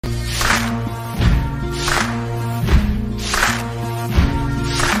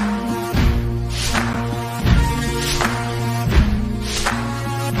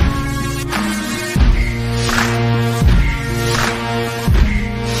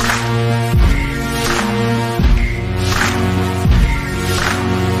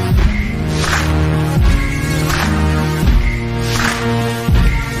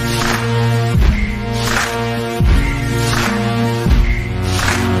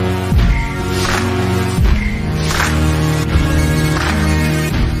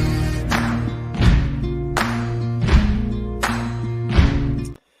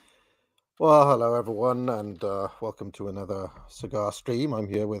Well, hello everyone, and welcome to another cigar stream. I'm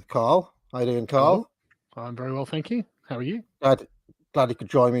here with Carl. How you doing, Hello. Carl? I'm very well, thank you. How are you? Glad, glad you could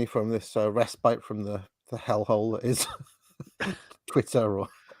join me from this respite from the hellhole that is Twitter or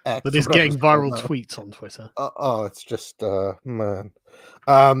That X or is whatever it's getting called viral now. tweets on Twitter. It's just man.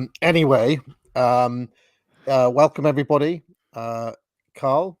 Anyway, welcome everybody.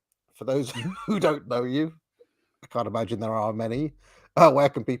 Carl, for those Mhm. who don't know you, I can't imagine there are many. Where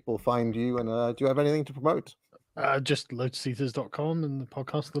can people find you, and do you have anything to promote? Just lotuseaters.com and the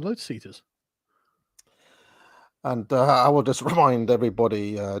podcast, The Lotus Eaters. And I will just remind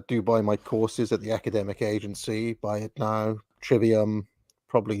everybody, do buy my courses at the academic agency. Buy it now. Trivium,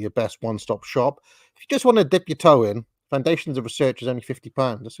 probably your best one-stop shop. If you just want to dip your toe in, Foundations of Research is only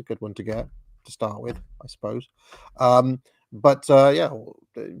 £50. That's a good one to get to start with, I suppose. But yeah,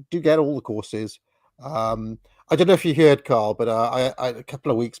 do get all the courses. I don't know if you heard, Carl, but I a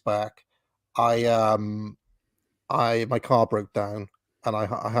couple of weeks back, I my car broke down, and I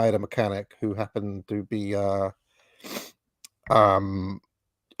hired a mechanic who happened to be um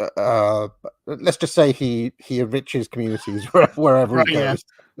let's just say he enriches communities wherever he Right, yeah. goes.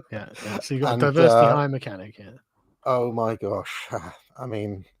 Yeah. So you got a And diversity hire mechanic, yeah. oh my gosh, I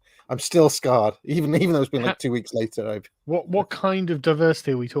mean, I'm still scarred, even though it's been like Ha- 2 weeks later. what kind of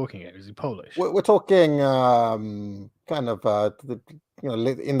diversity are we talking about? Is he Polish? We're talking kind of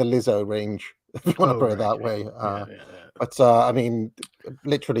in the Lizzo range, if you want to Oh, put it right, that okay. way. Yeah. But I mean,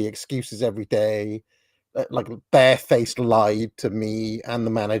 literally excuses every day. Like barefaced lied to me and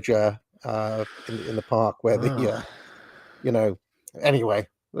the manager in the park where the Ah, you know. Anyway,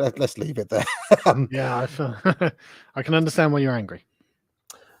 let's leave it there. yeah, I feel I can understand why you're angry.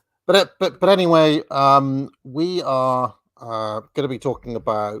 But anyway, we are going to be talking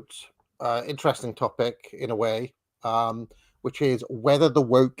about interesting topic in a way, which is whether the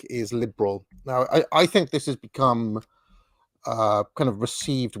woke is liberal. Now, I think this has become kind of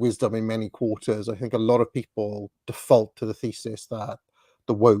received wisdom in many quarters. I think a lot of people default to the thesis that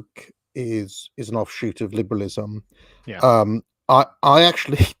the woke is an offshoot of liberalism. Yeah. I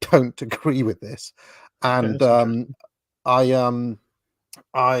actually don't agree with this, Okay, and that's interesting. I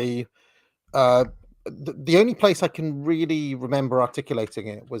I uh, the only place I can really remember articulating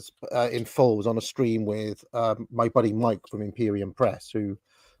it was in full was on a stream with my buddy Mike from Imperium Press, who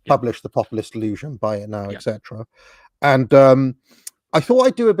Yeah. published The Populist Illusion, Buy It Now, Yeah. etc. And I thought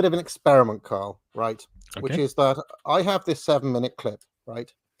I'd do a bit of an experiment, Carl, right? Which Okay. is that I have this 7-minute clip,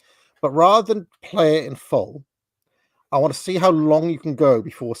 right? But rather than play it in full, I want to see how long you can go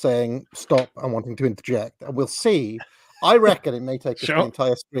before saying stop and wanting to interject. And we'll see. I reckon it may take us the Sure.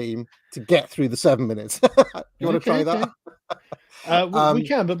 entire stream to get through the 7 minutes. You want to try that? Okay. We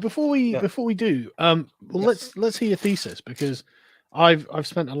can, but Yeah. before we do, well, Yes. let's hear your thesis, because I've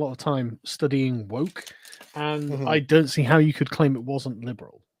spent a lot of time studying woke, and Mhm. I don't see how you could claim it wasn't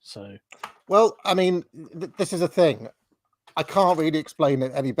liberal. So Well, I mean, this is a thing. I can't really explain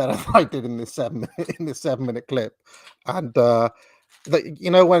it any better than I did in this 7-minute clip. And when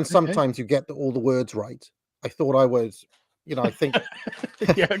okay, sometimes you get all the words right, I thought I was, I think,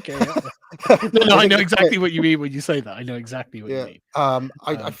 yeah, okay, yeah. No, I I think know the clip, exactly what you mean when you say that. I know exactly what you yeah. mean.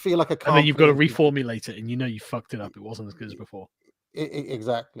 I feel like I And then can't you've put got it to into reformulate it, and you know you fucked it up. It wasn't as good as before.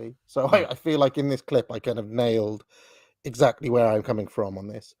 exactly. So Yeah. I feel like in this clip I kind of nailed exactly where I'm coming from on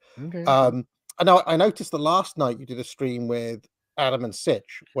this. Okay. Um, I noticed the last night you did a stream with Adam and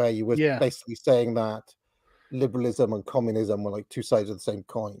Sitch where you were Yeah. basically saying that liberalism and communism were like two sides of the same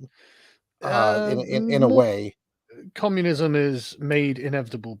coin. In a More way, communism is made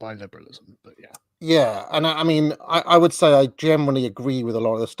inevitable by liberalism, but yeah. yeah. And I mean, I would say I generally agree with a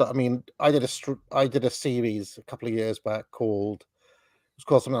lot of the stuff. I mean, I did a series a couple of years back called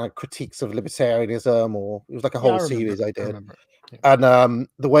something like Critiques of Libertarianism, or it was like a Yeah, whole I remember. series I I did. remember it. Yeah. And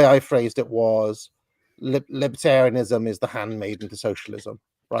the way I phrased it was libertarianism is the handmaiden to socialism,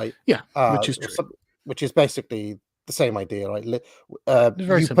 right? Yeah, which is Or true. which is basically the same idea, right? It's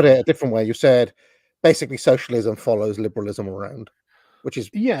very You put similar. it a different way. You said basically socialism follows liberalism around, which is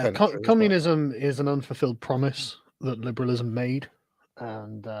Yeah, kind of true as well. communism is an unfulfilled promise that liberalism made,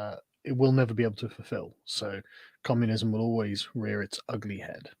 and it will never be able to fulfill. So, communism will always rear its ugly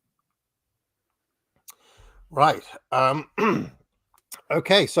head. Right.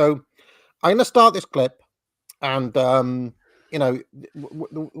 Okay, so I'm going to start this clip, and the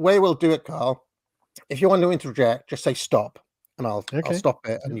way we'll do it, Carl. If you want to interject, just say stop, and I'll Okay. stop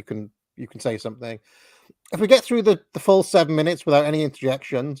it, Yeah. and you can say something. If we get through the full 7 minutes without any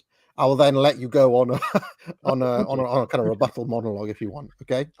interjections, I will then let you go on a Okay. on a kind of rebuttal monologue if you want.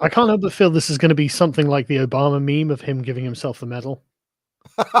 Okay. I can't help but feel this is going to be something like the Obama meme of him giving himself the medal.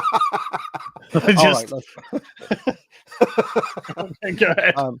 Just go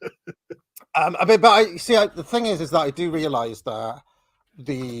ahead. The thing is that I do realize that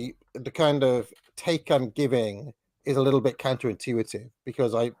the kind of take I'm giving is a little bit counterintuitive,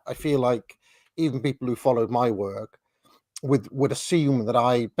 because I feel like even people who followed my work would assume that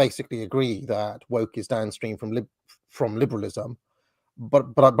I basically agree that woke is downstream from liberalism, but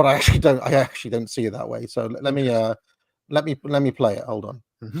I actually don't see it that way. So let me play it. Hold on.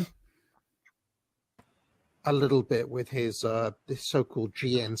 Mm-hmm. A little bit with his this so-called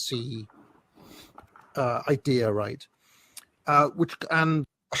GNC idea, right? Which, and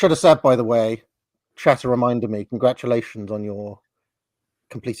I should have said, by the way, Chatter reminded me, congratulations on your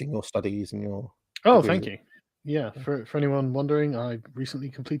completing your studies and your degree. Thank you. Yeah, for anyone wondering, I recently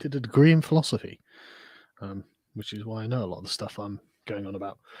completed a degree in philosophy, which is why I know a lot of the stuff I'm going on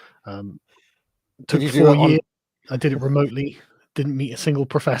about. Took 4 years. I did it remotely. Didn't meet a single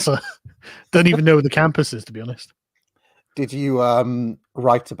professor. Don't even know where the campus is, to be honest. Did you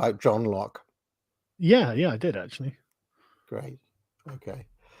write about John Locke? Yeah, I did actually. Great. Okay.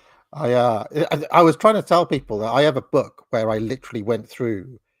 I was trying to tell people that I have a book where I literally went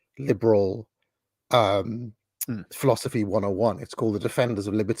through liberal philosophy 101. It's called The Defenders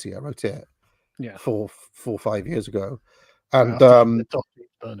of Liberty. I wrote it 4 or 5 years ago, and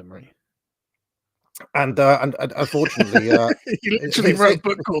and unfortunately, you literally wrote a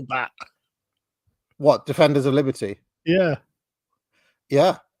book called that. What, Defenders of Liberty? Yeah.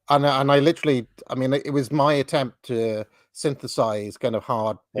 And I literally, I mean, it was my attempt to synthesize kind of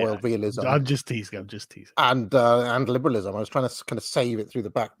hard-boiled realism. I'm just teasing. And liberalism. I was trying to kind of save it through the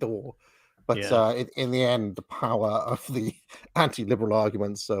back door, but in the end, the power of the anti-liberal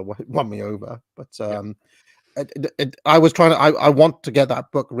arguments won me over. But I was trying to. I want to get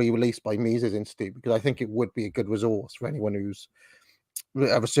that book re-released by Mises Institute, because I think it would be a good resource for anyone who's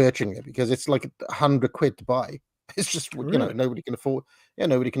researching it, because it's like £100 to buy. It's just nobody can afford.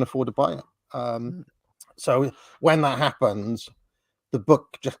 Nobody can afford to buy it. So when that happens, the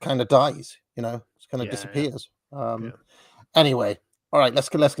book just kind of dies. It kind of disappears. Anyway, all right. Let's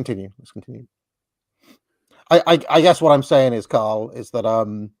continue. I guess what I'm saying is, Carl, is that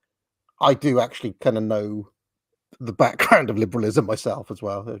I do actually kind of know the background of liberalism myself as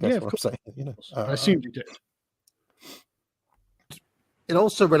well. That's what I'm saying. I assumed you did. It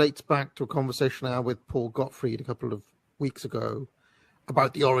also relates back to a conversation I had with Paul Gottfried a couple of weeks ago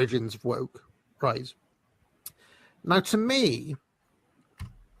about the origins of woke, right? Now, to me,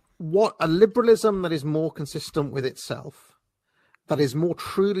 what a liberalism that is more consistent with itself, that is more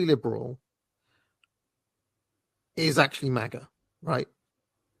truly liberal, is actually MAGA, right?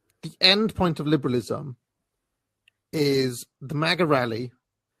 The end point of liberalism is the MAGA rally,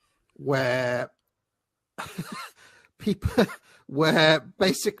 where where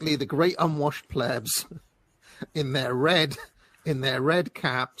basically the great unwashed plebs in their red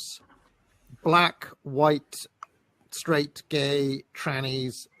caps, black, white, straight, gay,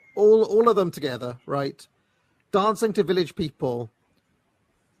 trannies, all of them together, right, dancing to Village People,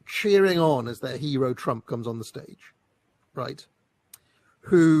 cheering on as their hero Trump comes on the stage, right,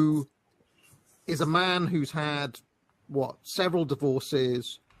 who is a man who's had several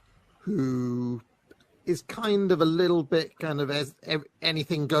divorces, who is kind of a little bit kind of as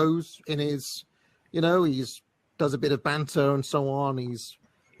anything goes in his, he's does a bit of banter and so on. He's,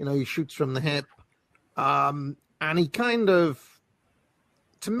 he shoots from the hip. And he kind of,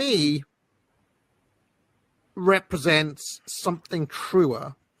 to me, represents something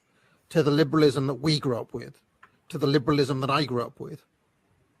truer to the liberalism that we grew up with, to the liberalism that I grew up with,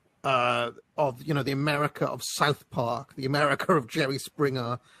 of, the America of South Park, the America of Jerry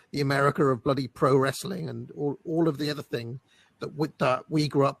Springer, the America of bloody pro wrestling, and all of the other thing that we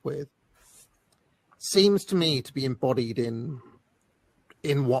grew up with, seems to me to be embodied in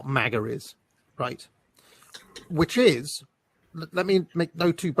what MAGA is, right? Which is, let me make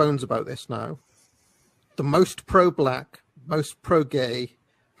no two bones about this now, the most pro-black, most pro-gay,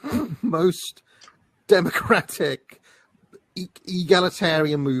 most democratic,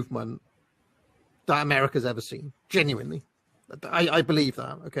 egalitarian movement that America's ever seen. Genuinely. I believe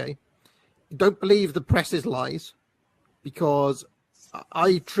that, okay? Don't believe the press's lies, because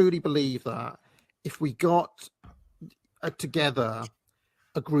I truly believe that if we got together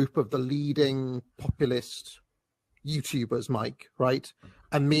a group of the leading populist YouTubers, Mike, right?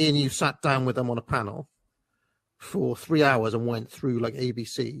 And me and you sat down with them on a panel for 3 hours and went through like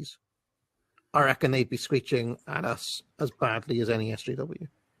ABCs, I reckon they'd be screeching at us as badly as any SJW.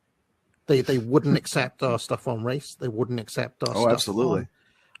 They wouldn't accept our stuff on race. They wouldn't accept our stuff. Oh, absolutely.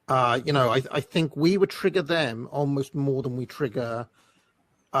 I think we would trigger them almost more than we trigger,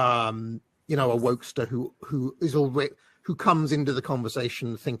 a wokester who is already who comes into the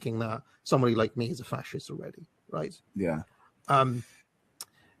conversation thinking that somebody like me is a fascist already, right? Yeah.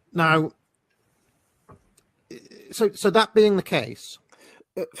 Now, so that being the case,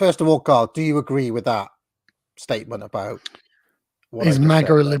 first of all, Carl, do you agree with that statement about what is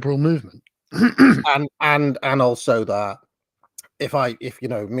MAGA a liberal movement? and also that if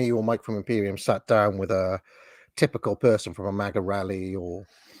me or Mike from Imperium sat down with a typical person from a MAGA rally or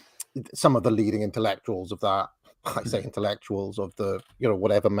some of the leading intellectuals of that, I say intellectuals of the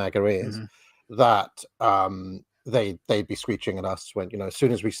whatever MAGA is, that they'd be screeching at us when as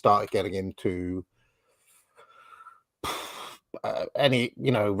soon as we started getting into any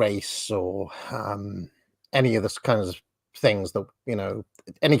race or any of this kind of things that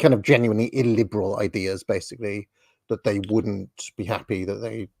any kind of genuinely illiberal ideas, basically, that they wouldn't be happy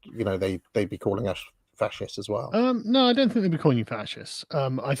that they'd be calling us fascists as well. No, I don't think they'd be calling you fascists.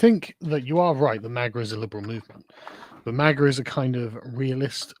 I think that you are right that MAGA is a liberal movement, but MAGA is a kind of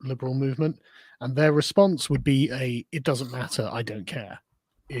realist liberal movement, and their response would be it doesn't matter, I don't care.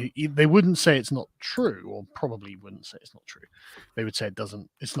 They wouldn't say it's not true, or probably wouldn't say it's not true. They would say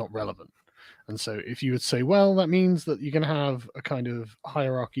it's not relevant. And so if you would say, well, that means that you're going to have a kind of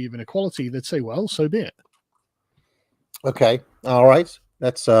hierarchy of inequality, they'd say, well, so be it. Okay. All right.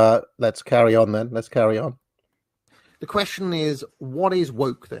 Let's carry on then. Let's carry on. The question is, what is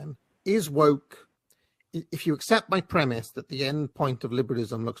woke then? Is woke, if you accept my premise that the end point of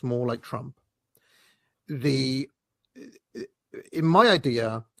liberalism looks more like Trump, in my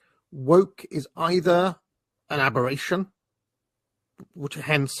idea, woke is either an aberration, which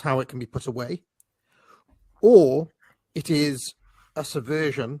hence how it can be put away, or it is a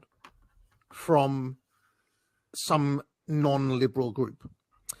subversion from some non-liberal group.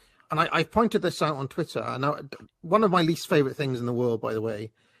 And I pointed this out on Twitter. Now, one of my least favorite things in the world, by the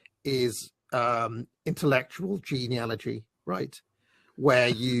way, is intellectual genealogy, right? Where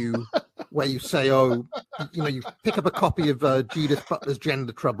you say, you pick up a copy of Judith Butler's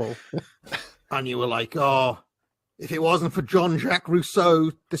Gender Trouble, and you were like, if it wasn't for Jean-Jacques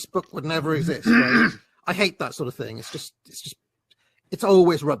Rousseau, this book would never exist, right? I hate that sort of thing. It's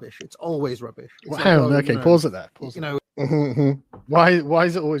always rubbish. It's always rubbish. It's hang on, okay, pause it there. Why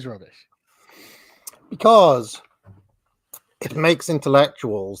is it always rubbish? Because it makes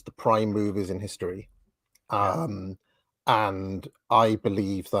intellectuals the prime movers in history. And I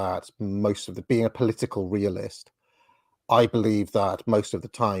believe that being a political realist, I believe that most of the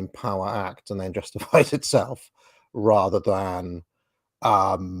time power acts and then justifies itself rather than,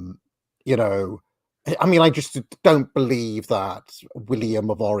 I just don't believe that William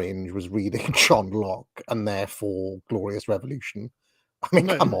of Orange was reading John Locke and therefore Glorious Revolution. I mean,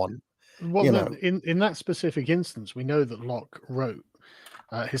 come on. Well, in that specific instance, we know that Locke wrote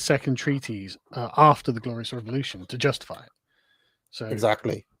his second treatise after the Glorious Revolution to justify it. So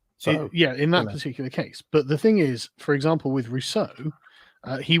exactly. So in that particular case. But the thing is, for example, with Rousseau,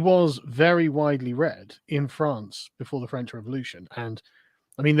 he was very widely read in France before the French Revolution, and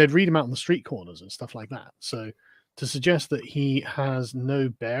I mean, they'd read him out on the street corners and stuff like that. So to suggest that he has no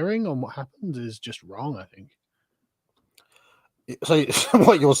bearing on what happened is just wrong, I think. So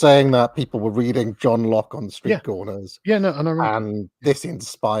what you're saying, that people were reading John Locke on the street corners. Yeah, no, and this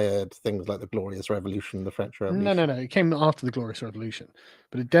inspired things like the Glorious Revolution, the French Revolution. No. It came after the Glorious Revolution,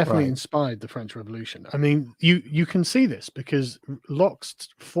 but it definitely inspired the French Revolution. I mean, you can see this because Locke's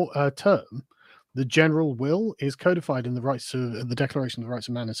term, the general will, is codified in the Declaration of the Rights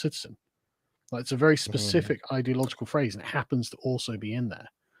of Man and Citizen. Like, it's a very specific ideological phrase, and it happens to also be in there.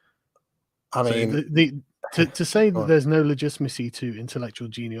 I mean, to say that there's no legitimacy to intellectual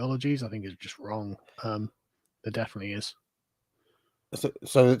genealogies, I think is just wrong. There definitely is.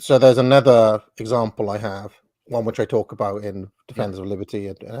 So there's another example I have, one which I talk about in Defenders of Liberty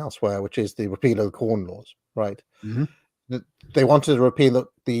and elsewhere, which is the repeal of the Corn Laws. Right? Mm-hmm. They wanted to repeal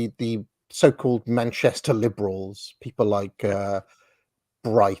the so-called Manchester liberals, people like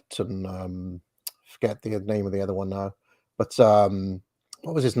Bright and forget the name of the other one now, but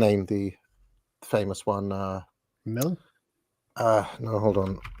what was his name? The famous one, Mill. No, hold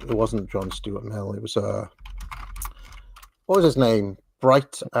on. It wasn't John Stuart Mill. It was what was his name?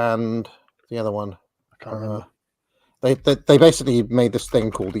 Bright and the other one. I can't remember. They basically made this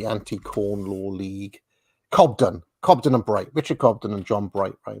thing called the Anti-Corn Law League. Cobden and Bright, Richard Cobden and John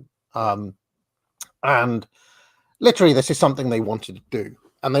Bright, right? And literally, this is something they wanted to do,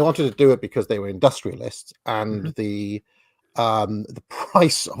 and they wanted to do it because they were industrialists, and the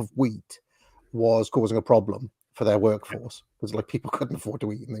price of wheat was causing a problem for their workforce because people couldn't afford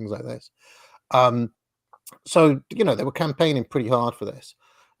to eat and things like this. So they were campaigning pretty hard for this.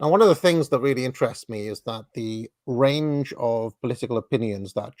 Now, one of the things that really interests me is that the range of political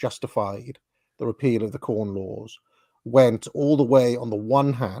opinions that justified the repeal of the Corn Laws went all the way, on the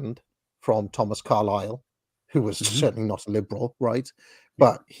one hand, from Thomas Carlyle, who was certainly not a liberal, right?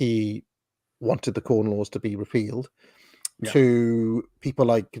 But he wanted the Corn Laws to be repealed, to people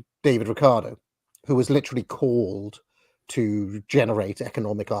like David Ricardo, who was literally called to generate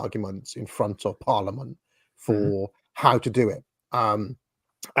economic arguments in front of Parliament for how to do it.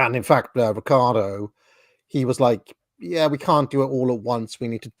 And in fact, Ricardo, he was like, yeah, we can't do it all at once. We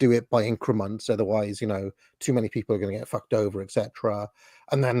need to do it by increments. Otherwise, too many people are going to get fucked over, etc.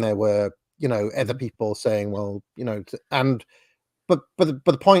 And then there were, other people saying, well, but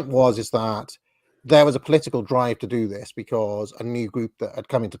the point is that there was a political drive to do this because a new group that had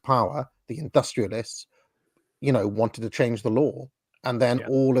come into power, the industrialists, wanted to change the law. And then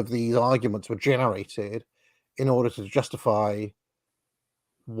all of these arguments were generated in order to justify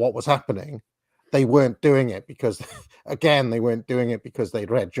what was happening. They weren't doing it because, again, they weren't doing it because they'd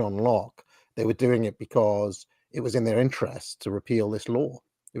read John Locke. They were doing it because it was in their interest to repeal this law.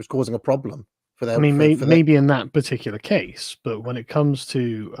 It was causing a problem for them. Maybe in that particular case, but when it comes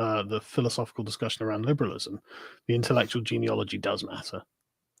to the philosophical discussion around liberalism, the intellectual genealogy does matter.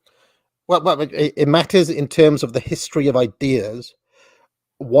 Well, it matters in terms of the history of ideas.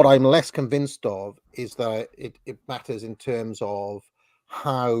 What I'm less convinced of is that it matters in terms of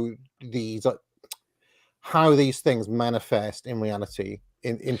how these things manifest in reality,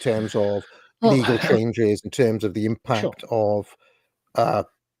 in terms of legal changes, in terms of the impact of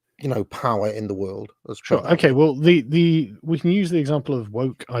power in the world. Sure. Okay. Well, we can use the example of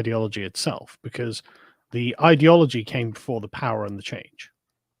woke ideology itself, because the ideology came before the power and the change.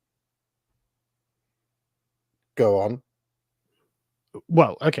 Go on.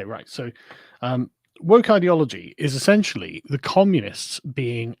 Well, okay, right. So, woke ideology is essentially the communists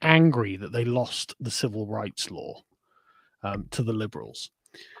being angry that they lost the civil rights law to the liberals.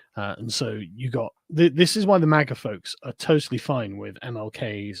 And so you got this is why the MAGA folks are totally fine with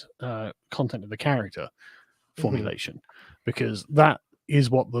MLK's content of the character formulation, because that is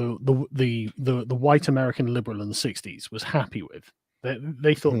what the white American liberal in the 60s was happy with.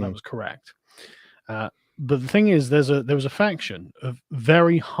 They thought that was correct. But the thing is, there was a faction of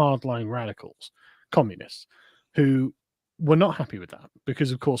very hardline radicals, communists, who were not happy with that,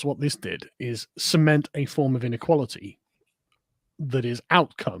 because, of course, what this did is cement a form of inequality that is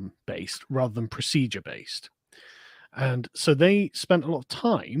outcome-based rather than procedure-based. And so they spent a lot of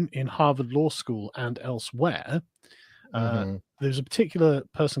time in Harvard Law School and elsewhere. There's a particular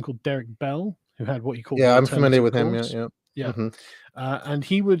person called Derek Bell who had what he called I'm familiar with him. And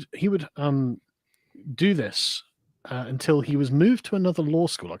he would do this until he was moved to another law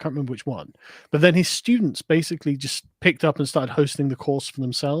school. I can't remember which one, but then his students basically just picked up and started hosting the course for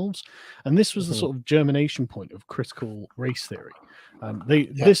themselves. And this was the sort of germination point of critical race theory.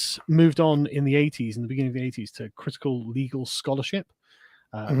 This moved on in the 80s, in the beginning of the 80s, to critical legal scholarship.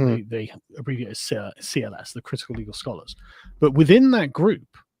 They abbreviate as CLS, the critical legal scholars. But within that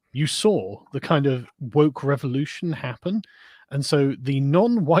group, you saw the kind of woke revolution happen. And so the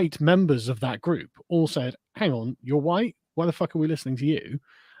non-white members of that group all said, hang on, you're white? Why the fuck are we listening to you?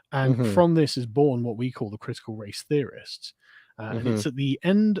 And from this is born what we call the critical race theorists. And it's at the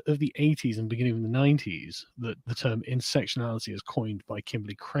end of the 80s and beginning of the 90s that the term intersectionality is coined by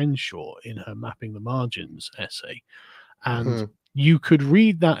Kimberly Crenshaw in her Mapping the Margins essay. And you could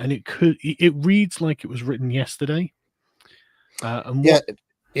read that, and it reads like it was written yesterday.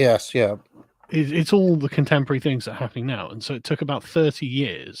 It's all the contemporary things that are happening now. And so it took about 30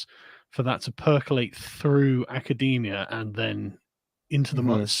 years for that to percolate through academia and then into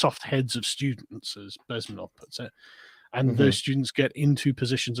the soft heads of students, as Besmanov puts it. And those students get into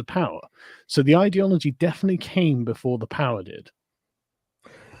positions of power. So the ideology definitely came before the power did.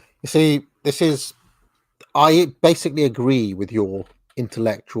 You see, I basically agree with your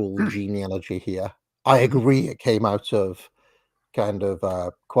intellectual genealogy here. I agree it came out of kind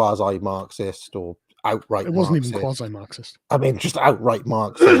of quasi-Marxist or outright It wasn't Marxist. even quasi-Marxist. I mean, just outright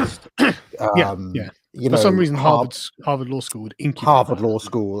Marxist. For some reason, Harvard Law School would incubate Harvard Law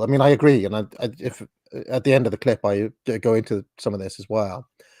School. I mean, I agree. And if at the end of the clip, I go into some of this as well.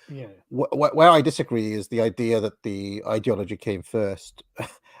 Yeah. Where I disagree is the idea that the ideology came first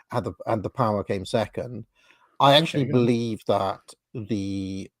and the power came second. I actually believe that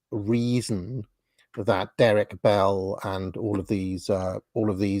the reason that Derek Bell and all of these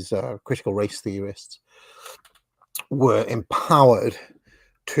critical race theorists were empowered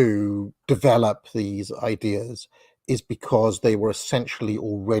to develop these ideas is because they were essentially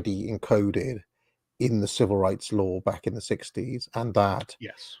already encoded in the civil rights law back in the 60s, and that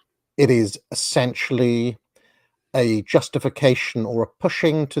Yes. it is essentially a justification or a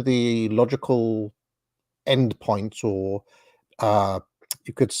pushing to the logical endpoint, or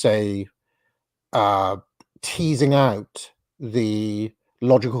you could say teasing out the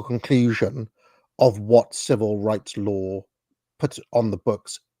logical conclusion of what civil rights law puts on the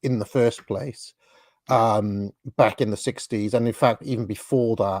books in the first place, back in the 60s. And in fact, even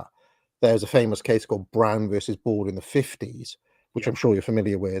before that, there's a famous case called Brown versus Board in the 50s, which I'm sure you're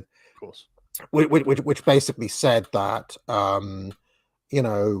familiar with. Of course. Which basically said that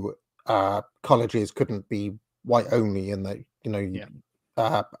colleges couldn't be white only, and that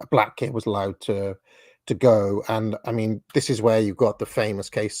a black kid was allowed to go. And I mean, this is where you've got the famous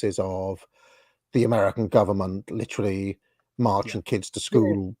cases of the American government literally marching kids to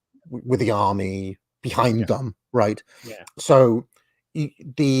school with the army behind them, right? So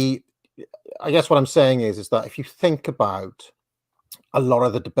I guess what I'm saying is that if you think about a lot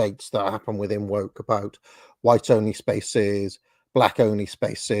of the debates that happen within woke about white only spaces, black only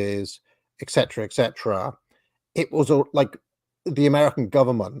spaces, etc., it was like the American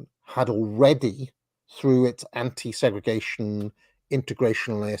government had already, through its anti-segregation,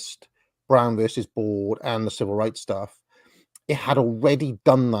 integrationalist, Brown versus Board, and the civil rights stuff, it had already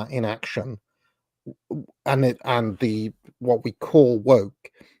done that in action. And the what we call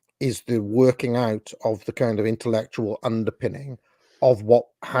woke is the working out of the kind of intellectual underpinning of what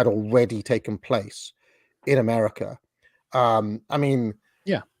had already taken place in America. I mean,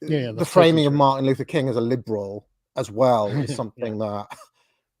 the framing of Martin Luther King as a liberal as well is something that,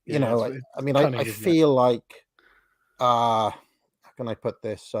 I feel like, how can I put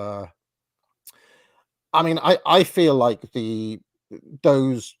this? I feel like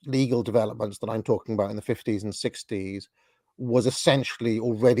those legal developments that I'm talking about in the 50s and 60s was essentially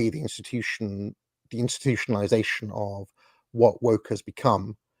already the institutionalization of what woke has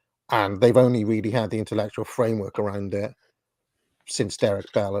become, and they've only really had the intellectual framework around it since Derek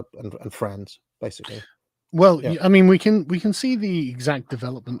Bell and friends, basically. Well, I mean, we can see the exact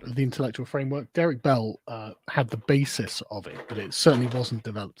development of the intellectual framework. Derek Bell had the basis of it, but it certainly wasn't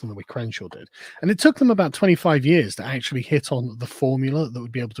developed in the way Crenshaw did. And it took them about 25 years to actually hit on the formula that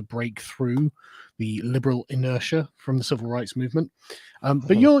would be able to break through the liberal inertia from the civil rights movement.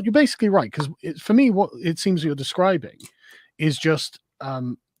 But you're basically right, because for me, what it seems you're describing is just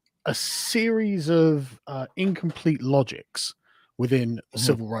a series of incomplete logics within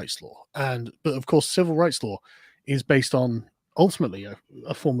civil rights law. But of course, civil rights law is based on ultimately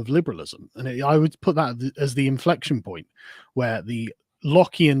a form of liberalism. And I would put that as the inflection point where the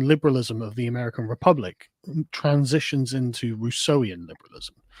Lockean liberalism of the American Republic transitions into Rousseauian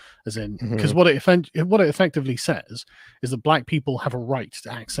liberalism, as in, because what it effectively says is that black people have a right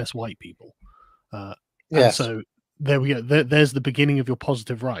to access white people. And so there we go. There's the beginning of your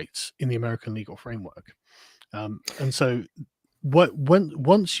positive rights in the American legal framework. And so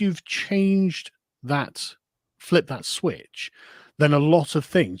once you've changed that, flip that switch, then a lot of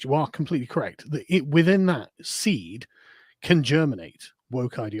things, you are completely correct, that within that seed can germinate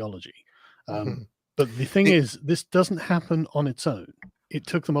woke ideology. But the thing is, this doesn't happen on its own. It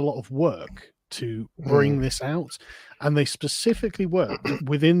took them a lot of work to bring this out, and they specifically worked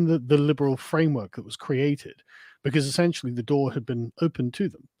within the liberal framework that was created, because essentially the door had been opened to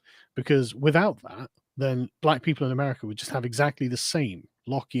them. Because without that, then black people in America would just have exactly the same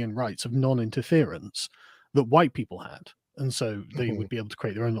Lockean rights of non-interference that white people had. And so they would be able to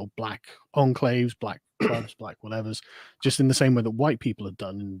create their own little black enclaves, black clubs, black whatevers, just in the same way that white people had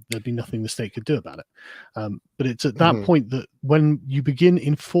done, and there'd be nothing the state could do about it. But it's at that point that when you begin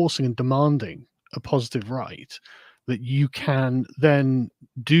enforcing and demanding a positive right, that you can then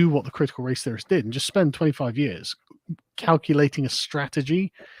do what the critical race theorists did and just spend 25 years calculating a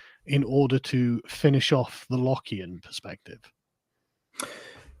strategy in order to finish off the Lockean perspective.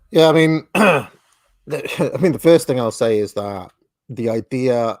 Yeah, I mean, the first thing I'll say is that the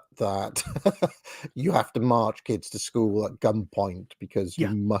idea that you have to march kids to school at gunpoint because you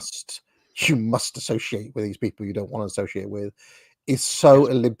must associate with these people you don't want to associate with is so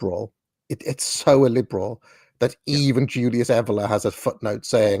illiberal. It's so illiberal that even Julius Evola has a footnote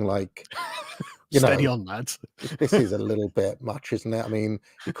saying, like, steady on, lads. This is a little bit much, isn't it? I mean,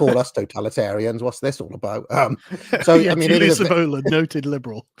 you call us totalitarians. What's this all about? So I mean, Julius Evola, noted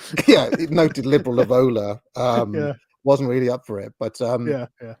liberal. Noted liberal Evola wasn't really up for it, but so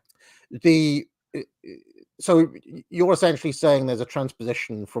you're essentially saying there's a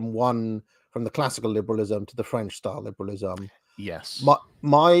transposition from the classical liberalism to the French style liberalism. Yes.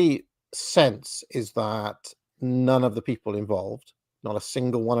 My sense is that none of the people involved, not a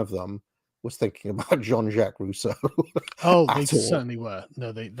single one of them, was thinking about Jean-Jacques Rousseau. Oh, they at all. certainly were.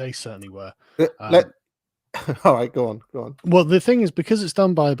 No, they certainly were. All right, go on. Well, the thing is, because it's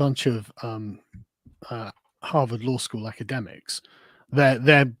done by a bunch of Harvard Law School academics,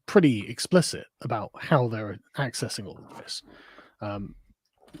 they're pretty explicit about how they're accessing all of this.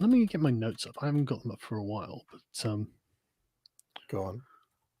 Let me get my notes up. I haven't got them up for a while, but go on.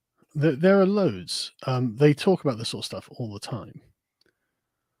 There are loads. They talk about this sort of stuff all the time.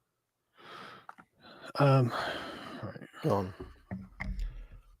 Right. Go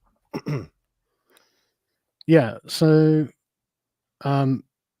on. Yeah. So,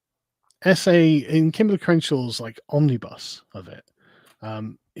 essay in Kimberly Crenshaw's like omnibus of it.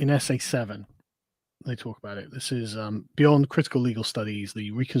 In essay 7, they talk about it. This is Beyond Critical Legal Studies: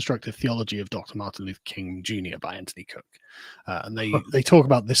 The Reconstructive Theology of Dr. Martin Luther King Jr. by Anthony Cook, and they talk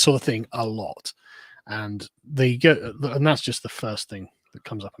about this sort of thing a lot, and that's just the first thing that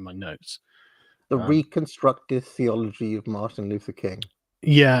comes up in my notes. The Reconstructive Theology of Martin Luther King.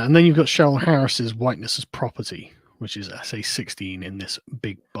 Yeah, and then you've got Cheryl Harris's Whiteness as Property, which is essay 16 in this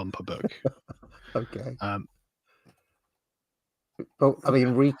big bumper book. Okay. But I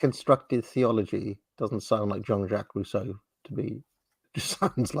mean, reconstructive theology doesn't sound like Jean-Jacques Rousseau to me. It just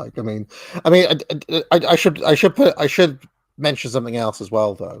sounds like. I mean, I should mention something else as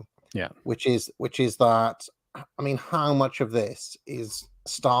well, though. Yeah. Which is that, I mean, how much of this is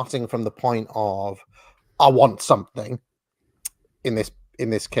starting from the point of I want something, in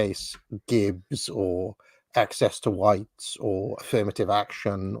this case Gibbs, or access to whites, or affirmative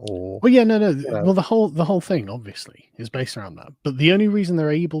action, or well, the whole thing obviously is based around that, but the only reason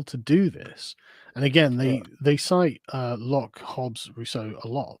they're able to do this, and again they cite Locke, Hobbes, Rousseau a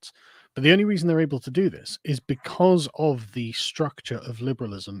lot, but the only reason they're able to do this is because of the structure of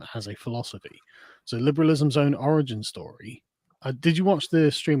liberalism as a philosophy. So liberalism's own origin story. Did you watch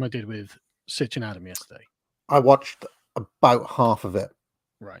the stream I did with Sitch and Adam yesterday? I watched about half of it.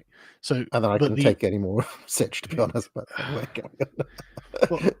 Right. So, and then I couldn't take any more Sitch, to be honest. But anyway,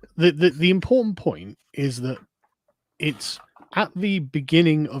 well, the important point is that it's at the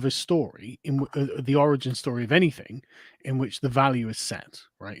beginning of a story, in the origin story of anything, in which the value is set,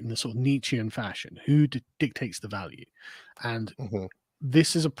 right, in the sort of Nietzschean fashion. Who dictates the value? And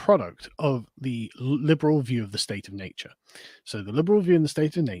this is a product of the liberal view of the state of nature. So the liberal view in the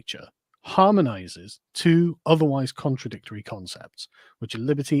state of nature harmonizes two otherwise contradictory concepts, which are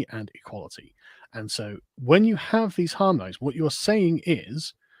liberty and equality. And so when you have these harmonized, what you're saying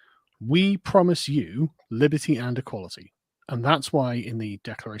is, we promise you liberty and equality. And that's why in the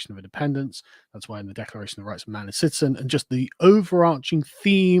Declaration of Independence, that's why in the Declaration of the Rights of Man and Citizen, and just the overarching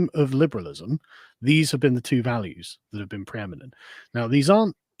theme of liberalism, these have been the two values that have been preeminent. Now, these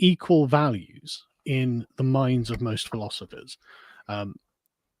aren't equal values in the minds of most philosophers.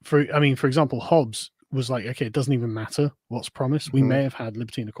 For example, Hobbes was like, okay, it doesn't even matter what's promised. We may have had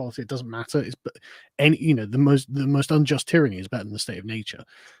liberty and equality. It doesn't matter. The most unjust tyranny is better than the state of nature.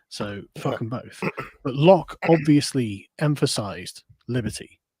 So fuck them both. But Locke obviously emphasized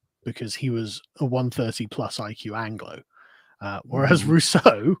liberty because he was a 130 plus IQ Anglo, whereas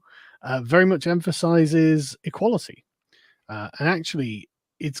Rousseau very much emphasizes equality. And actually,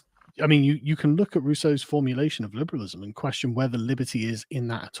 you can look at Rousseau's formulation of liberalism and question whether liberty is in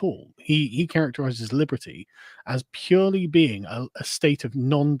that at all. He characterizes liberty as purely being a state of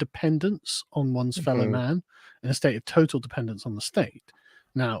non-dependence on one's fellow man and a state of total dependence on the state.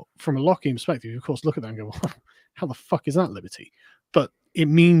 Now, from a Lockean perspective, you of course look at that and go, well, how the fuck is that liberty? But it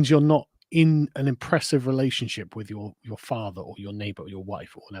means you're not in an impressive relationship with your father or your neighbor or your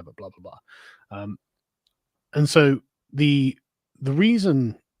wife or whatever, blah, blah, blah. And so the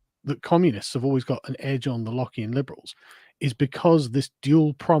reason that communists have always got an edge on the Lockean liberals is because this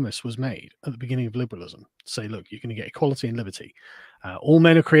dual promise was made at the beginning of liberalism. Say, look, you're going to get equality and liberty. All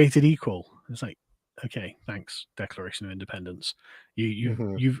men are created equal. It's like, okay, thanks, Declaration of Independence.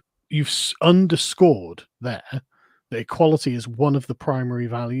 You've underscored there that equality is one of the primary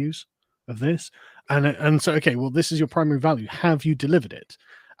values of this. And so, okay, well, this is your primary value. Have you delivered it?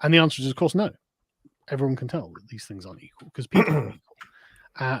 And the answer is, of course, no. Everyone can tell that these things aren't equal because people are equal.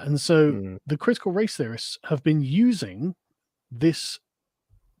 And so the critical race theorists have been using this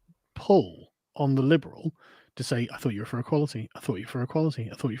pull on the liberal to say, I thought you were for equality. I thought you were for equality.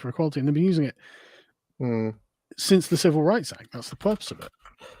 I thought you were for equality. And they've been using it since the Civil Rights Act. That's the purpose of it.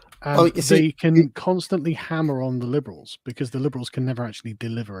 And they can constantly hammer on the liberals because the liberals can never actually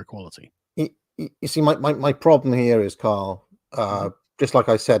deliver equality. You see, my problem here is, Carl, just like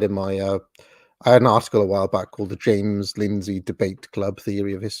I said in my... I had an article a while back called the James Lindsay Debate Club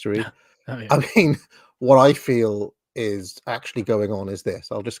Theory of History. I mean, what I feel is actually going on is this.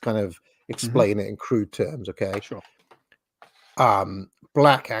 I'll just kind of explain it in crude terms, okay? Sure.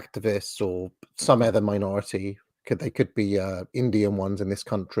 Black activists or some other minority, they could be Indian ones in this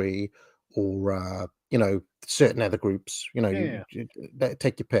country, or certain other groups. Yeah.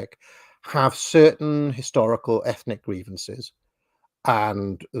 Take your pick. Have certain historical ethnic grievances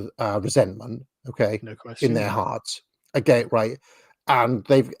and resentment, okay, No question. in their hearts. Okay, right, and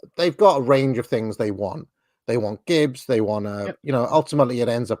they've got a range of things they want. They want Gibbs. They want ultimately it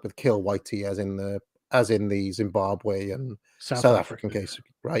ends up with kill Whitey, as in the Zimbabwe and South African case,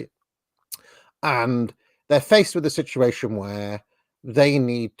 right? And they're faced with a situation where they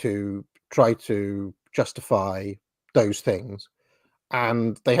need to try to justify those things,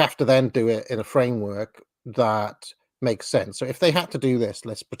 and they have to then do it in a framework that makes sense. So if they had to do this,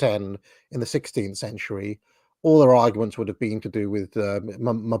 let's pretend in the 16th century, all their arguments would have been to do with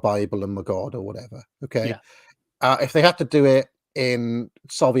my Bible and my God or whatever. Okay. If they had to do it in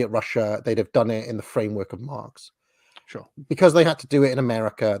Soviet Russia, they'd have done it in the framework of Marx. Sure. Because they had to do it in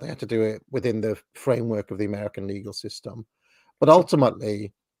America, they had to do it within the framework of the American legal system. But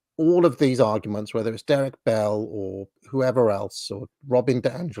ultimately, all of these arguments, whether it's Derek Bell or whoever else, or Robin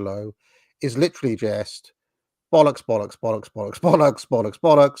DiAngelo, is literally just bollocks, bollocks, bollocks, bollocks, bollocks, bollocks,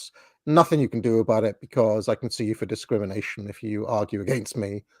 bollocks. Nothing you can do about it because I can sue you for discrimination if you argue against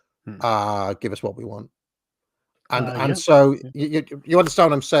me. Give us what we want. And so you understand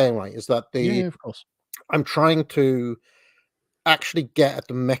what I'm saying, right? Is that of course. I'm trying to actually get at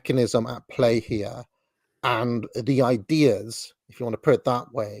the mechanism at play here, and the ideas, if you want to put it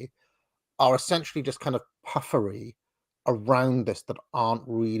that way, are essentially just kind of puffery around this that aren't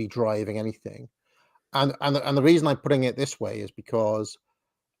really driving anything. And the reason I'm putting it this way is because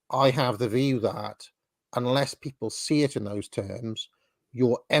I have the view that unless people see it in those terms,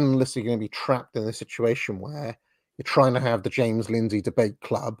 you're endlessly going to be trapped in a situation where you're trying to have the James Lindsay debate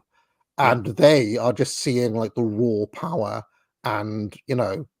club, and they are just seeing like the raw power, and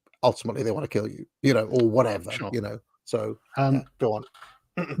ultimately they want to kill you, or whatever. Sure. So go on.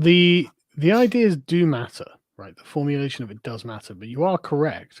 The ideas do matter, right? The formulation of it does matter, but you are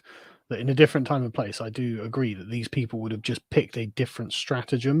correct that in a different time and place, I do agree that these people would have just picked a different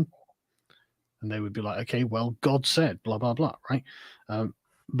stratagem, and they would be like, okay, well, God said, blah, blah, blah, right?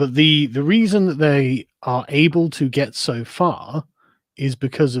 But the reason that they are able to get so far is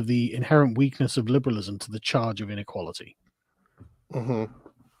because of the inherent weakness of liberalism to the charge of inequality.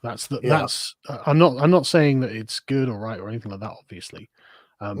 That's I'm not saying that it's good or right or anything like that, obviously.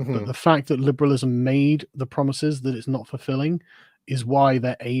 But the fact that liberalism made the promises that it's not fulfilling is why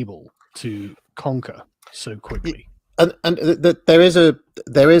they're able to conquer so quickly. And there is a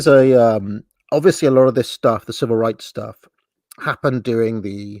obviously a lot of this stuff, the civil rights stuff, happened during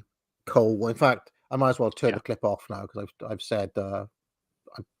the Cold War. In fact, I might as well turn the clip off now because I've said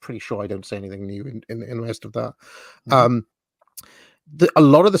I'm pretty sure I don't say anything new in the rest of that. A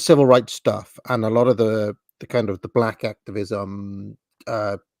lot of the civil rights stuff and a lot of the kind of the black activism,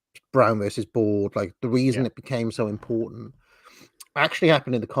 Brown versus Board, like the reason it became so important actually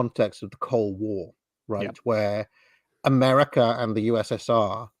happened in the context of the Cold War, right? Where America and the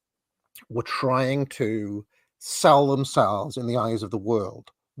USSR were trying to sell themselves in the eyes of the world.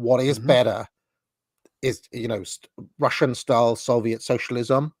 What is better is, Russian style Soviet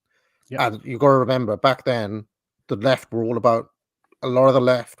socialism. And you've got to remember, back then, a lot of the left were all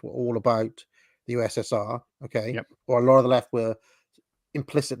about the USSR, okay? Or a lot of the left were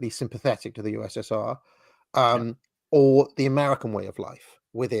implicitly sympathetic to the USSR, or the American way of life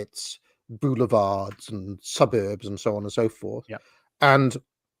with its boulevards and suburbs and so on and so forth. And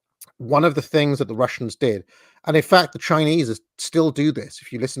one of the things that the Russians did, and in fact the Chinese still do this,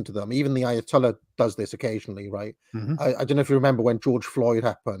 if you listen to them, even the Ayatollah does this occasionally, right? I don't know if you remember when George Floyd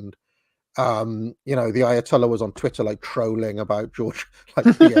happened, the Ayatollah was on Twitter like trolling about George, like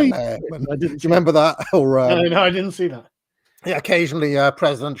BLM. Do you remember that? Or no, I didn't see that. Yeah, occasionally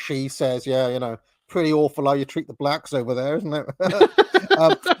President Xi says, pretty awful how you treat the blacks over there, isn't it?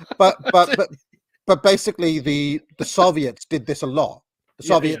 But basically the Soviets did this a lot. The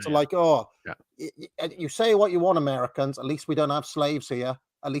Soviets are like, you say what you want, Americans, at least we don't have slaves here,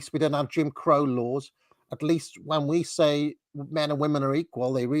 at least we don't have Jim Crow laws, at least when we say men and women are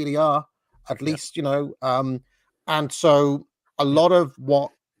equal, they really are, at least, and so a lot of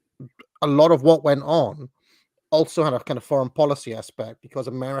what went on also had a kind of foreign policy aspect, because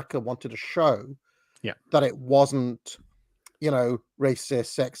America wanted to show that it wasn't,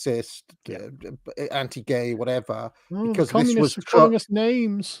 racist, sexist, anti-gay, whatever. Because the communists are calling us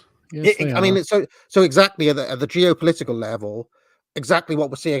names. So exactly at the geopolitical level, exactly what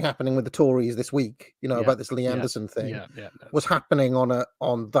we're seeing happening with the Tories this week, Yeah, about this Lee yeah, Anderson thing, yeah. was happening on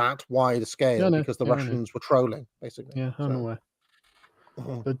that wide scale No, because the yeah, I know. Russians were trolling, basically. Yeah, I'm aware.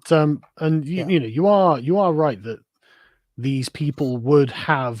 Mhm. But and Yeah. you are right that these people would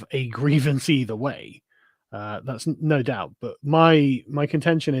have a grievance either way. That's no doubt. But my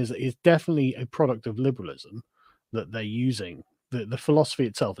contention is that it's definitely a product of liberalism that they're using. The philosophy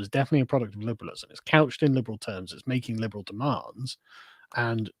itself is definitely a product of liberalism. It's couched in liberal terms. It's making liberal demands,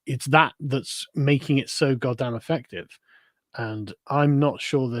 and it's that's making it so goddamn effective. And I'm not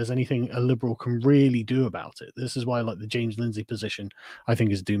sure there's anything a liberal can really do about it. This is why, like, the James Lindsay position, I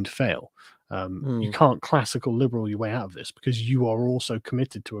think is doomed to fail. You Mm. can't classical liberal your way out of this because you are also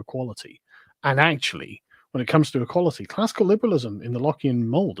committed to equality. And actually, when it comes to equality, classical liberalism in the Lockean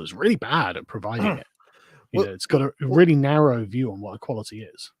mold is really bad at providing it. Well, It's got a well, really narrow view on what equality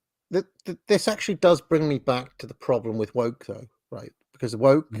is. this actually does bring me back to the problem with woke, though, right? Because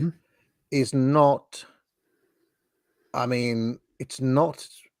woke Mhm. is not. I mean, it's not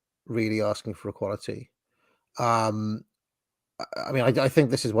really asking for equality. Um, I mean, I think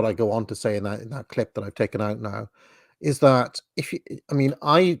this is what I go on to say in that clip that I've taken out now, is that if you, I mean,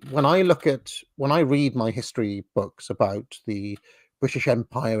 when I read my history books about the British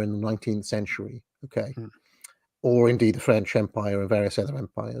Empire in the 19th century, okay, Mm, or indeed the French Empire and various other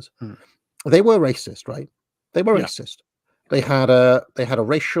empires, mm. they were racist, right? They were Yeah. racist. They had a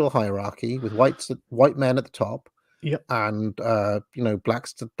racial hierarchy with white men at the top, Yep. and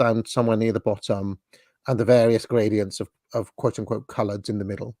blacks down somewhere near the bottom, and the various gradients of quote unquote coloreds in the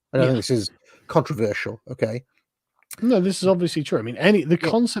middle. I don't Yeah. think this is controversial. Okay. No, this is obviously true. I mean, the Yeah.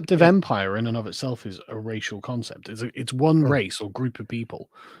 concept of Yeah. empire in and of itself is a racial concept. It's one Mm. race or group of people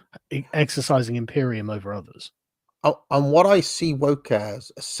exercising imperium over others. Oh, and what I see woke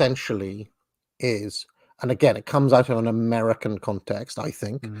as essentially is, and again, it comes out of an American context, I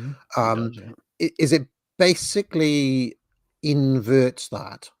think, Mhm. It um, does, yeah. is it basically inverts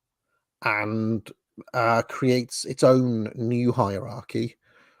that and creates its own new hierarchy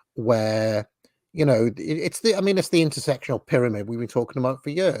where it's the intersectional pyramid we've been talking about for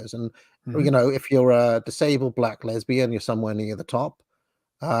years. And Mhm. if you're a disabled black lesbian, you're somewhere near the top.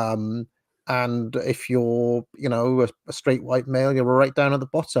 um and if you're a straight white male, you're right down at the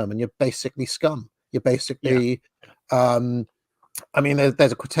bottom, and you're basically scum. You're Yeah. basically um I mean,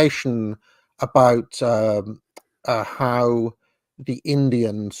 there's a quotation about how the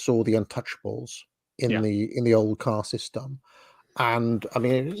Indians saw the untouchables in Yeah. the old caste system. And I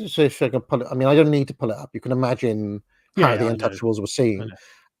mean, just if I can pull it, I mean, I don't need to pull it up. You can imagine Yeah, how yeah, the I know. untouchables were I seen,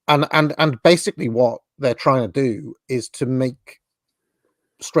 know. and basically what they're trying to do is to make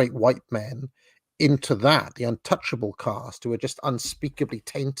straight white men into the untouchable caste, who are just unspeakably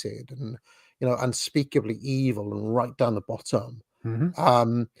tainted and unspeakably evil and right down the bottom. Mhm.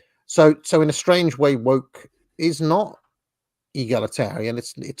 um, so in a strange way, woke is not egalitarian.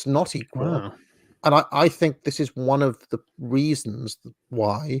 It's not equal, Wow. and I think this is one of the reasons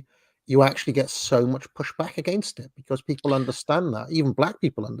why you actually get so much pushback against it, because people understand that, even black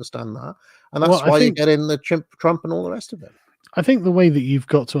people understand that, and Well, that's why you get in the Trump and all the rest of it. I think the way that you've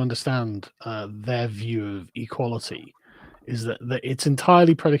got to understand their view of equality is that it's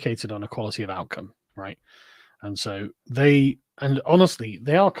entirely predicated on equality of outcome, right? And so and honestly,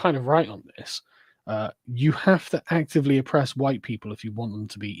 they are kind of right on this. You have to actively oppress white people if you want them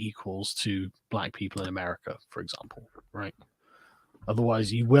to be equals to black people in America, for example, right?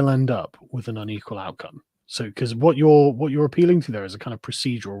 Otherwise, you will end up with an unequal outcome. So, because what you're appealing to there is a kind of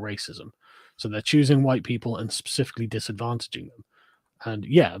procedural racism. So they're choosing white people and specifically disadvantaging them. And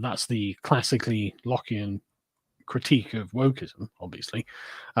yeah, that's the classically Lockean critique of wokeism, obviously.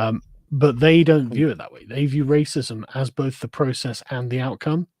 But they don't Mm. view it that way. They view racism as both the process and the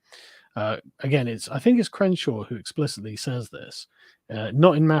outcome. Again, I think it's Crenshaw who explicitly says this,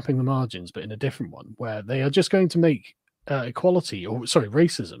 not in Mapping the Margins, but in a different one, where they are just going to make equality, or sorry,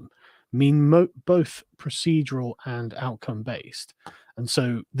 racism, mean both procedural and outcome based. And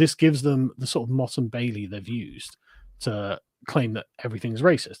so this gives them the sort of Mott and Bailey they've used to claim that everything's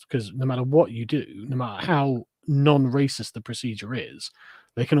racist, because no matter what you do, no matter how non-racist the procedure is,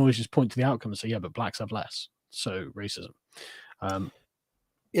 they can always just point to the outcome and say, yeah, but blacks have less, so racism. Um,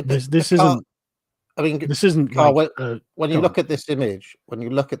 Yeah, this but this Carl, isn't I mean, this isn't Carl, like when you go on. look at this image,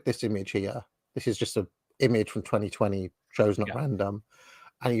 here, this is just an image from 2020, chosen at Yeah, random,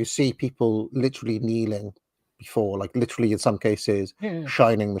 and you see people literally kneeling before, like literally in some cases, yeah, yeah,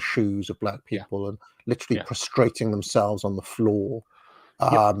 shining the shoes of black yeah, people and literally yeah. prostrating themselves on the floor.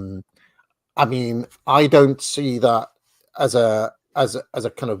 Yep. Um, I mean, I don't see that as a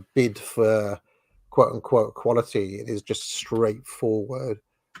kind of bid for quote unquote equality. It is just straightforward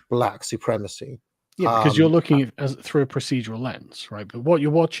black supremacy. Yeah, because you're looking at through a procedural lens, right? But what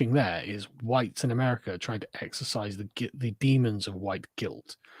you're watching there is whites in America trying to exercise the demons of white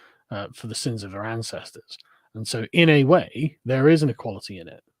guilt for the sins of their ancestors. And so, in a way, there is an equality in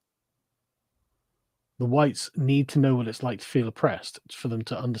it. The whites need to know what it's like to feel oppressed for them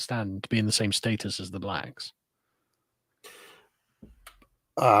to understand, to be in the same status as the blacks.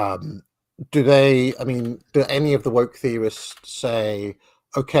 Do they, I mean, do any of the woke theorists say,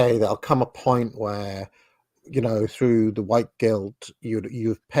 okay, there'll come a point where, you know, through the white guilt,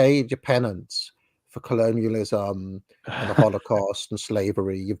 you've paid your penance for colonialism and the Holocaust and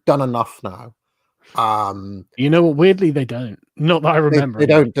slavery. You've done enough now. You know what? Weirdly, they don't. Not that I remember. They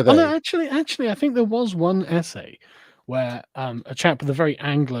don't, do they? Oh, no, actually, I think there was one essay where a chap with a very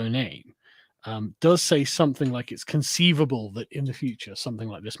Anglo name does say something like it's conceivable that in the future something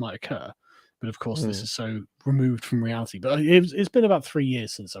like this might occur. But of course, this is so removed from reality. But it's been about 3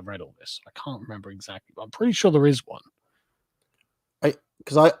 years since I've read all this. I can't remember exactly, but I'm pretty sure there is one.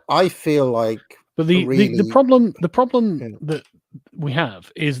 Because I feel like, but the problem that we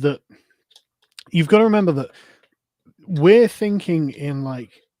have is that you've got to remember that we're thinking in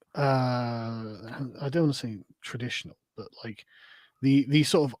like I don't want to say traditional, but like the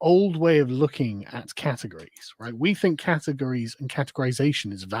sort of old way of looking at categories, right? We think categories and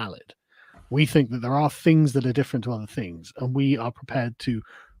categorization is valid. We think that there are things that are different to other things, and we are prepared to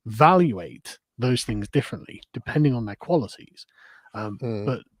evaluate those things differently depending on their qualities.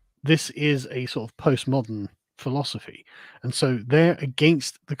 But this is a sort of postmodern philosophy, and so they're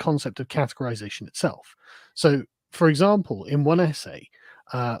against the concept of categorization itself. So, for example, in one essay,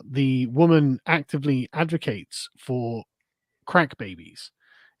 the woman actively advocates for crack babies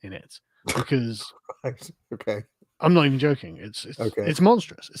in it because okay. I'm not even joking. It's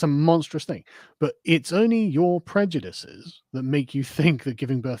monstrous. It's a monstrous thing. But it's only your prejudices that make you think that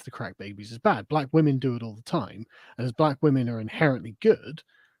giving birth to crack babies is bad. Black women do it all the time. And as black women are inherently good,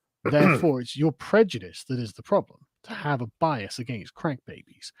 therefore it's your prejudice that is the problem, to have a bias against crack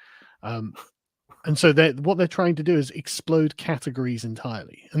babies. And so what they're trying to do is explode categories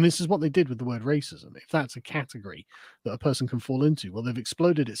entirely. And this is what they did with the word racism. If that's a category that a person can fall into, well, they've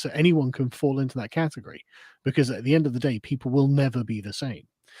exploded it so anyone can fall into that category, because at the end of the day, people will never be the same.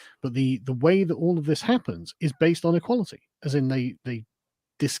 But the way that all of this happens is based on equality, as in they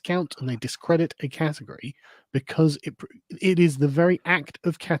discount and they discredit a category because it is the very act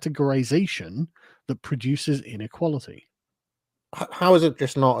of categorization that produces inequality. How is it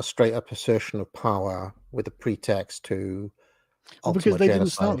just not a straight up assertion of power with a pretext to ultimate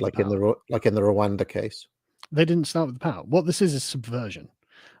genocide, like in the Rwanda case? They didn't start with the power. What this is subversion.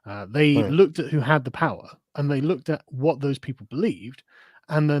 They looked at who had the power, and they looked at what those people believed,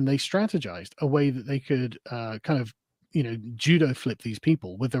 and then they strategized a way that they could kind of, judo flip these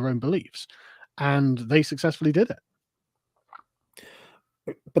people with their own beliefs, and they successfully did it.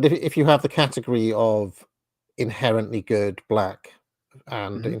 But if you have the category of inherently good black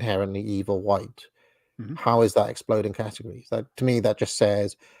and inherently evil white, how is that exploding categories? That, to me, that just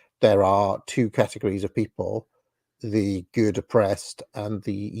says there are two categories of people: the good oppressed and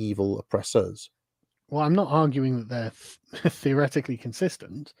the evil oppressors. Well, I'm not arguing that they're theoretically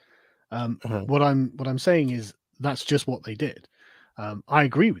consistent. What I'm saying is that's just what they did. I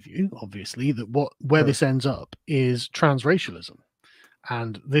agree with you, obviously, that where this ends up is transracialism.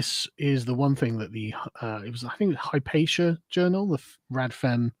 And this is the one thing that it was, I think, the Hypatia journal, the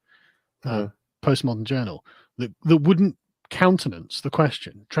Radfem postmodern journal, that wouldn't countenance the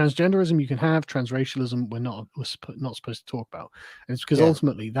question. Transgenderism you can have, transracialism we're not supposed to talk about. And it's because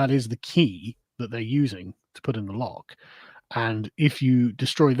ultimately that is the key that they're using to put in the lock. And if you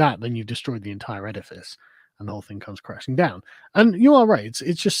destroy that, then you've destroyed the entire edifice and the whole thing comes crashing down. And you are right,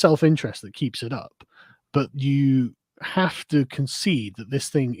 it's just self-interest that keeps it up. But you have to concede that this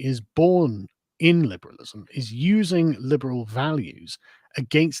thing is born in liberalism, is using liberal values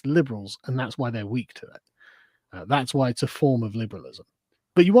against liberals, and that's why they're weak to it. That's why it's a form of liberalism.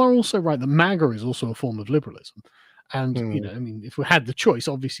 But you are also right that MAGA is also a form of liberalism. And, I mean, if we had the choice,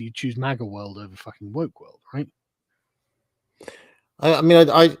 obviously you'd choose MAGA world over fucking woke world, right? I mean,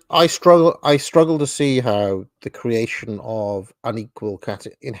 I struggle to see how the creation of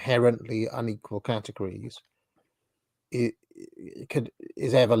inherently unequal categories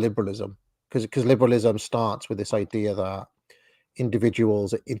is ever liberalism, because liberalism starts with this idea that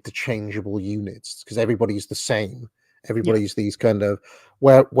individuals are interchangeable units, because everybody's the same. Everybody's these kind of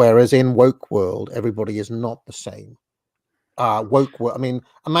whereas in woke world, everybody is not the same. Woke world. I mean,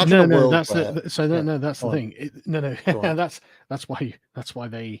 imagine a world. That's the thing. That's why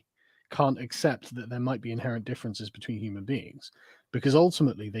they can't accept that there might be inherent differences between human beings, because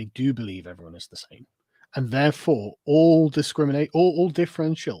ultimately they do believe everyone is the same. And therefore, all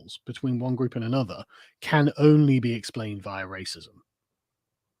differentials between one group and another can only be explained via racism.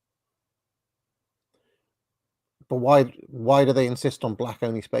 But why do they insist on black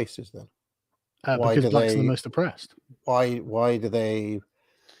only spaces then? Because blacks are the most oppressed. Why do they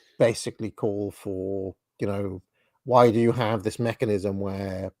basically call for, why do you have this mechanism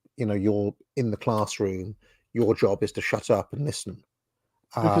where, you're in the classroom, your job is to shut up and listen?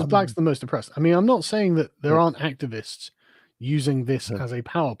 Because blacks are the most oppressed. I mean, I'm not saying that there Yeah. aren't activists using this as a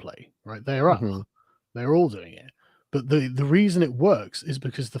power play, right? There are. Mhm. They're all doing it. But the reason it works is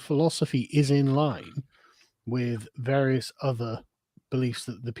because the philosophy is in line with various other beliefs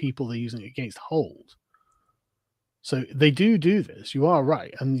that the people they're using it against hold. So they do this. You are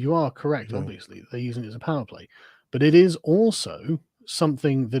right. And you are correct, obviously. They're using it as a power play. But it is also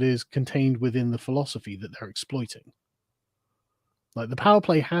something that is contained within the philosophy that they're exploiting. Like, the power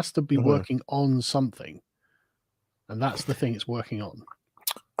play has to be working on something. And that's the thing it's working on.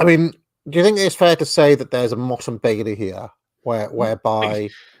 I mean, do you think it's fair to say that there's a Motte and Bailey here, whereby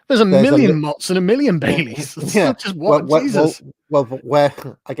there's a million Motts and a million Baileys? It's not just one. Jesus. Well, where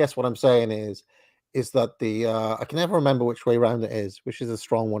I guess what I'm saying is that the I can never remember which way around it is, which is the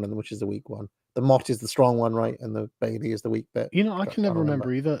strong one and which is the weak one. The Motte is the strong one, right, and the Bailey is the weak bit. I can never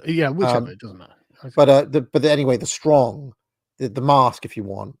remember either. Yeah, whichever, it doesn't matter. But anyway, the strong, the mask, if you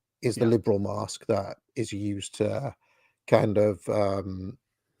want, is the liberal mask that is used to kind of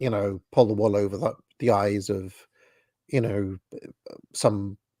pull the wool over the eyes of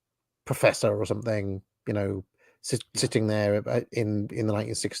some professor or something, sitting there in the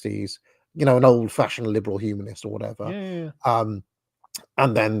 1960s, an old-fashioned liberal humanist or whatever.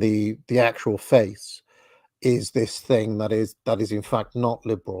 And then the actual face is this thing that is in fact not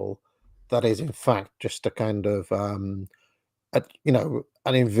liberal, that is in fact just a kind of an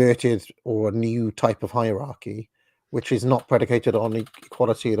inverted or a new type of hierarchy, which is not predicated on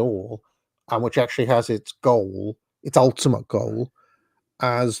equality at all, and which actually has its ultimate goal,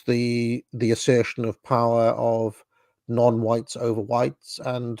 as the assertion of power of non-whites over whites,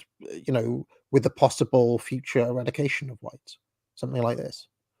 and with the possible future eradication of whites, something like this.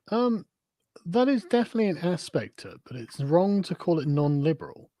 That is definitely an aspect to it, but it's wrong to call it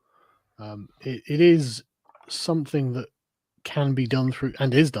non-liberal. It is something that can be done through,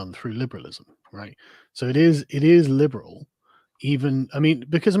 and is done through, liberalism, right? So it is liberal, even,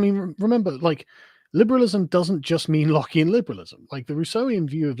 remember, like, liberalism doesn't just mean Lockean liberalism. Like, the Rousseauian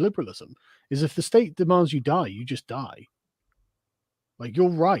view of liberalism is, if the state demands you die, you just die. Like, your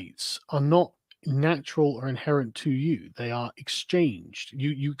rights are not natural or inherent to you. They are exchanged.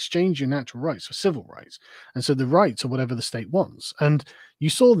 You exchange your natural rights for civil rights. And so the rights are whatever the state wants. And you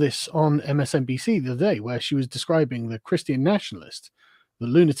saw this on MSNBC the other day, where she was describing the Christian nationalists, the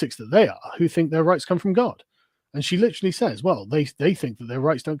lunatics that they are, who think their rights come from God. And she literally says, well, they think that their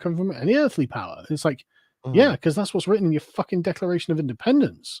rights don't come from any earthly power. And it's like, yeah, because that's what's written in your fucking Declaration of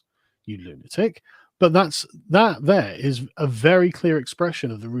Independence, you lunatic. But that there is a very clear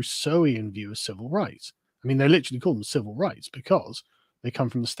expression of the Rousseauian view of civil rights. I mean, they literally call them civil rights because they come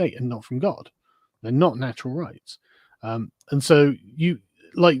from the state and not from God. They're not natural rights. And so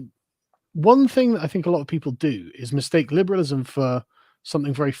one thing that I think a lot of people do is mistake liberalism for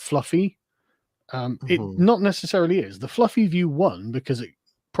something very fluffy. It not necessarily is. The fluffy view won because it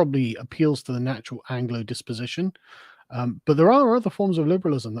probably appeals to the natural Anglo disposition. But there are other forms of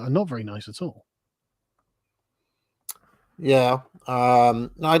liberalism that are not very nice at all. Yeah, I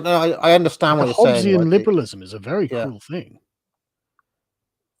understand what you're saying. Hobbesian liberalism is a very cruel thing.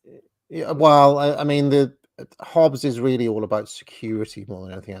 Yeah, well, I mean, the Hobbes is really all about security more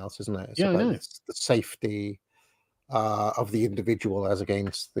than anything else, isn't it? It's about the safety of the individual as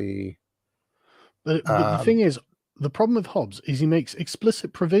against the. But the thing is, the problem with Hobbes is he makes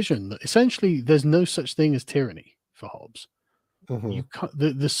explicit provision that essentially there's no such thing as tyranny for Hobbes. You can't,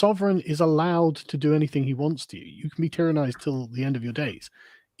 the sovereign is allowed to do anything he wants to you. You can be tyrannized till the end of your days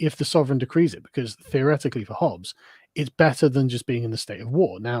if the sovereign decrees it, because theoretically for Hobbes, it's better than just being in the state of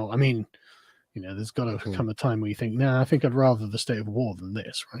war. Now, I mean, there's got to come a time where you think, I think I'd rather the state of war than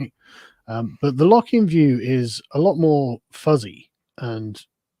this, right? But the Lockean view is a lot more fuzzy, and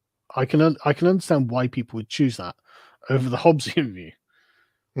I can understand why people would choose that over the Hobbesian view.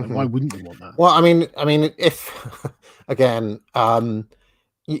 Like, why wouldn't you want that? Well, I mean, if again,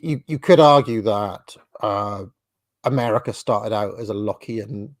 you could argue that America started out as a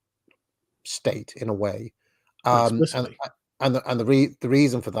Lockean state in a way, and the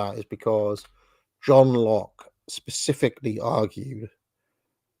reason for that is because John Locke specifically argued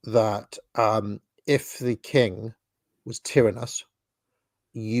that if the king was tyrannous,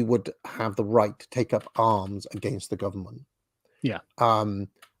 you would have the right to take up arms against the government. Yeah. And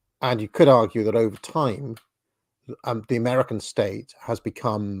you could argue that over time, the American state has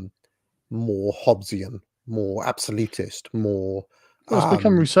become more Hobbesian, more absolutist, more. Well, it's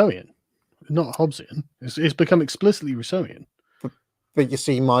become Rousseauian, not Hobbesian. It's become explicitly Rousseauian. But you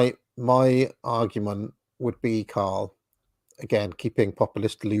see, my argument would be, Carl, again, keeping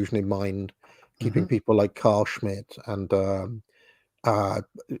populist delusion in mind, keeping people like Carl Schmitt and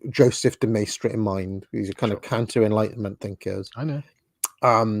Joseph de Maistre in mind. These are kind of counter-Enlightenment thinkers. I know.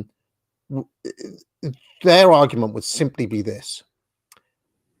 Their argument would simply be this: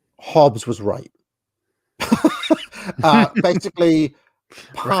 Hobbes was right. Basically,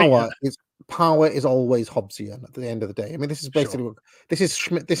 power is always Hobbesian at the end of the day. I mean, this is basically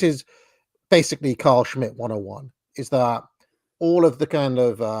this is basically Carl Schmitt 101. Is that all of the kind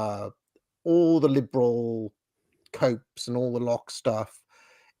of all the liberal copes and all the Locke stuff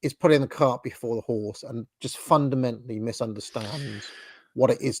is putting the cart before the horse and just fundamentally misunderstands what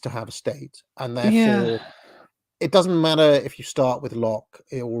it is to have a state, and therefore it doesn't matter if you start with Locke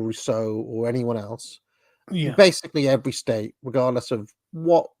or Rousseau or anyone else. Basically, every state, regardless of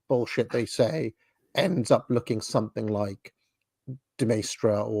what bullshit they say, ends up looking something like de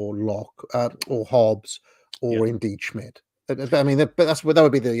Maistre or Locke or Hobbes or indeed Schmitt. I mean, but that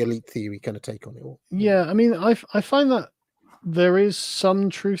would be the elite theory kind of take on it all. Yeah, I mean, I find that there is some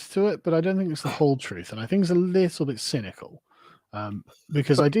truth to it, but I don't think it's the whole truth, and I think it's a little bit cynical,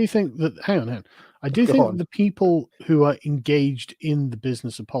 because I do think that. Hang on. I do think the people who are engaged in the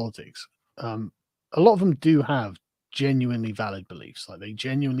business of politics, a lot of them do have genuinely valid beliefs. Like, they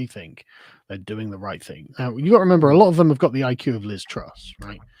genuinely think they're doing the right thing. Now, you got to remember, a lot of them have got the IQ of Liz Truss,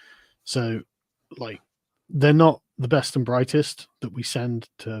 right? So, like, they're not the best and brightest that we send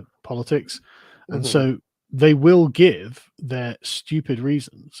to politics, and so they will give their stupid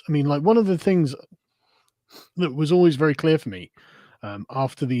reasons. I mean, like, one of the things that was always very clear for me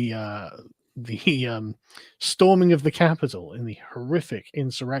after the storming of the Capitol in the horrific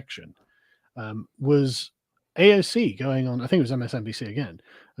insurrection was AOC going on, I think it was MSNBC again,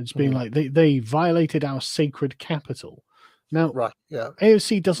 and just being like, they violated our sacred capital. Now,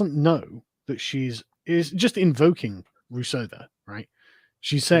 AOC doesn't know that is just invoking Rousseau there, right?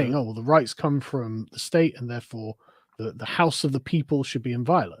 She's saying, oh, well, the rights come from the state, and therefore the house of the people should be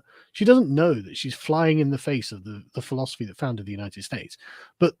inviolate. She doesn't know that she's flying in the face of the philosophy that founded the United States.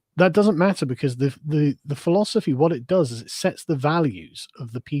 But that doesn't matter, because the philosophy, what it does is it sets the values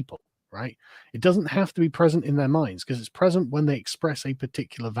of the people, right? It doesn't have to be present in their minds, because it's present when they express a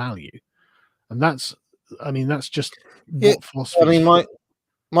particular value. And that's just what philosophy. I mean,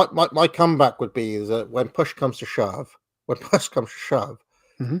 my comeback would be is that when push comes to shove,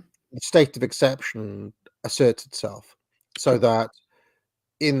 the state of exception asserts itself, so that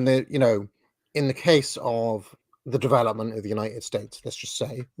in the case of the development of the United States, let's just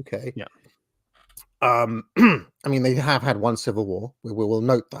say, I mean, they have had one civil war. We will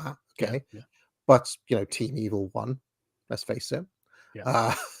note that, but Team Evil won. Let's face it.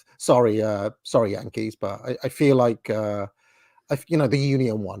 Sorry, Yankees, but I feel like the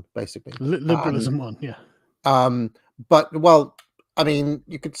Union won, basically. Liberalism won, but well, I mean,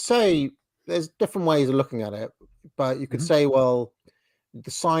 you could say there's different ways of looking at it, but you could say, well,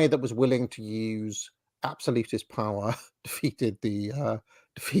 the side that was willing to use absolutist power defeated the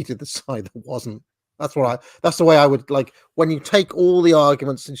side that wasn't. That's the way I would like. When you take all the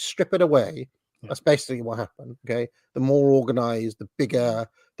arguments and strip it away, that's basically what happened. Okay, the more organized, the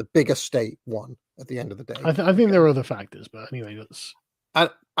bigger state won at the end of the day. I think there are other factors, but anyway, that's.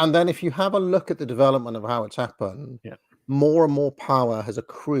 And then if you have a look at the development of how it's happened, more and more power has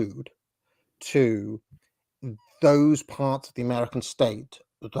accrued to those parts of the American state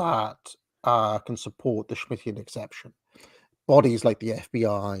that can support the Schmittian exception. Bodies like the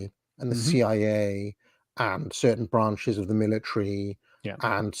FBI and the CIA and certain branches of the military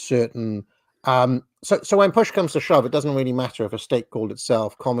and certain... So when push comes to shove, it doesn't really matter if a state called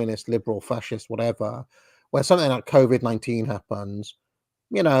itself communist, liberal, fascist, whatever. When something like COVID-19 happens,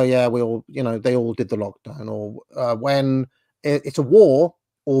 we all, they all did the lockdown, or when it's a war,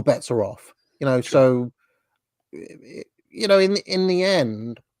 all bets are off. So in the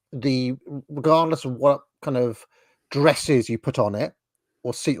end, regardless of what kind of dresses you put on it,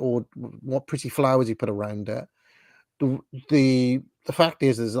 or what pretty flowers you put around it, the fact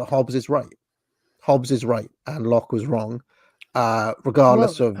is that Hobbes is right. Hobbes is right, and Locke was wrong,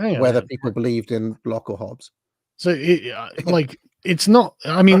 regardless of whether people believed in Locke or Hobbes. So, it's not.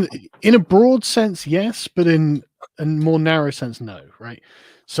 I mean, in a broad sense, yes, but in a more narrow sense, no. Right.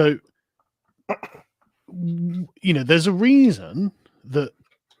 So, there's a reason that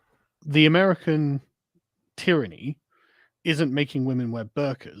the American tyranny isn't making women wear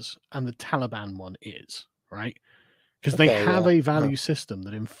burqas and the Taliban one is, right? Because they have a value system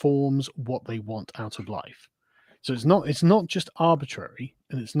that informs what they want out of life. So it's not just arbitrary,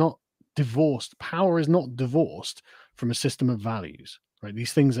 and it's not divorced. Power is not divorced from a system of values, right?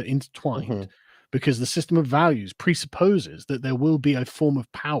 These things are intertwined because the system of values presupposes that there will be a form of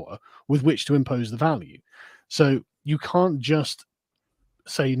power with which to impose the value. So you can't just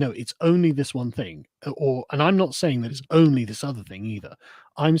say, no, it's only this one thing, and I'm not saying that it's only this other thing either.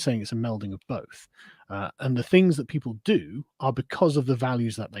 I'm saying it's a melding of both. And the things that people do are because of the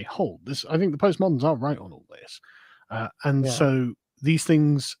values that they hold. I think the postmoderns are right on all this. So these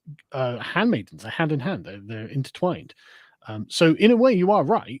things, handmaidens, are hand in hand. They're intertwined. So in a way, you are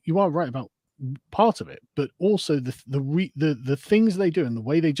right. You are right about part of it, but also the things they do and the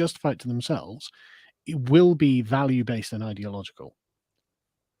way they justify it to themselves, it will be value based and ideological.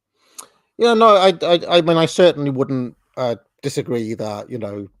 Yeah, no, I mean, I certainly wouldn't disagree that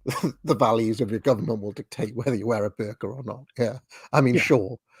the values of your government will dictate whether you wear a burqa or not. Yeah, I mean,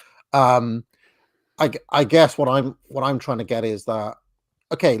 sure. I guess what I'm trying to get is that,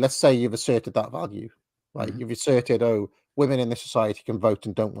 okay, let's say you've asserted that value, right? You've asserted, women in this society can vote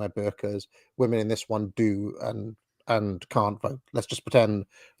and don't wear burqas. Women in this one do and can't vote. Let's just pretend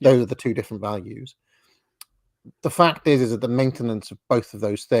those are the two different values. The fact is that the maintenance of both of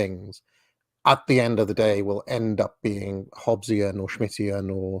those things, at the end of the day, will end up being Hobbesian or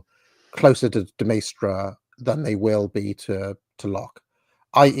Schmittian or closer to de Maistre than they will be to Locke.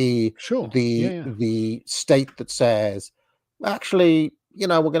 I.e., the state that says, actually,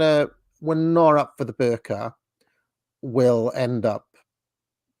 we're not up for the burqa, will end up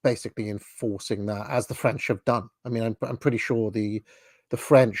basically enforcing that, as the French have done. I mean, I'm pretty sure the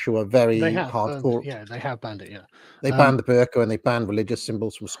French, who are very hardcore, they have banned it. They banned the burqa and they banned religious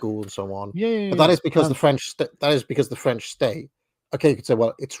symbols from school and so on. But that is because the French. That is because the French state. Okay, you could say,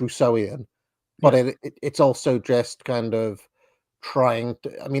 well, it's Rousseauian, but it's also just kind of trying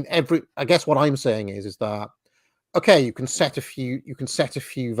to. I mean, I guess what I'm saying is that, okay, you can set a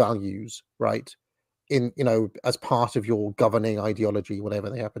few values, right, in as part of your governing ideology, whatever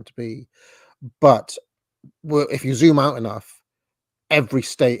they happen to be, but if you zoom out enough, every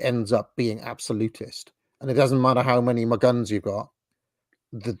state ends up being absolutist, and it doesn't matter how many guns you've got.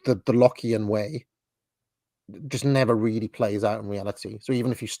 The Lockean way just never really plays out in reality. So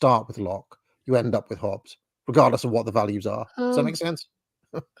even if you start with Locke, you end up with Hobbes, regardless of what the values are. Does that make sense?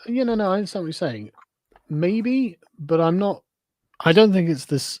 No, I understand what you're saying. Maybe, but I'm not. I don't think it's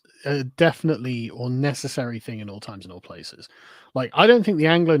this definitely or necessary thing in all times and all places. Like, I don't think the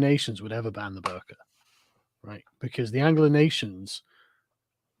Anglo nations would ever ban the burqa, right? Because the Anglo nations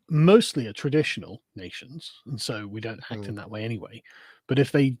mostly are traditional nations, and so we don't act in that way anyway. But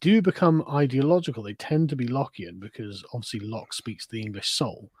if they do become ideological, they tend to be Lockean, because obviously Locke speaks the English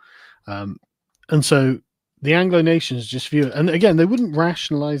soul. And so the Anglo nations just view it, and again, they wouldn't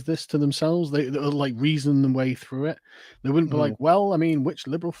rationalize this to themselves. They like reason their way through it. They wouldn't be like, well, I mean, which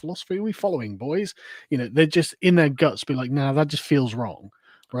liberal philosophy are we following, boys? They're just in their guts be like, nah, that just feels wrong.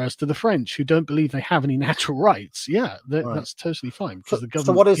 Whereas to the French, who don't believe they have any natural rights, that's totally fine, because the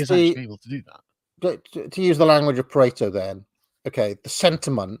government is actually able to do that. To use the language of Pareto, then, okay, the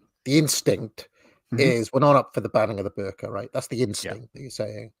sentiment, the instinct is, we're not up for the banning of the burqa, right? That's the instinct that you're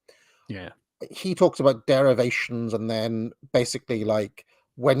saying. Yeah. He talks about derivations, and then basically, like,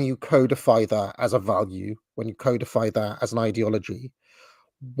 when you codify that as a value, when you codify that as an ideology,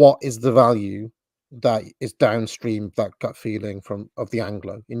 what is the value that is downstream of that gut feeling of the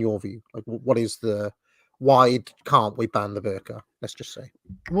Anglo, in your view? Like, what is why can't we ban the burqa? Let's just say.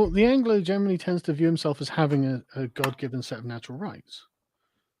 Well, the Anglo generally tends to view himself as having a God-given set of natural rights.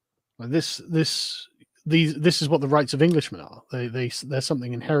 Like this is what the rights of Englishmen are. They're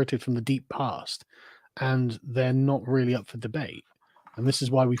something inherited from the deep past, and they're not really up for debate. And this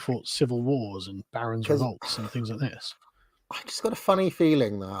is why we fought civil wars and barons' revolts and things like this. I just got a funny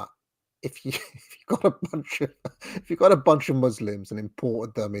feeling that if you got a bunch of Muslims and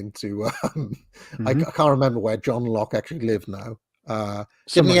imported them into I can't remember where John Locke actually lived now.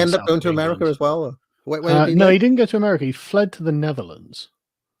 Didn't he end up going to America as well? Where did he no, he didn't go to America. He fled to the Netherlands.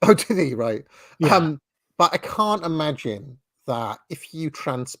 Oh, did he? Right. Yeah. But I can't imagine that if you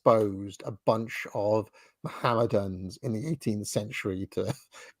transposed a bunch of Mohammedans in the 18th century to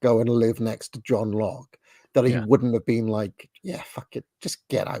go and live next to John Locke, that he wouldn't have been like, yeah, fuck it, just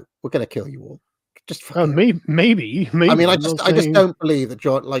get out. We're going to kill you all. Just maybe. I mean, I just don't believe that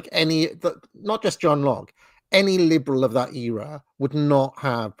John, not just John Locke, any liberal of that era would not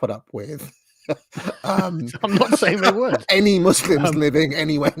have put up with I'm not saying they would. any Muslims living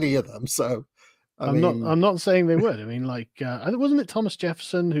anywhere near them. So I'm not saying they would. I mean, like, wasn't it Thomas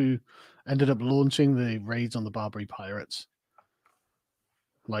Jefferson who ended up launching the raids on the Barbary pirates?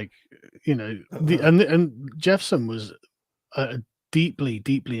 Like, you know, and Jefferson was deeply,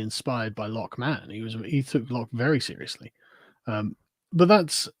 deeply inspired by Locke man. He took Locke very seriously.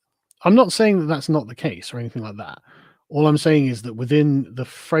 But I'm not saying that that's not the case or anything like that. All I'm saying is that within the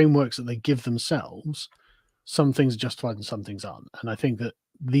frameworks that they give themselves, some things are justified and some things aren't. And I think that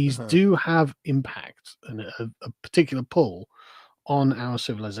these do have impact and a particular pull on our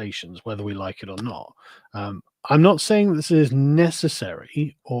civilizations, whether we like it or not. I'm not saying this is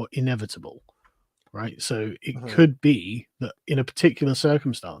necessary or inevitable, right? So it could be that in a particular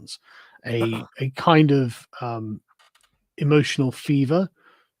circumstance, a kind of emotional fever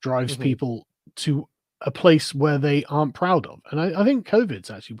drives people to a place where they aren't proud of. And I think COVID's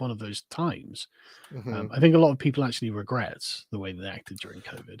actually one of those times. I think a lot of people actually regret the way they acted during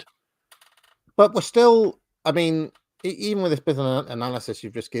COVID. But we're still, I mean, even with this bit of analysis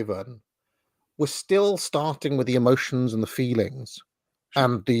you've just given, we're still starting with the emotions and the feelings,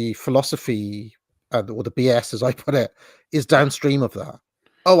 and the philosophy, or the BS, as I put it, is downstream of that.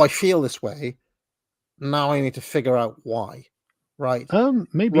 Oh, I feel this way. Now I need to figure out why, right?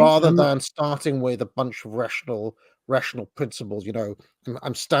 Maybe rather than starting with a bunch of rational principles. You know,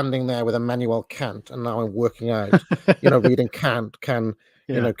 I'm standing there with Immanuel Kant, and now I'm working out. You know, reading Kant, can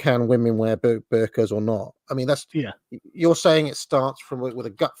women wear burqas or not? I mean, that's You're saying it starts with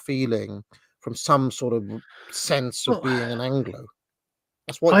a gut feeling, from some sort of sense of being an Anglo.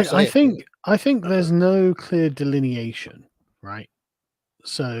 That's what you're saying. I think there's no clear delineation, right?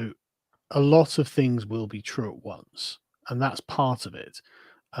 So a lot of things will be true at once, and that's part of it.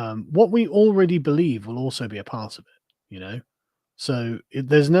 What we already believe will also be a part of it, you know. So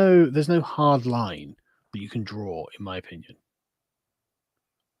there's no hard line that you can draw, in my opinion.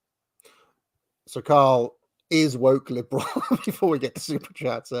 So Carl, is woke liberal? Before we get to super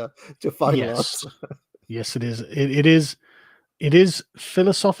chats, to finalize. Yes, it is. It is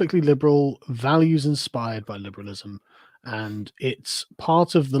philosophically liberal, values inspired by liberalism, and it's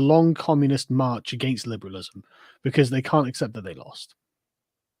part of the long communist march against liberalism because they can't accept that they lost.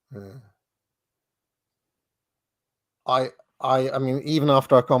 I mean, even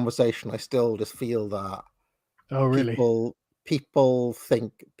after our conversation, I still just feel that. Oh, really? People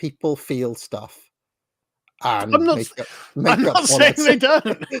feel stuff, and I'm not saying they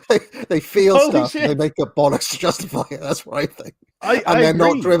don't. they feel Holy stuff. shit. And they make up bollocks to justify it. That's what I think. And they're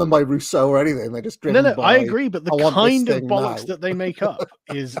not driven by Rousseau or anything. They're just driven by. I agree, but the kind of bollocks now. that they make up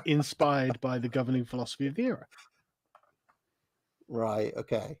is inspired by the governing philosophy of the era. Right.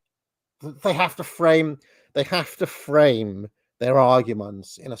 Okay. They have to frame their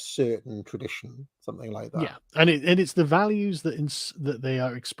arguments in a certain tradition, something like that. Yeah, and it's the values that they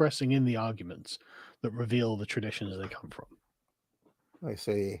are expressing in the arguments that reveal the traditions they come from. I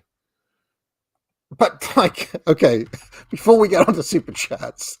see. But okay, before we get on to super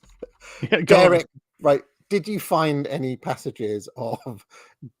chats, Derek, right? Did you find any passages of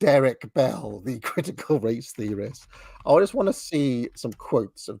Derek Bell, the critical race theorist? I just want to see some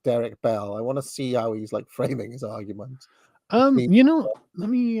quotes of Derek Bell. I want to see how he's framing his arguments. You know, let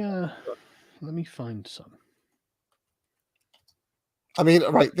me find some. I mean,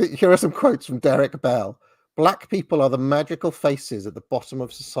 right, here are some quotes from Derek Bell. Black people are the magical faces at the bottom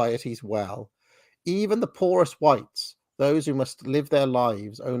of society's well. Even the poorest whites, those who must live their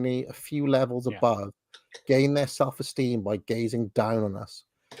lives only a few levels above, gain their self-esteem by gazing down on us.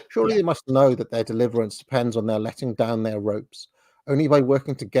 Surely they must know that their deliverance depends on their letting down their ropes. Only by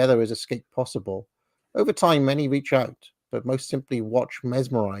working together is escape possible. Over time, many reach out, but most simply watch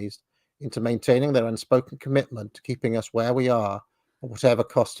mesmerized into maintaining their unspoken commitment to keeping us where we are, at whatever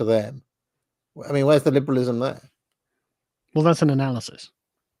cost to them. I mean, where's the liberalism there? Well, that's an analysis.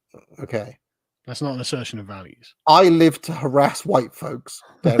 Okay. That's not an assertion of values. I live to harass white folks,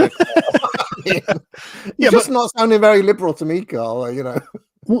 Derek. Just not sounding very liberal to me, Carl, you know.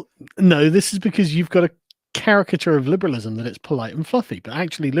 Well, no, this is because you've got a caricature of liberalism that it's polite and fluffy, but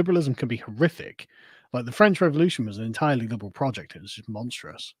actually liberalism can be horrific. Like the French Revolution was an entirely liberal project. It was just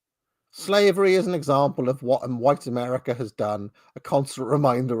monstrous. Slavery is an example of what white America has done, a constant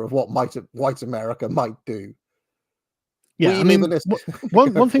reminder of what white America might do. Yeah, I mean,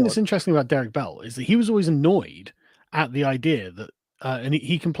 one thing that's interesting about Derek Bell is that he was always annoyed at the idea that, and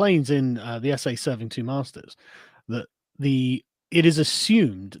he complains in the essay Serving Two Masters, that it is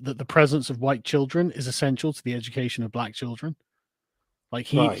assumed that the presence of white children is essential to the education of black children. Like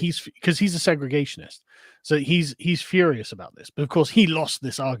Right. he's because he's a segregationist, so he's furious about this. But of course, he lost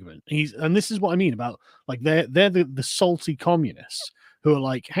this argument. And this is what I mean about like they're the salty communists who are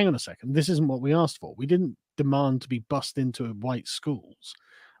like, hang on a second, this isn't what we asked for. We didn't demand to be bussed into white schools.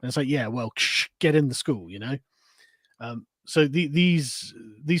 And it's like, yeah, well, get in the school, you know. So these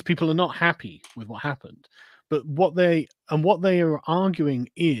people are not happy with what happened, but what they are arguing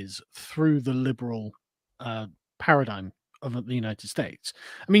is through the liberal paradigm of the United States.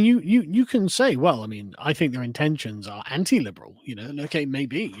 I mean, you can say, well, I mean, I think their intentions are anti-liberal, you know, and okay,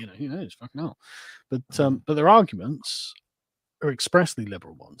 maybe, you know, who knows, fucking hell. But their arguments are expressly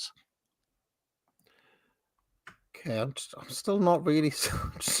liberal ones. Okay, I'm still not really.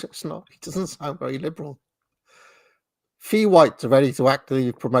 It's not. It doesn't sound very liberal. Few whites are ready to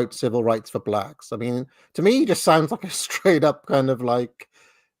actively promote civil rights for blacks. I mean, to me, it just sounds like a straight up kind of like,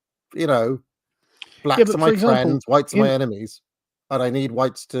 you know, blacks are my friends, whites are my enemies, and I need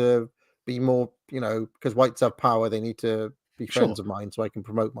whites to be more, you know, because whites have power. They need to be friends of mine so I can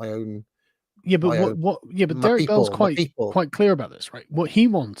promote my own. Yeah, but but Derek Bell's quite clear about this, right? What he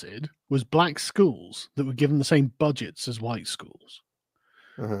wanted was black schools that were given the same budgets as white schools.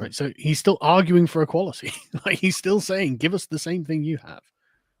 Right, so he's still arguing for equality. Like he's still saying, "Give us the same thing you have."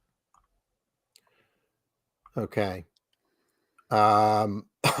 Okay. All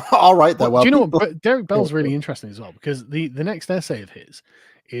right, then. Well, do you know what? Derek Bell's really interesting as well, because the next essay of his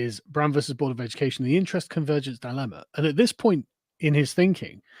is Brown versus Board of Education: The Interest Convergence Dilemma. And at this point in his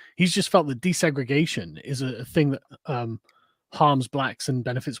thinking, he's just felt that desegregation is a thing that harms blacks and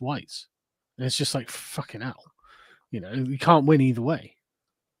benefits whites. And it's just like, fucking hell. You know, you can't win either way.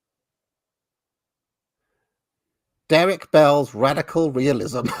 Derek Bell's radical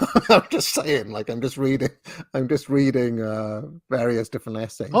realism. I'm just saying, like I'm just reading various different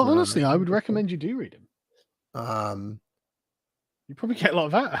essays. Oh, honestly, I would recommend you do read him. You probably get a lot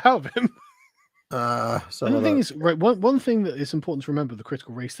of out of him. So and the thing is, right, one thing that is important to remember with the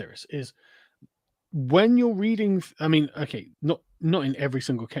critical race theorists is when you're reading, I mean, okay, not in every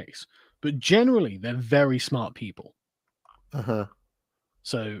single case, but generally they're very smart people.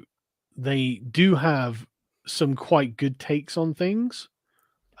 So they do have some quite good takes on things,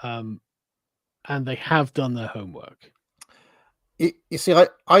 and they have done their homework. You see,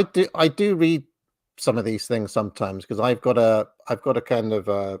 I do read some of these things sometimes because I've got a kind of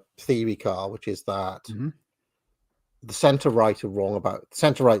a theory, Carl, which is that the centre right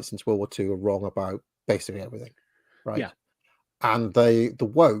since World War II are wrong about basically everything, right? Yeah, and the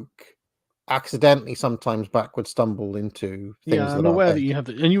woke accidentally sometimes backward stumble into things. Yeah, I'm aware that you have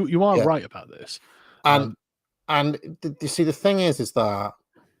and you are right about this. And you see, the thing is that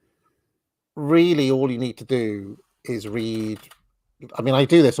really all you need to do is read. I mean, I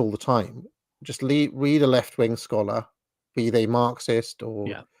do this all the time. Just read a left-wing scholar, be they Marxist or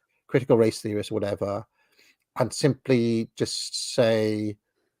critical race theorist or whatever, and simply just say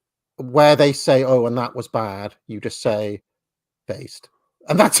where they say, "Oh, and that was bad," you just say, "Based."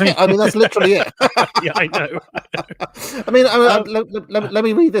 And that's it. I mean, that's literally it. Yeah, I know. I mean, let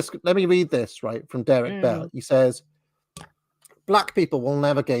me read this. Let me read this right from Derek Bell. He says, "Black people will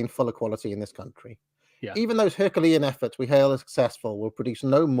never gain full equality in this country. Yeah. Even those Herculean efforts we hail as successful will produce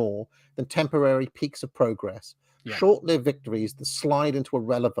no more than temporary peaks of progress, short-lived victories that slide into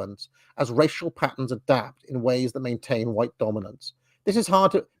irrelevance as racial patterns adapt in ways that maintain white dominance. This is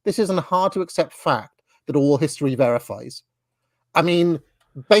a hard to accept fact that all history verifies." I mean,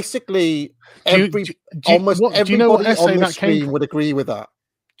 basically, almost everybody on the screen would agree with that.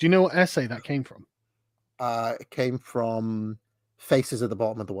 Do you know what essay that came from? It came from Faces at the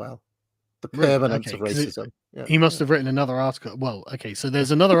Bottom of the Well. The Permanence of Racism. He must have written another article. Well, okay, so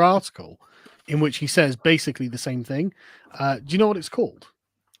there's another article in which he says basically the same thing. Do you know what it's called?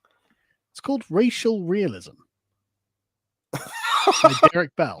 It's called Racial Realism by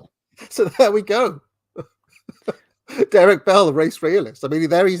Derek Bell. So there we go. Derek Bell, the race realist. I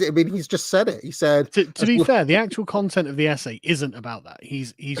mean, he's just said it. He said, to be fair, the actual content of the essay isn't about that.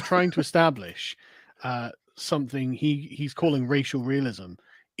 He's trying to establish something he's calling racial realism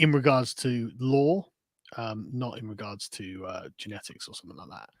in regards to law, not in regards to genetics or something like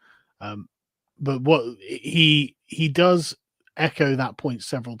that. But what he does echo that point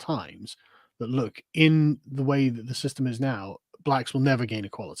several times, that look, in the way that the system is now, blacks will never gain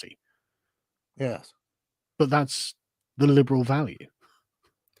equality. Yes. But that's the liberal value.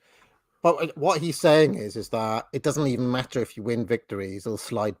 But what he's saying is that it doesn't even matter if you win victories, they'll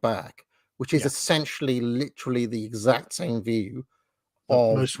slide back, which is essentially literally the exact same view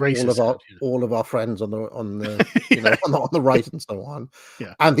of most all of our friends on the on the right and so on.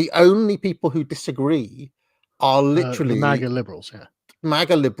 Yeah. And the only people who disagree are literally the MAGA liberals.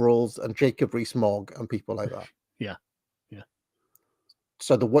 MAGA liberals and Jacob Rees-Mogg and people like that. Yeah.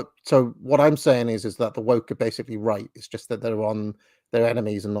 So what I'm saying is that the woke are basically right. It's just that they're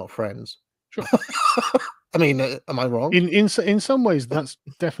enemies and not friends. Sure. I mean, am I wrong? In some ways, that's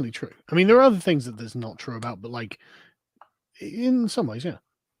definitely true. I mean, there are other things that there's not true about, but like in some ways, yeah.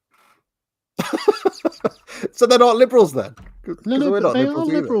 So they're not liberals then? No, but they are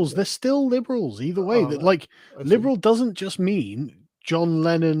liberals. They're still liberals either way. That like liberal doesn't just mean John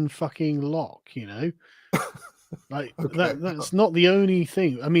Lennon fucking Locke, you know. Like that's not the only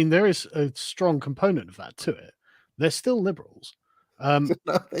thing. I mean, there is a strong component of that to it. They're still liberals.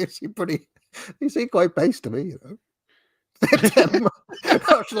 They seem quite base to me, you know.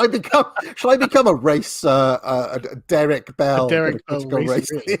 Shall I become a race a Derek Bell? Derek Bell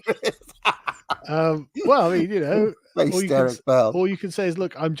race well, I mean, you know, all you can say is,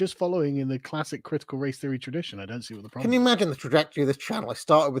 look, I'm just following in the classic critical race theory tradition. I don't see what the problem is. Can you imagine the trajectory of this channel? I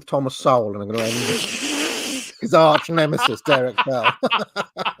started with Thomas Sowell and I'm going to end with his arch nemesis, Derek Bell.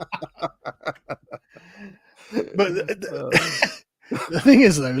 But the thing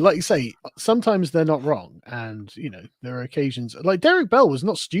is, though, like you say, sometimes they're not wrong. And, you know, there are occasions like Derek Bell was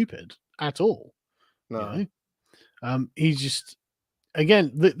not stupid at all. No. You know? He's just,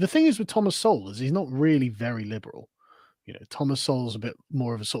 again, the thing is with Thomas Sowell is he's not really very liberal. You know, Thomas Sowell's a bit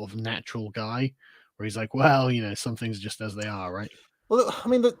more of a sort of natural guy where he's like, well, you know, some things are just as they are, right? Well, I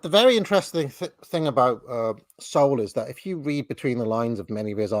mean, the very interesting thing about Sowell is that if you read between the lines of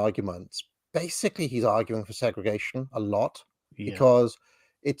many of his arguments, basically he's arguing for segregation a lot, because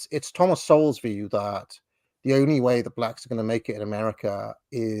it's Thomas Sowell's view that the only way that blacks are going to make it in America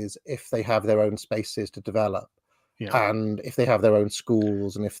is if they have their own spaces to develop, and if they have their own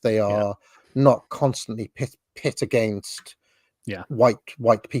schools, and if they are not constantly pit against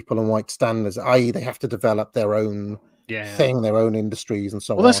white people and white standards, i.e. they have to develop their own thing, their own industries and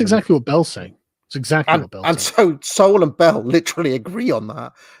so on. Well, that's exactly what Bell's saying. It's exactly what Bell's saying. And so Sowell and Bell literally agree on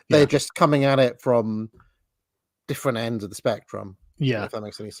that. They're just coming at it from different ends of the spectrum. Yeah, if that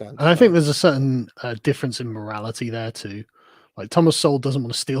makes any sense. And I think there's a certain difference in morality there too. Like Thomas Sowell doesn't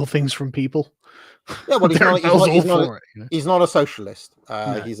want to steal things from people. Yeah, well, he's not a socialist.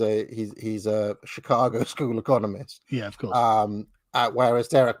 No. He's a Chicago school economist. Yeah, of course. Whereas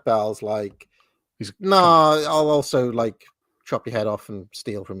Derek Bell's like, I'll also like chop your head off and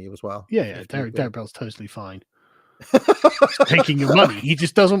steal from you as well. Yeah. Derek Bell's totally fine. Taking your money. He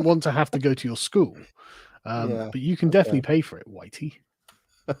just doesn't want to have to go to your school. But you can definitely pay for it, Whitey.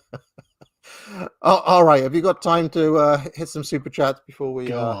 All right. Have you got time to hit some super chats before we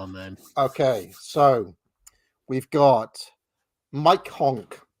go on then? Okay, so we've got Mike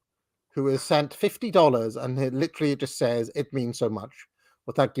Honk, who has sent $50, and it literally just says it means so much.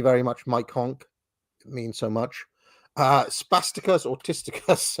 Well, thank you very much, Mike Honk. It means so much. Spasticus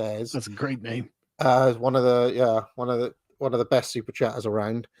Autisticus says that's a great name. One of the best super chatters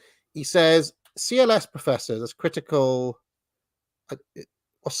around. He says CLS professors as critical.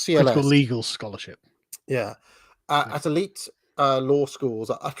 Or CLS. Critical legal scholarship. At elite law schools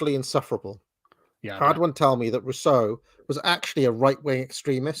are utterly insufferable. Yeah, Had one tell me that Rousseau was actually a right-wing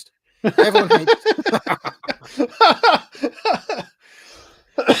extremist. Everyone hates.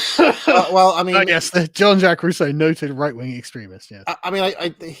 Well, I mean, yes, Jean-Jacques Rousseau, noted right-wing extremist. Yeah, I mean,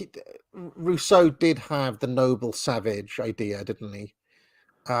 Rousseau did have the noble savage idea, didn't he?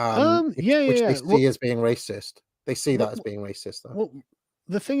 Which they see as being racist. They see that as being racist, though. Well,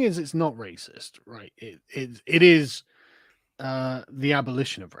 the thing is, it's not racist, right? It is the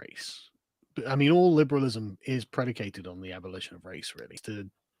abolition of race. But, I mean, all liberalism is predicated on the abolition of race, really,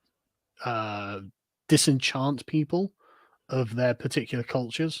 to disenchant people of their particular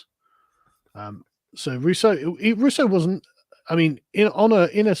cultures. So Rousseau wasn't. I mean, in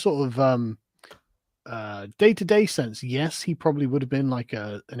a sort of day-to-day sense, yes, he probably would have been like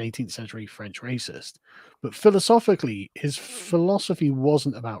an 18th century French racist, but philosophically, his philosophy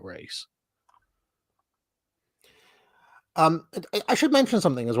wasn't about race. I should mention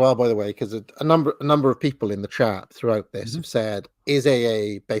something as well, by the way, because a number of people in the chat throughout this have said, is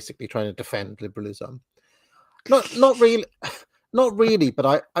AA basically trying to defend liberalism? Not really,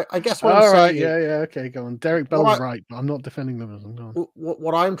 but I guess what I'm saying. Okay, go on. Derek Bell's right, but I'm not defending liberalism. Go on.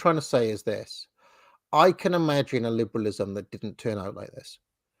 What I'm trying to say is this: I can imagine a liberalism that didn't turn out like this.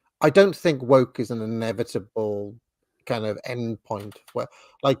 I don't think woke is an inevitable kind of end point where,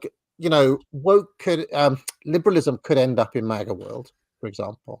 like, you know, liberalism could end up in MAGA world, for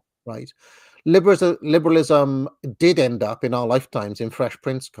example, right? Liberalism did end up in our lifetimes in Fresh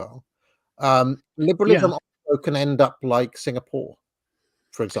Prince, Carl. Liberalism also can end up like Singapore.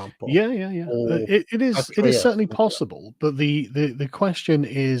 for example. Yeah. Or It is South Korea. certainly possible, but the question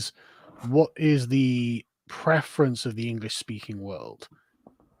is, what is the preference of the English speaking world?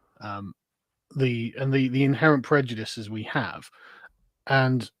 The inherent prejudices we have,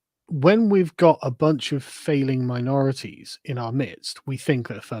 and when we've got a bunch of failing minorities in our midst, we think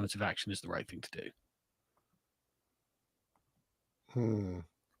that affirmative action is the right thing to do.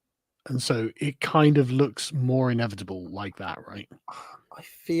 And so it kind of looks more inevitable like that, right? I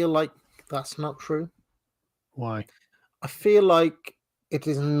feel like that's not true. Why? I feel like it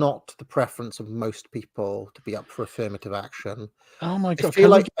is not the preference of most people to be up for affirmative action. Oh my I god! feel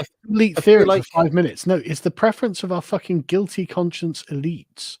Can we like get elite I feel theory like for 5 minutes? No, it's the preference of our fucking guilty conscience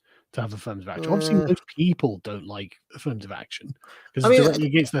elites to have affirmative action. Obviously, most people don't like affirmative action because I it's mean, directly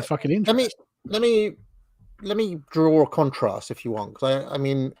against their fucking let me interest. let me draw a contrast if you want, because I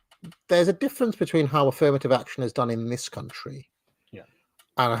mean, there's a difference between how affirmative action is done in this country, Yeah,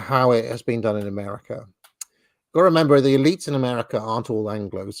 and how it has been done in America. Got to remember, the elites in America aren't all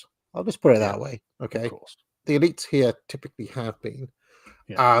Anglos. I'll just put it yeah, that way. of Okay, course. the elites here typically have been.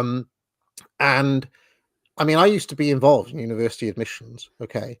 Yeah, And I mean, I used to be involved in university admissions,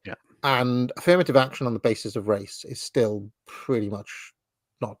 okay, yeah, and affirmative action on the basis of race is still pretty much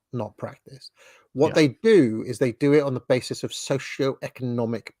not practiced. What yeah, they do is they do it on the basis of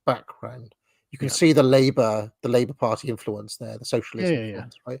socio-economic background. You can yeah, see the Labour Party influence there, the socialist yeah.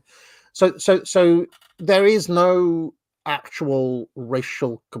 influence, right? So there is no actual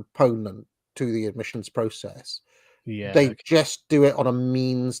racial component to the admissions process. Yeah, They just do it on a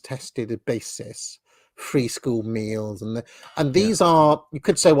means-tested basis, free school meals, and yeah, these are, you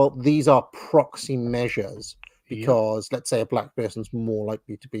could say, well, these are proxy measures yeah, because, let's say, a black person's more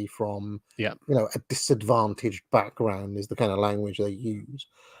likely to be from, yeah, a disadvantaged background is the kind of language they use.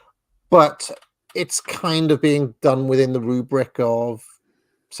 But it's kind of being done within the rubric of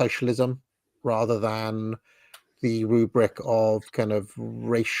socialism rather than the rubric of kind of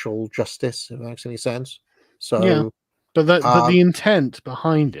racial justice, if that makes any sense. yeah. So, But um, the intent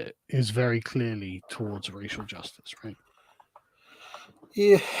behind it is very clearly towards racial justice, right?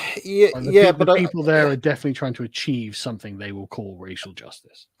 yeah, yeah, Like yeah, the but people there are definitely trying to achieve something they will call racial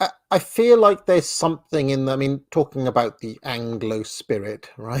justice. I feel like there's something in I mean, talking about the Anglo spirit,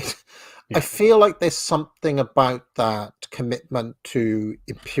 right? I Yeah, feel like there's something about that commitment to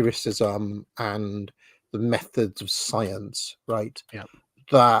empiricism and the methods of science, right? yeah,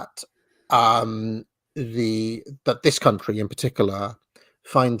 That um that this country in particular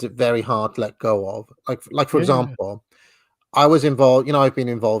finds it very hard to let go of. Like for yeah, example, I was involved, I've been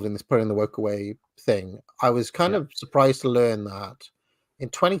involved in this putting the work away thing. I was kind yeah, of surprised to learn that in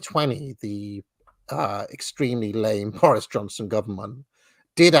 2020, the extremely lame Boris Johnson government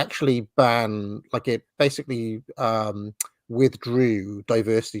did actually ban, like, it basically withdrew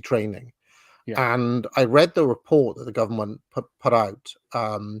diversity training. yeah, And I read the report that the government put out,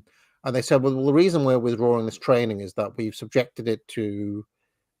 and they said, well, the reason we're withdrawing this training is that we've subjected it to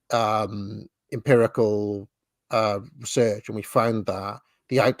empirical research, and we found that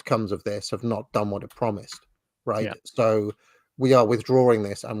the outcomes of this have not done what it promised. Right, yeah. so we are withdrawing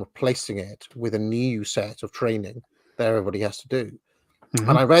this and replacing it with a new set of training that everybody has to do. Mhm.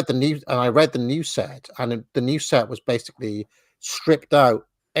 And I read the new set, and the new set was basically stripped out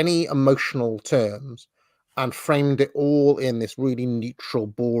any emotional terms and framed it all in this really neutral,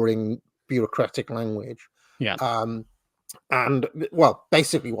 boring, bureaucratic language. Yeah, Um, and well,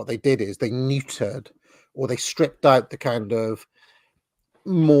 basically what they did is they neutered, or they stripped out the kind of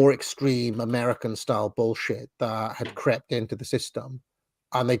more extreme American style bullshit that had crept into the system,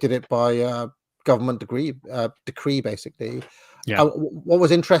 and they did it by government decree basically. yeah, What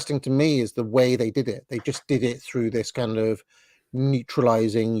was interesting to me is the way they did it. They just did it through this kind of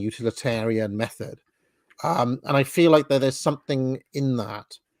neutralizing utilitarian method, and I feel like there's something in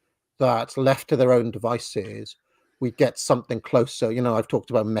that left to their own devices, we get something closer. I've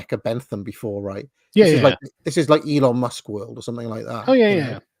talked about Mecha Bentham before, right? yeah, yeah. This is like Elon Musk world or something like Oh that, yeah,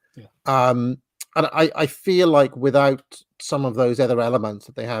 yeah, yeah. Um, and I feel like without some of those other elements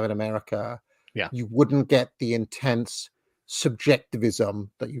that they have in America, Yeah. you wouldn't get the intense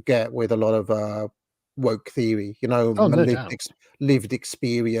subjectivism that you get with a lot of woke theory. Oh, no doubt. Lived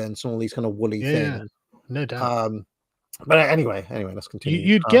experience and all these kind of woolly Yeah, things. no doubt. But anyway, let's continue.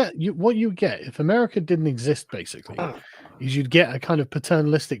 You'd get what you get if America didn't exist. Basically, is you'd get a kind of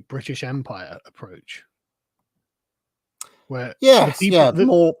paternalistic British Empire approach, where the Yes, people, yeah,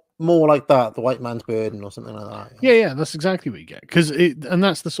 more like that, the white man's burden or something like that. yeah, that's exactly what you get and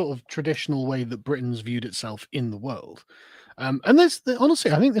that's the sort of traditional way that Britain's viewed itself in the world. And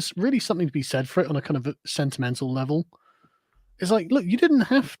honestly, I think there's really something to be said for it on a kind of a sentimental level. It's like, look, you didn't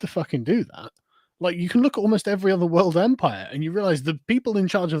have to fucking do that. Like, you can look at almost every other world empire and you realize the people in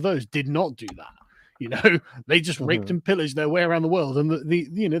charge of those did not do that. You know, they just raped and pillaged their way around the world. And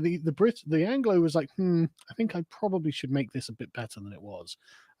the Anglo was like, I think I probably should make this a bit better than it was,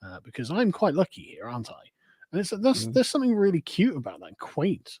 because I'm quite lucky here, aren't I? And there's something really cute about that,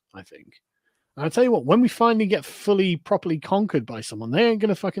 quaint, I think. And I'll tell you what, when we finally get properly conquered by someone, they ain't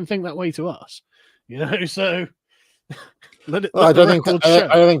gonna fucking think that way to us. You know, so I don't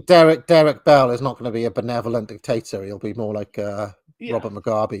think Derek Bell is not going to be a benevolent dictator. He'll be more like Robert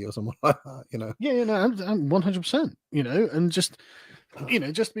Mugabe or someone like that, you know. Yeah, no, I'm 100%, you know, and just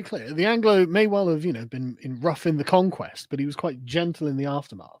to be clear, the Anglo may well have, been rough in the conquest, but he was quite gentle in the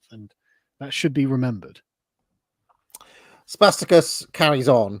aftermath, and that should be remembered. Spasticus carries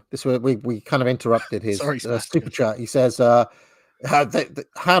on. We kind of interrupted his super chat. He says,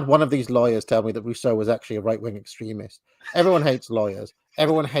 had one of these lawyers tell me that Rousseau was actually a right-wing extremist. Everyone hates lawyers.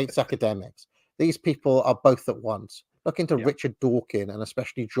 Everyone hates academics. These people are both at once. Look into Richard Dawkins and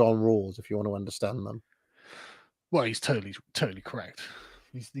especially John Rawls if you want to understand them. Well, he's totally correct.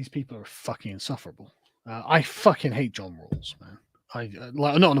 These people are fucking insufferable. I fucking hate John Rawls, man.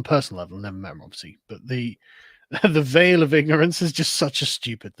 Not on a personal level, never met him obviously, but the veil of ignorance is just such a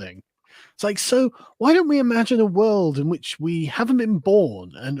stupid thing. It's like, so why don't we imagine a world in which we haven't been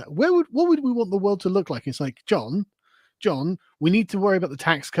born, and what would we want the world to look like? It's like, John, we need to worry about the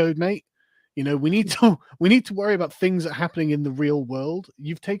tax code, mate. You know, we need to worry about things that are happening in the real world.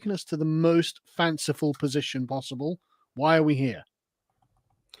 You've taken us to the most fanciful position possible. Why are we here?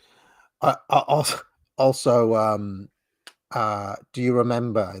 Also, do you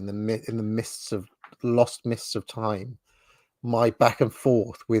remember in the lost mists of time, my back and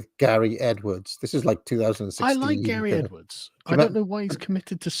forth with Gary Edwards? This is like 2016. I like Gary Edwards. I don't know why he's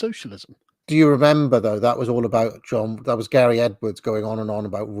committed to socialism. Do you remember, though, that was all about John? That was Gary Edwards going on and on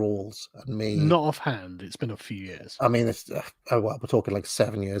about Rawls and me. Not offhand. It's been a few years. I mean, we're talking like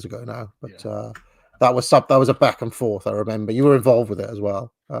 7 years ago now. But that was a back and forth. I remember you were involved with it as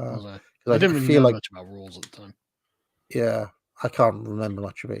well. I didn't really know much about Rawls at the time. Yeah, I can't remember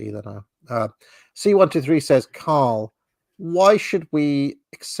much of it either now. C123 says, Carl, why should we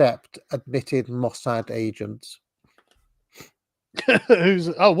accept admitted Mossad agents?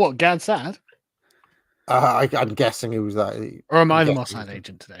 What, Gad Saad? I'm guessing who was that. Or am I the Mossad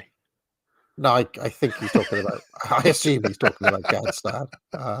agent today? No, I think he's talking about. I assume he's talking about Gad Saad.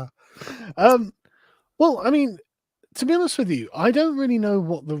 Well, I mean, to be honest with you, I don't really know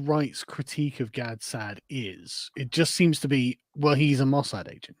what the right's critique of Gad Saad is. It just seems to be, well, he's a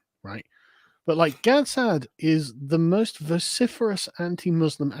Mossad agent, right? But like, Gad Saad is the most vociferous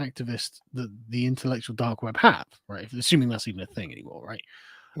anti-Muslim activist that the intellectual dark web have, right? Assuming that's even a thing anymore, right?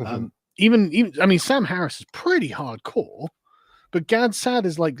 Mm-hmm. Even I mean, Sam Harris is pretty hardcore, but Gad Saad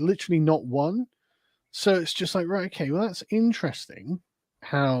is like literally not one. So it's just like, right, okay, well, that's interesting.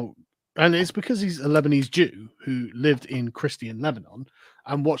 And it's because he's a Lebanese Jew who lived in Christian Lebanon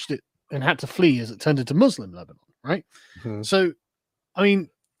and watched it and had to flee as it turned into Muslim Lebanon, right? Mm-hmm. So, I mean,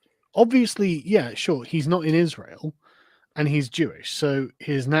 obviously, yeah, sure, he's not in Israel and he's Jewish. So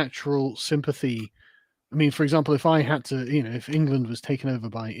his natural sympathy, I mean, for example, if I had to, if England was taken over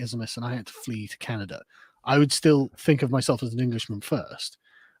by Islamists and I had to flee to Canada, I would still think of myself as an Englishman first.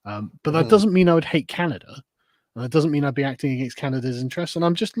 But that doesn't mean I would hate Canada. And that doesn't mean I'd be acting against Canada's interests. And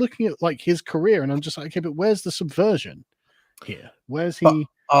I'm just looking at like his career and I'm just like, okay, but where's the subversion here? Where's he? But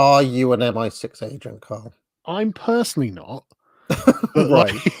are you an MI6 agent, Carl? I'm personally not.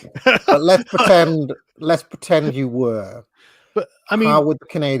 Right. But let's pretend you were. But I mean, how would the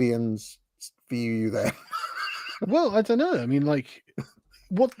Canadians view you then? Well, I don't know. I mean, like,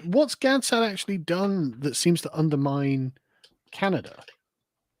 what's Gad Saad actually done that seems to undermine Canada?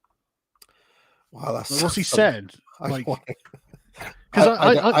 Wow, what's he said? Like, because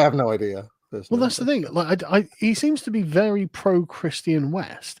I have no idea. Well, that's the thing. Like, he seems to be very pro-Christian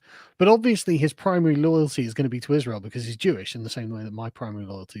West, but obviously his primary loyalty is going to be to Israel because he's Jewish. In the same way that my primary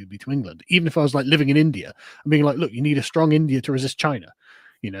loyalty would be to England. Even if I was like living in India and being like, look, you need a strong India to resist China,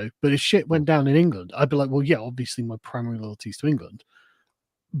 But if shit went down in England, I'd be like, well, yeah, obviously my primary loyalty is to England,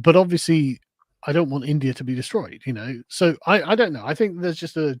 but obviously I don't want India to be destroyed. So I don't know. I think there's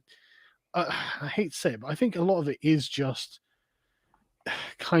just I hate to say it, but I think a lot of it is just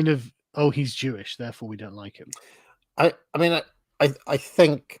kind of, oh, he's Jewish, therefore we don't like him. I mean, I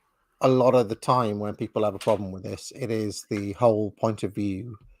think a lot of the time when people have a problem with this, it is the whole point of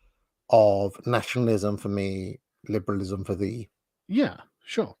view of nationalism for me, liberalism for thee. Yeah,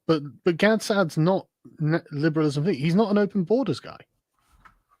 sure. But Gad Saad's not liberalism for thee. He's not an open borders guy.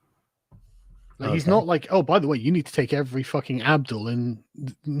 Like, he's not like, oh, by the way, you need to take every fucking Abdul in,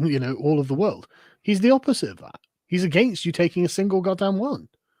 all of the world. He's the opposite of that. He's against you taking a single goddamn one.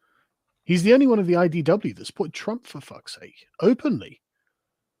 He's the only one of the IDW that supported Trump, for fuck's sake, openly.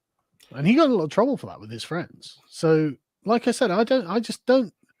 And he got in a lot of trouble for that with his friends. So, like I said, I just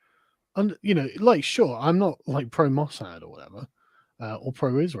don't, like, sure, I'm not like pro Mossad or whatever, or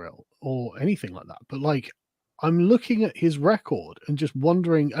pro Israel or anything like that. But like, I'm looking at his record and just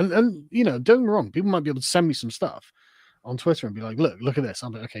wondering, and don't get me wrong, people might be able to send me some stuff on Twitter and be like, look at this.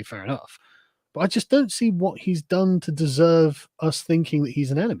 I'm like, okay, fair enough. But I just don't see what he's done to deserve us thinking that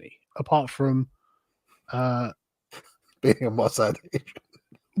he's an enemy, apart from being a Mossad agent.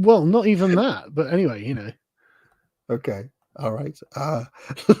 Well, not even that. But anyway, Okay. All right.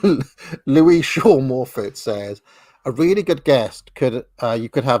 Louis Shaw Morfitt says, a really good guest you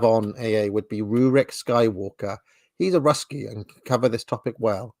could have on AA would be Rurik Skywalker. He's a Rusky and can cover this topic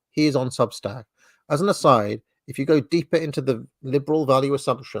well. He is on Substack. As an aside, if you go deeper into the liberal value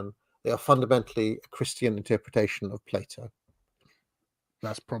assumption, they are fundamentally a Christian interpretation of Plato.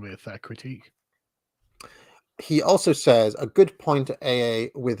 That's probably a fair critique. He also says, a good point at AA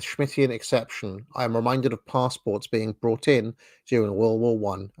with Schmittian exception. I am reminded of passports being brought in during World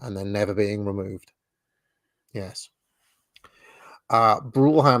War I and then never being removed. Yes.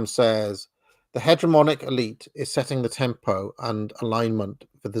 Brulham says, the hegemonic elite is setting the tempo and alignment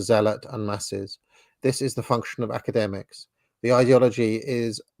for the zealot and masses. This is the function of academics. The ideology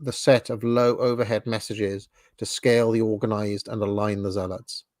is the set of low overhead messages to scale the organized and align the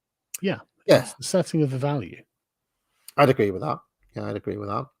zealots. Yeah. It's the setting of the value. I'd agree with that. Yeah, I'd agree with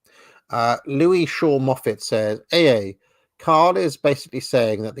that. Louis Shaw Moffitt says, AA, Carl is basically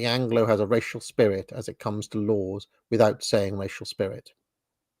saying that the Anglo has a racial spirit as it comes to laws without saying racial spirit.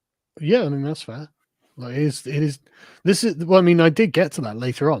 Yeah, I mean, that's fair. Like, it is. This is. Well, I mean, I did get to that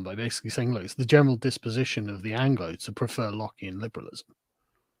later on by basically saying, look, it's the general disposition of the Anglo to prefer Lockean liberalism.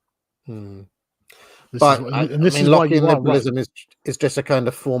 Lockean liberalism is just a kind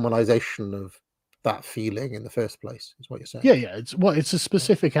of formalization of that feeling in the first place, is what you're saying. Yeah. It's a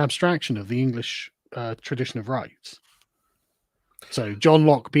specific abstraction of the English tradition of rights. So John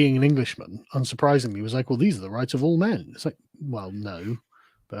Locke, being an Englishman, unsurprisingly, was like, well, these are the rights of all men. It's like, well, no,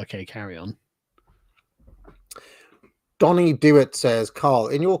 but okay, carry on. Donnie Dewitt says, Carl,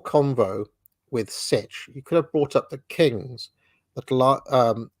 in your convo with Sitch, you could have brought up the kings that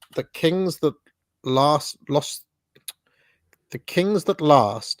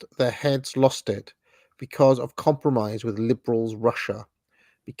last their heads lost it because of compromise with liberals. Russia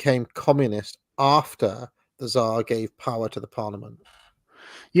became communist after the Tsar gave power to the parliament.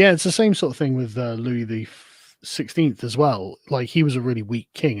 Yeah, it's the same sort of thing with Louis the 16th as well. Like, he was a really weak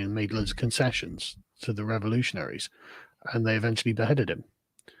king and made loads of concessions to the revolutionaries, and they eventually beheaded him.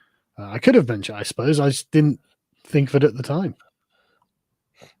 I could have mentioned, I suppose, I just didn't think of it at the time.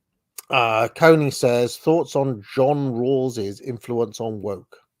 Coney says, thoughts on John Rawls's influence on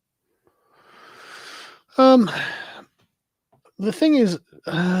woke? The thing is,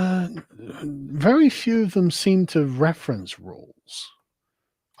 very few of them seem to reference Rawls.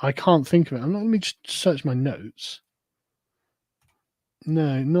 I can't think of it. Let me just search my notes.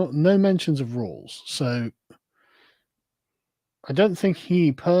 No mentions of Rawls. So I don't think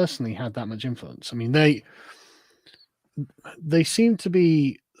he personally had that much influence. I mean, they seem to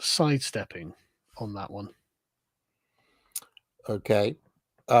be sidestepping on that one. Okay.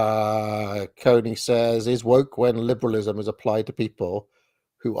 Coney says, is woke when liberalism is applied to people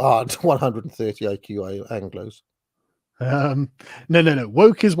who aren't 130 IQ Anglos? No.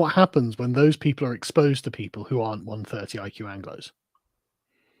 Woke is what happens when those people are exposed to people who aren't 130 IQ Anglos.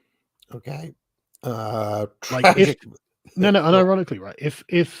 Okay. And ironically, right,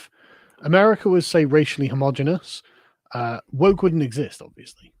 if America was, say, racially homogenous, woke wouldn't exist,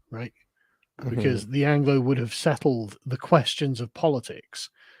 obviously, right? Because the Anglo would have settled the questions of politics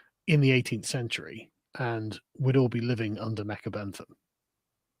in the 18th century and would all be living under Mecca Bentham.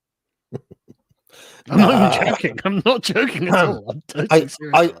 I'm not even joking. I'm not joking at all. I'm totally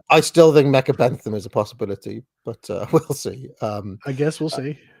serious. I still think Mecca Bentham is a possibility, but we'll see. I guess we'll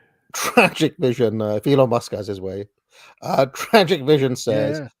see. Tragic Vision, if Elon Musk has his way. Tragic Vision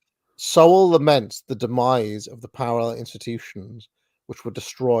says, Sowell laments the demise of the parallel institutions which were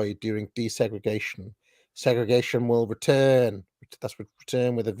destroyed during desegregation. Segregation will return. That's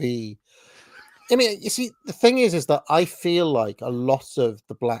return with a V. I mean, you see, the thing is that I feel like a lot of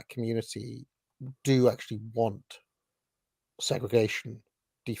the black community do actually want segregation,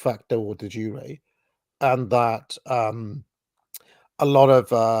 de facto or de jure, and that a lot of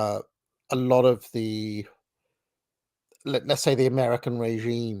the let's say the American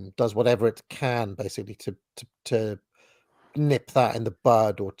regime does whatever it can, basically, to nip that in the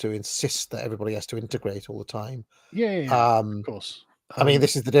bud, or to insist that everybody has to integrate all the time. Of course. I mean,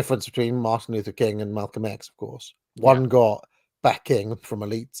 this is the difference between Martin Luther King and Malcolm X, of course. One got backing from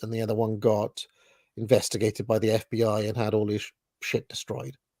elites, and the other one got investigated by the FBI and had all his shit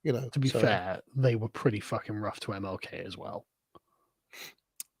destroyed. To be fair, they were pretty fucking rough to MLK as well.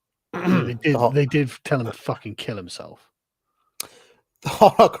 They did tell him to fucking kill himself. The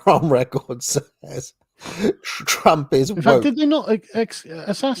hologram record says Trump is. In fact, did they not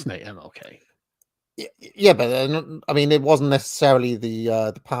assassinate MLK? Yeah, but I mean, it wasn't necessarily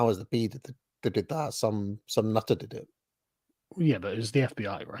the powers that be that did that. Some nutter did it. Yeah, but it was the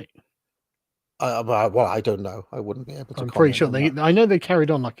FBI, right? Well, I don't know. I wouldn't be able to. I'm pretty sure I know they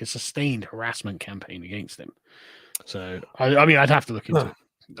carried on like a sustained harassment campaign against him. So I mean, I'd have to look into it.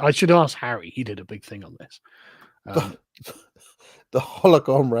 I should ask Harry. He did a big thing on this. The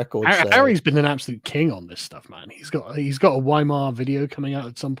hologram record. Harry's been an absolute king on this stuff, man. He's got a Weimar video coming out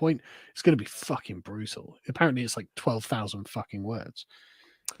at some point. It's going to be fucking brutal. Apparently, it's like 12,000 fucking words.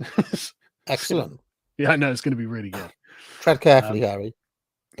 Excellent. Yeah, I know it's going to be really good. Tread carefully, Harry.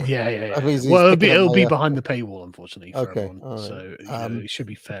 Yeah. Well, it'll be behind the paywall, unfortunately. For everyone, right. So it should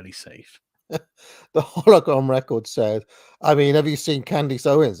be fairly safe. The hologram record said, I mean, have you seen Candace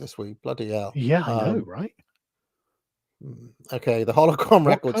Owens this week? Bloody hell. Yeah, I know, right? Okay, the hologram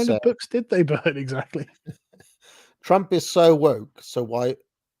record said. What kind of books did they burn exactly? Trump is so woke, so why?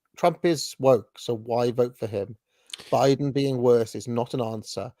 Trump is woke, so why vote for him? Biden being worse is not an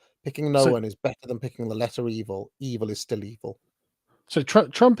answer. Picking no one is better than picking the letter evil. Evil is still evil. So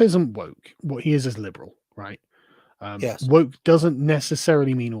Trump isn't woke. What he is liberal, right? Yes. Woke doesn't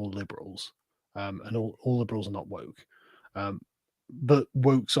necessarily mean all liberals, and all liberals are not woke. But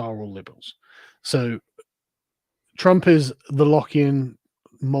wokes are all liberals. So Trump is the Lockean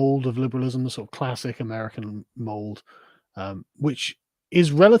mold of liberalism, the sort of classic American mold, which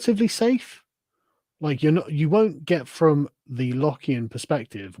is relatively safe. Like you won't get from the Lockean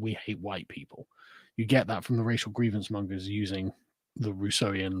perspective, we hate white people. You get that from the racial grievance mongers using the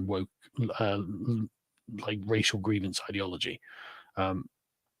Rousseauian woke, like racial grievance ideology. I'm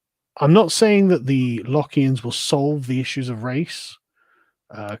not saying that the Lockeans will solve the issues of race,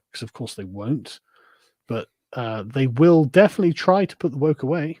 because of course they won't, but they will definitely try to put the woke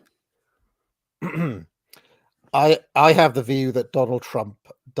away. I have the view that Donald Trump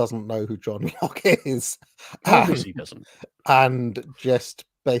doesn't know who John Locke is. Obviously doesn't. And just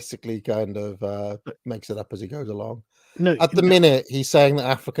basically kind of makes it up as he goes along. No, at the minute, he's saying that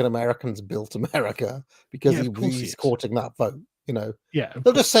African Americans built America because he's courting that vote. Yeah,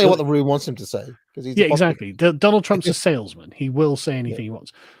 they'll just say what the room wants him to say because he's exactly. Donald Trump's a salesman. He will say anything he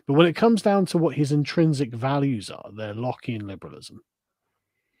wants, but when it comes down to what his intrinsic values are, they're Lockean liberalism,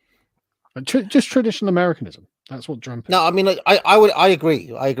 just traditional Americanism. That's what Trump is. No, I mean, I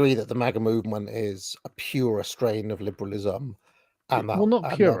agree. I agree that the MAGA movement is a purer strain of liberalism.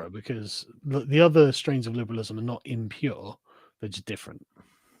 Not purer, because the other strains of liberalism are not impure; they're just different.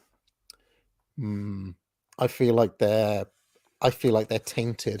 I feel like they're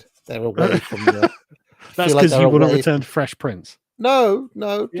tainted. They're away from the. That's because you want to return to Fresh Prince. No,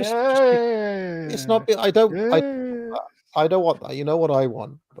 it's not. I don't want that. You know what I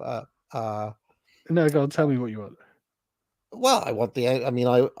want? No, go on. Tell me what you want. Well, I want the. I mean,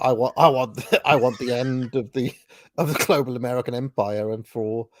 I want the end of the global American empire, and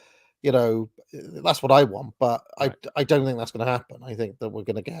for, that's what I want. But I don't think that's going to happen. I think that we're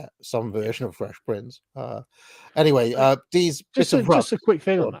going to get some version of Fresh Prince. Anyway, these just a quick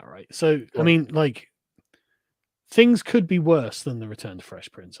thing on that, right? So I mean, like, things could be worse than the return to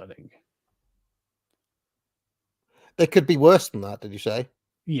Fresh Prince. I think they could be worse than that. Did you say?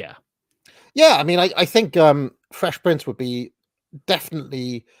 Yeah. Yeah, I mean, I think Fresh Prince would be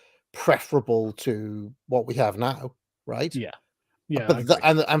definitely preferable to what we have now, right? Yeah. But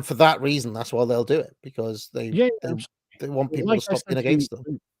and for that reason, that's why they'll do it, because they want people to stop being against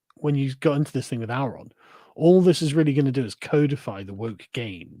them. When you got into this thing with Auron, all this is really going to do is codify the woke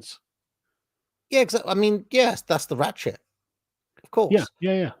gains. Yeah, exactly. I mean, yes, that's the ratchet, of course.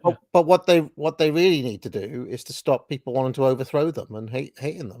 Yeah. But what they really need to do is to stop people wanting to overthrow them and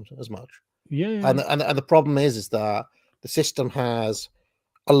hating them as much. Yeah. And the problem is that the system has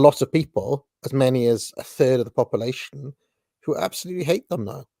a lot of people, as many as a third of the population, who absolutely hate them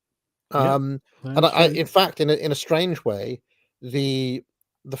now. And in fact, in a strange way, the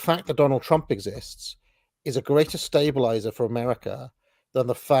fact that Donald Trump exists is a greater stabilizer for America than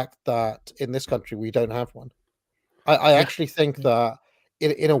the fact that in this country we don't have one. I actually think that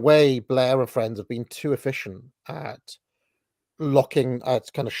in a way, Blair and friends have been too efficient at locking, it's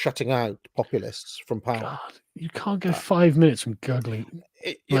kind of shutting out populists from power. God, you can't go 5 minutes from gurgling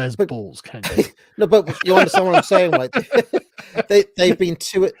Blair's balls, can you? No, but you understand what I'm saying, right? They've been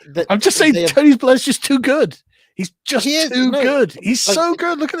too. I'm just saying, Tony Blair's just too good. He's just too good. He's like, so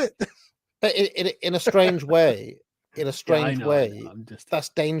good. Look at it. But in a strange way, that's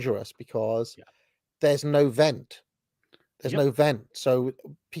dangerous because there's no vent. There's no vent. So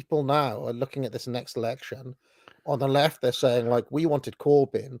people now are looking at this next election. On the left, they're saying, like, we wanted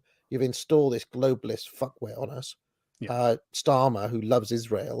Corbyn. You've installed this globalist fuckwit on us. Starmer, who loves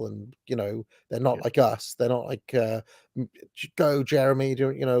Israel, and they're not like us. They're not like go Jeremy.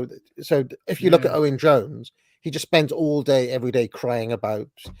 So if you look at Owen Jones, he just spends all day, every day, crying about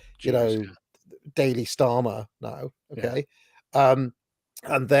Daily Starmer now. Okay, and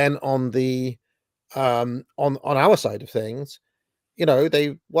then on the on our side of things,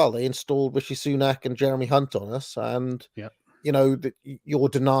 they installed Rishi Sunak and Jeremy Hunt on us, and you're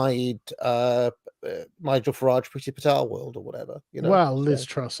denied Nigel Farage, Priti Patel world or whatever. Liz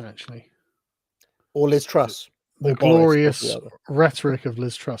Truss actually, or Liz Truss. The glorious rhetoric of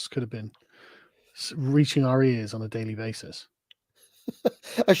Liz Truss could have been reaching our ears on a daily basis.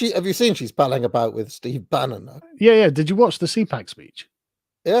 Have you seen she's palling about with Steve Bannon? Yeah. Did you watch the CPAC speech?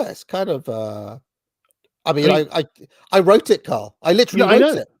 Yeah, it's kind of. I wrote it, Carl. I literally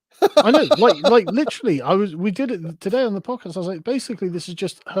wrote it. I know, like literally. We did it today on the podcast. I was like, basically, this is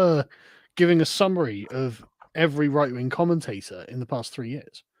just her giving a summary of every right-wing commentator in the past 3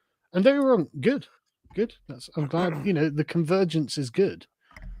 years, and they were good. I'm glad. The convergence is good.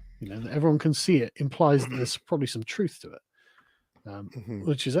 That everyone can see it implies that there's probably some truth to it,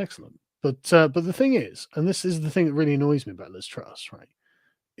 which is excellent. But the thing is, and this is the thing that really annoys me about Liz Truss, right?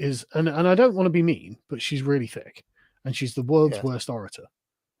 Is and I don't want to be mean, but she's really thick, and she's the world's worst orator.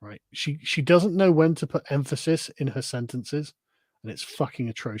 Right, she doesn't know when to put emphasis in her sentences, and it's fucking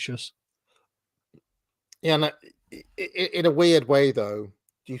atrocious. Yeah, and in a weird way, though,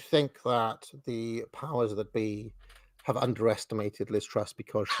 do you think that the powers that be have underestimated Liz Truss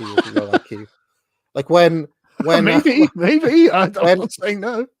because she is low IQ? Like when maybe I'm not saying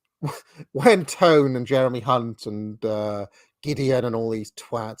no. When Tone and Jeremy Hunt and Gideon and all these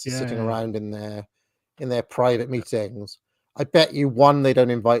twats are sitting around in their private meetings. I bet you, one, they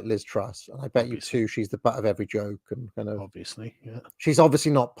don't invite Liz Truss, and I bet you, two, she's the butt of every joke, and kind of she's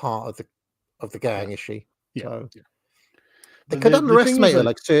obviously not part of the gang, is she? Yeah. So, they could underestimate her,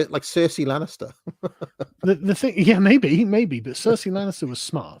 like Cersei Lannister. the thing, maybe, but Cersei Lannister was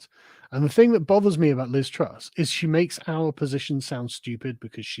smart, and the thing that bothers me about Liz Truss is she makes our position sound stupid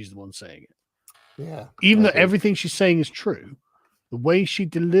because she's the one saying it. Yeah, even though everything she's saying is true, the way she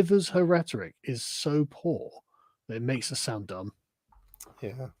delivers her rhetoric is so poor. It makes us sound dumb.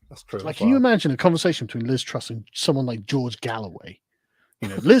 Yeah, that's true. Like, can you imagine a conversation between Liz Truss and someone like George Galloway?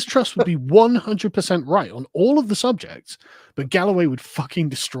 Liz Truss would be 100% right on all of the subjects, but Galloway would fucking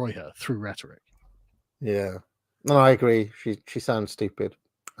destroy her through rhetoric. Yeah, no, I agree. She sounds stupid.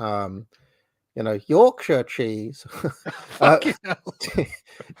 Yorkshire cheese.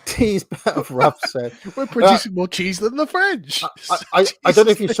 Teas better rough said. We're producing more cheese than the French. I don't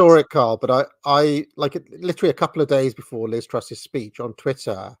know if you saw it, Carl, but I like literally a couple of days before Liz Truss's speech on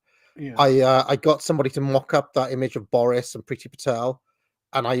Twitter, I got somebody to mock up that image of Boris and Priti Patel,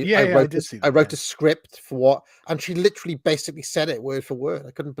 and I wrote a script for what, and she literally basically said it word for word.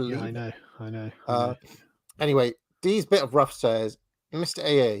 I couldn't believe it. I know. Anyway, Dee's bit of rough says, Mr.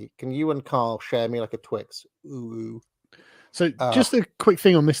 AA, can you and Carl share me like a Twix? Ooh. So just a quick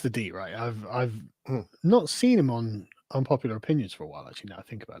thing on Mr. D, right? I've not seen him on Unpopular Opinions for a while, actually, now I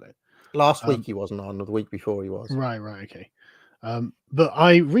think about it. Last week he wasn't on, or the week before he was. Right, okay. But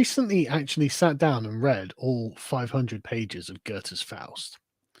I recently actually sat down and read all 500 pages of Goethe's Faust,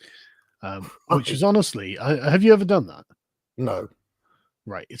 which is honestly, have you ever done that? No.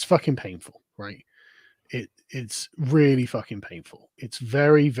 Right, it's fucking painful, right? It's really fucking painful. It's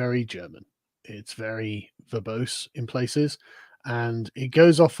very, very German. It's very verbose in places, and it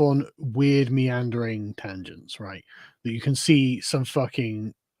goes off on weird meandering tangents, right? That you can see some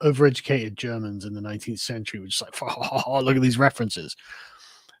fucking overeducated Germans in the 19th century were just like, oh, look at these references.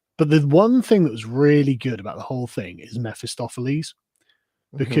 But the one thing that was really good about the whole thing is Mephistopheles,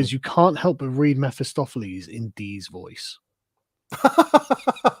 because you can't help but read Mephistopheles in Dee's voice.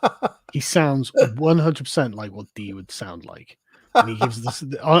 He sounds 100% like what Dee would sound like. And he gives this.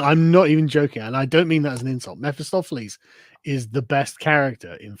 I'm not even joking, and I don't mean that as an insult. Mephistopheles is the best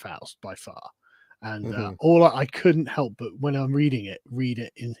character in Faust by far, and I couldn't help but when I'm reading it, read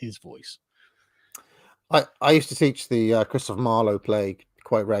it in his voice. I used to teach the Christopher Marlowe play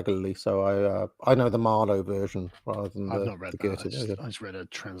quite regularly, so I know the Marlowe version rather than I've the not read the that. Goethe version. I just read a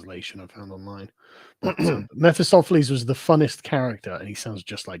translation I found online. But Mephistopheles was the funnest character, and he sounds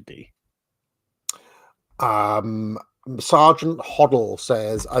just like D. Sergeant Hoddle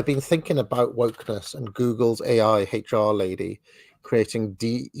says, I've been thinking about wokeness and Google's AI HR lady creating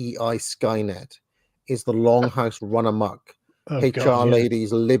DEI Skynet. Is the Longhouse run amok? HR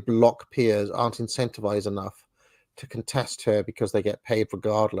ladies' lib-lock peers aren't incentivized enough to contest her because they get paid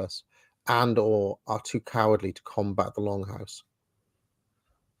regardless and or are too cowardly to combat the Longhouse.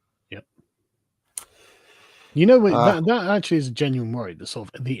 Yep. You know, that actually is a genuine worry, the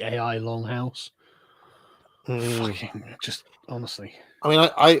sort of the AI Longhouse. Fucking just honestly. I mean,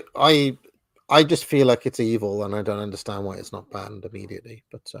 I just feel like it's evil, and I don't understand why it's not banned immediately.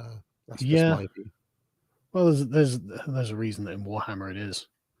 But that's just my view. Well, there's a reason that in Warhammer it is.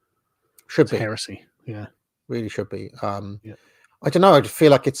 Should be heresy. Yeah, really should be. I don't know. I just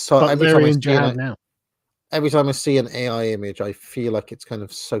feel like it's so. But they're in jihad now. Every time I see an AI image, I feel like it's kind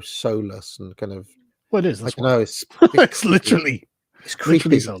of so soulless and kind of. Well, it is. That's why. It's literally. It's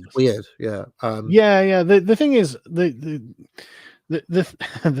creepy. It's weird. Yeah. Yeah. The thing is the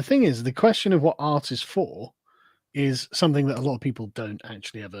thing is the question of what art is for is something that a lot of people don't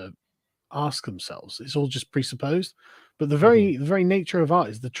actually ever ask themselves. It's all just presupposed. But the very nature of art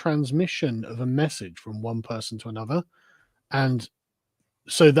is the transmission of a message from one person to another, and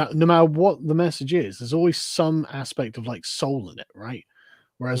so that no matter what the message is, there's always some aspect of like soul in it, right?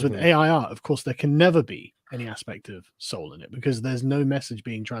 Whereas with AI art, of course, there can never be any aspect of soul in it because there's no message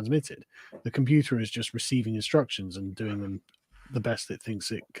being transmitted. The computer is just receiving instructions and doing them the best it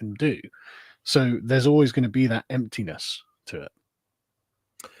thinks it can do. So there's always going to be that emptiness to it.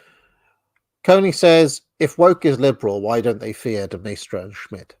 Coney says, if woke is liberal, why don't they fear de Maistre and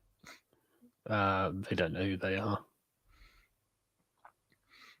Schmidt? They don't know who they are.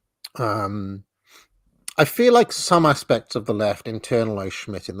 I feel like some aspects of the left internalized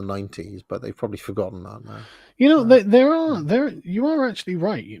Schmidt in the 90s, but they've probably forgotten that now. You know, you are actually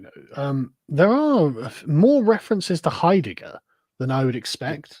right. You know, there are more references to Heidegger than I would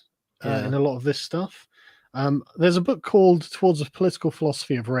expect in a lot of this stuff. There's a book called Towards a Political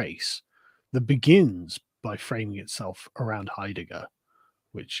Philosophy of Race that begins by framing itself around Heidegger,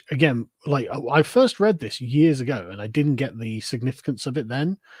 which again, like I first read this years ago and I didn't get the significance of it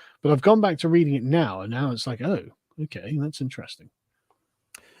then, but I've gone back to reading it now and now it's like, oh, okay, that's interesting.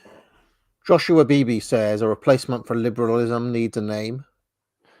 Joshua Beebe says a replacement for liberalism needs a name.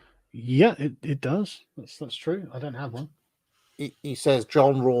 Yeah, it does. That's true. I don't have one. He says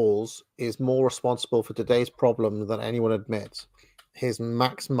John Rawls is more responsible for today's problem than anyone admits. His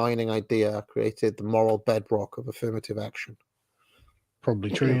max mining idea created the moral bedrock of affirmative action. Probably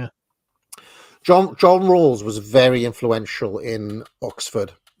true, yeah. John Rawls was very influential in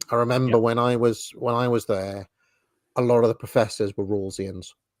Oxford. I remember when I was there, a lot of the professors were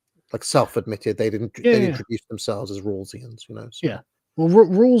Rawlsians, like self-admitted. They'd introduce themselves as Rawlsians, you know. So. Yeah. Well,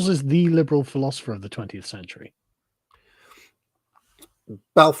 Rawls is the liberal philosopher of the 20th century.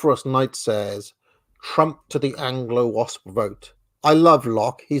 Belfast Knight says, Trump to the Anglo-Wasp vote. I love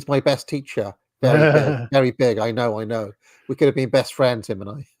Locke. He's my best teacher. Very big, very big. I know. We could have been best friends, him and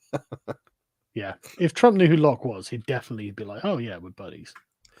I. Yeah. If Trump knew who Locke was, he'd definitely be like, oh yeah, we're buddies.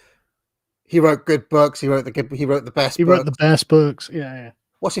 He wrote good books. He wrote the best books. He wrote the best books. Yeah.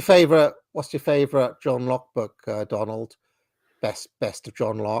 What's your favorite John Locke book, Donald? Best of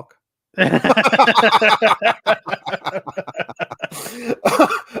John Locke.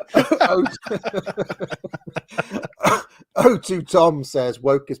 O2 Tom says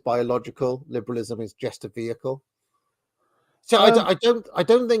woke is biological, liberalism is just a vehicle. So I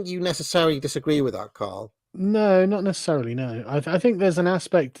don't think you necessarily disagree with that, Carl. No, not necessarily. No, I think there's an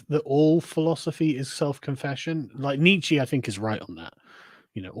aspect that all philosophy is self-confession. Like Nietzsche, I think is right on that.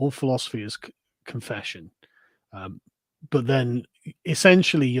 You know, all philosophy is confession. But then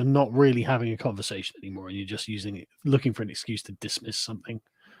essentially you're not really having a conversation anymore and you're just looking for an excuse to dismiss something.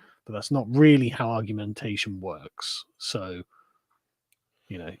 But that's not really how argumentation works. So,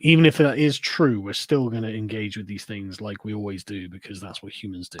 you know, even if that is true, we're still going to engage with these things like we always do because that's what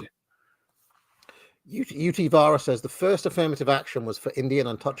humans do. UT Vara says the first affirmative action was for Indian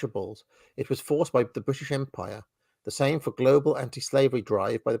untouchables. It was forced by the British Empire. The same for global anti-slavery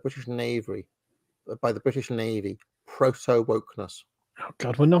drive by the British Navy. Proto-wokeness. Oh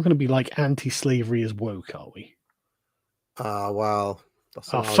God, we're not going to be like anti-slavery is woke, are we? Well, that's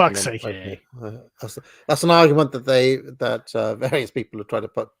fuck's sake! That's an argument that various people have tried to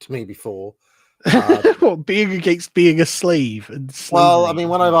put to me before. What, being against being a slave and slavery? Well, I mean,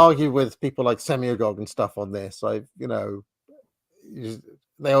 when I've argued with people like Semiagog and stuff on this,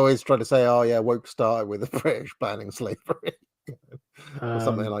 they always try to say, "Oh yeah, woke started with the British banning slavery," or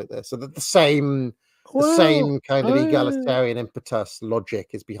something like this. So that the same kind of egalitarian impetus logic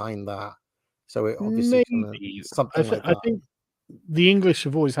is behind that. So it obviously maybe. something like I that. think the English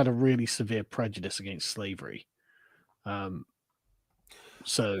have always had a really severe prejudice against slavery.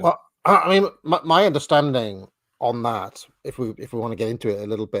 So, well, I mean, my understanding on that, if we want to get into it a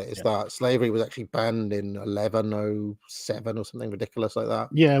little bit, is that slavery was actually banned in 1107 or something ridiculous like that.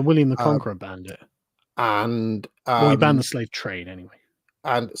 Yeah, William the Conqueror banned it, and well, he banned the slave trade anyway.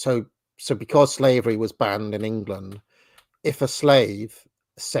 And so because slavery was banned in England, if a slave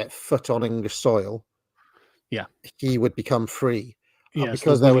set foot on English soil, he would become free.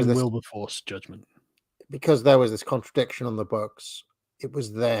 Because there was this Wilberforce judgment. Because there was this contradiction on the books, it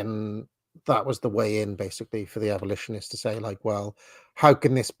was then that was the way in basically for the abolitionists to say, like, well, how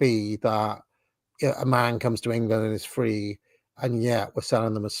can this be that a man comes to England and is free, and yet we're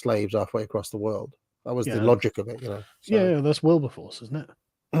selling them as slaves halfway across the world? That was the logic of it, you know. So. Yeah, that's Wilberforce, isn't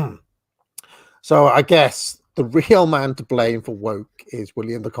it? So I guess the real man to blame for woke is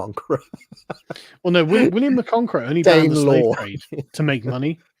William the Conqueror. Well, no, William the Conqueror only banned the slave trade to make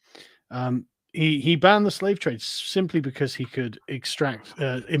money. He banned the slave trade simply because he could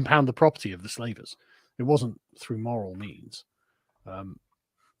impound the property of the slavers. It wasn't through moral means.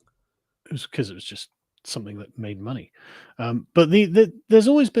 It was because it was just something that made money. But there's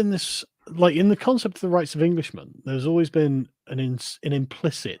always been this, like in the concept of the rights of Englishmen, there's always been an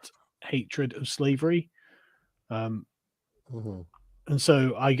implicit hatred of slavery. And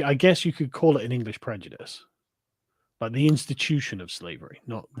so I guess you could call it an English prejudice. Like the institution of slavery,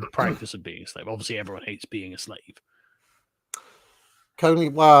 not the practice of being a slave. Obviously, everyone hates being a slave.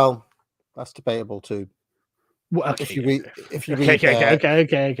 Well, that's debatable too. Well, okay, if you read,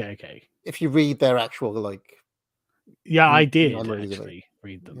 okay. If you read their actual, like, I did actually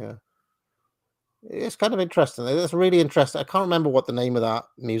read them. Yeah, it's kind of interesting. It's really interesting. I can't remember what the name of that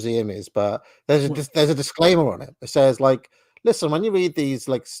museum is, but there's a disclaimer on it. It says, like, listen, when you read these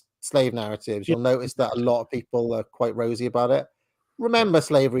like slave narratives, you'll notice that a lot of people are quite rosy about it. Remember,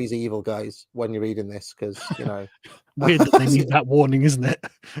 slavery is evil, guys, when you're reading this, because, you know. Weird that they need that warning, isn't it?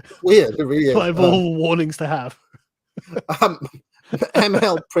 Weird, it really is. Of all warnings to have.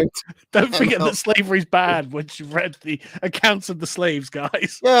 ML print. Don't forget that slavery's bad once you've read the accounts of the slaves,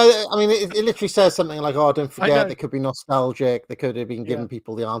 guys. Yeah, I mean, it literally says something like, "Oh, don't forget, they could be nostalgic. They could have been giving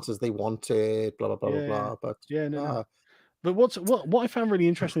people the answers they wanted." Blah blah blah blah blah. But no. But what I found really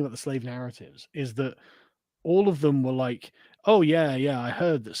interesting about the slave narratives is that all of them were like, "Oh yeah, I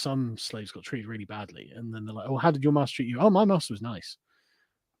heard that some slaves got treated really badly," and then they're like, "Oh, how did your master treat you?" "Oh, my master was nice."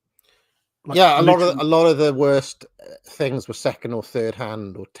 Like, a lot of the worst things were second or third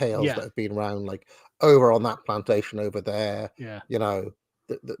hand or tales that have been around, like over on that plantation over there. Yeah, you know,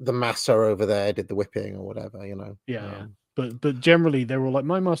 the master over there did the whipping or whatever. You know. Yeah. But generally they were all like,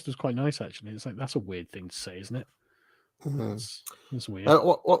 "My master's quite nice, actually." It's like, that's a weird thing to say, isn't it? It's weird.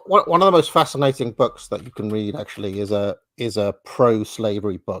 One of the most fascinating books that you can read actually is a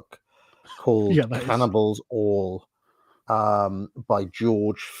pro-slavery book called Cannibals All, by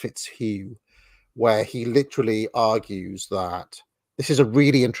George Fitzhugh, where he literally argues that this is a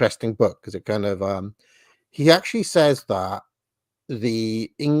really interesting book because it kind of he actually says that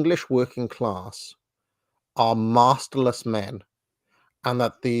the English working class are masterless men, and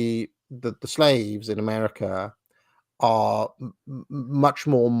that the slaves in America are much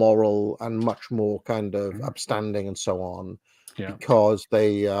more moral and much more kind of upstanding and so on, because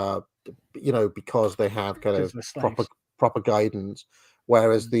they because they have kind of proper guidance,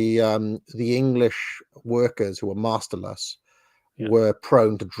 whereas the English workers who are masterless were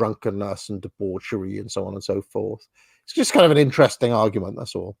prone to drunkenness and debauchery and so on and so forth. It's just kind of an interesting argument,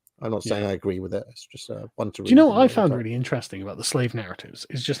 that's all. I'm not saying I agree with it. It's just one to read. Do you know what I found really interesting about the slave narratives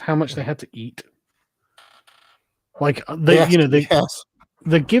is just how much they had to eat. Like they're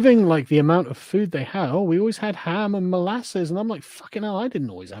giving like the amount of food they had. Oh, we always had ham and molasses, and I'm like, fucking hell, I didn't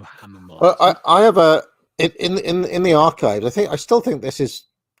always have ham and molasses. Well, I have in the archives. I still think this is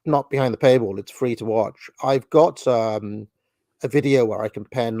not behind the paywall. It's free to watch. I've got a video where I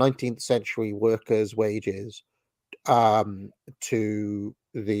compare 19th century workers' wages to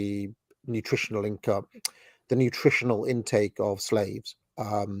the nutritional income, the nutritional intake of slaves.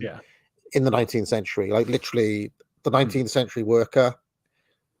 In the 19th century, like literally the 19th century worker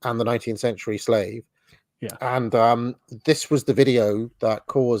and the 19th century slave. And this was the video that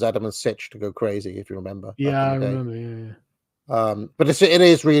caused Adam and Sitch to go crazy, if you remember. I remember. But it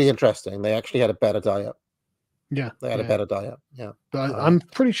is really interesting. They actually had a better diet. They had a better diet. But I'm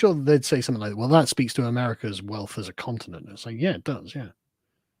pretty sure they'd say something like, "Well, that speaks to America's wealth as a continent." It's like, yeah, it does. Yeah.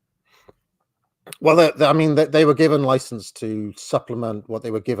 Well, I mean, they were given license to supplement what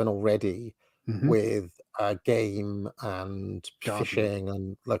they were given already with game and Gardening. fishing,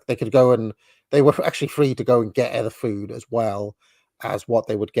 and like they could go and they were actually free to go and get other food as well as what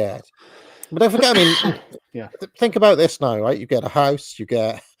they would get. But don't forget, I mean, Yeah. think about this now, right? You get a house, you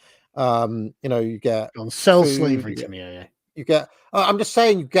get, you get Go on, sell food, slavery to me, yeah. you get. I'm just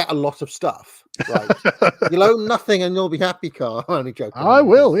saying, you get a lot of stuff, right? You'll own nothing and you'll be happy, Carl. I'm only joking. I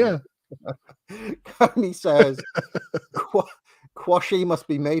will, yeah. Coney says, Quashy must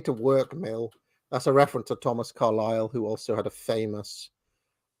be made to work, Mill. That's a reference to Thomas Carlyle, who also had a famous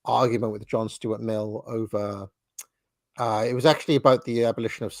argument with John Stuart Mill over. It was actually about the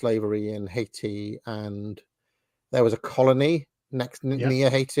abolition of slavery in Haiti, and there was a colony near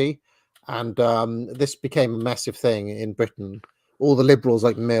Haiti, and this became a massive thing in Britain. All the liberals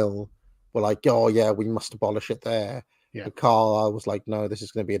like Mill were like, "Oh yeah, we must abolish it there." Yeah. But Carlyle was like, "No, this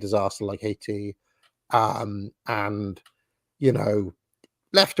is going to be a disaster like Haiti," and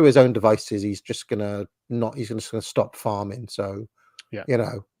left to his own devices, he's just gonna stop farming. So,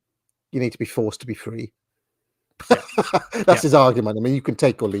 you need to be forced to be free. That's his argument. I mean, you can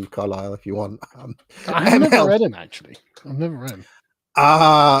take or leave Carlyle if you want. I've never read him, actually. I've never read him.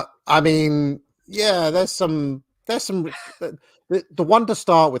 I mean, yeah, there's some the one to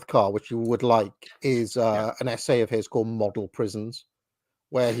start with, Carl, which you would like, is an essay of his called Model Prisons,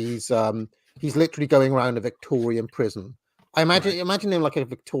 where he's literally going around a Victorian prison. I imagine him like a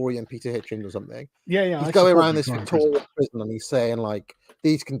Victorian Peter Hitchens or something. Yeah. He's going around this Victorian prison and he's saying like,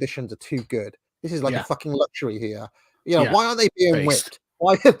 these conditions are too good. This is like a fucking luxury here. Why aren't they being whipped?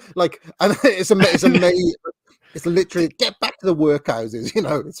 Why and it's amazing. It's literally get back to the workhouses.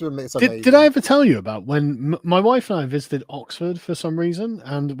 It's amazing. Did I ever tell you about when my wife and I visited Oxford for some reason,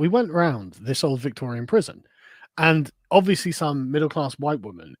 and we went round this old Victorian prison, and obviously some middle-class white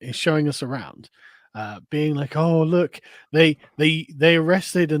woman is showing us around, being like, "Oh, look, they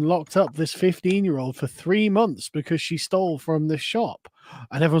arrested and locked up this 15-year-old for 3 months because she stole from this shop,"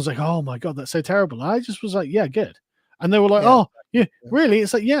 and everyone's like, "Oh my god, that's so terrible." And I just was like, "Yeah, good," and they were like, "Oh, yeah, really?"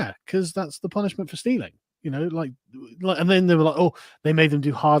 It's like, "Yeah, because that's the punishment for stealing." Like, and then they were like, "Oh, they made them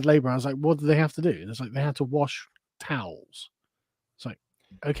do hard labor." I was like, "What did they have to do?" And it's like they had to wash towels. It's like,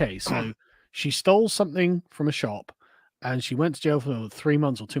 okay, so she stole something from a shop, and she went to jail for 3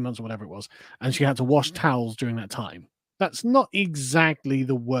 months or 2 months or whatever it was, and she had to wash towels during that time. That's not exactly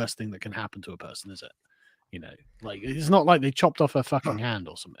the worst thing that can happen to a person, is it? Like, it's not like they chopped off her fucking hand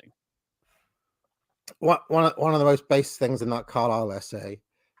or something. One of the most base things in that Carlyle essay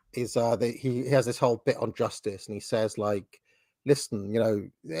is he has this whole bit on justice, and he says like, listen,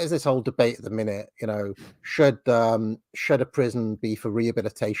 there's this whole debate at the minute, should a prison be for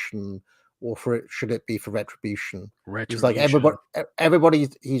rehabilitation or should it be for retribution? He's like, everybody,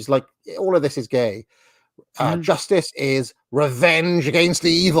 he's like, all of this is gay. Justice is revenge against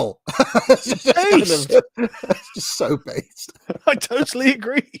the evil. It's just so based. I totally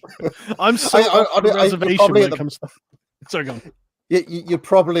agree. I'm so on the reservation when it comes to... Sorry, go on. You'd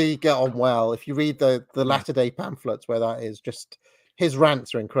probably get on well if you read the latter day pamphlets where that is. Just his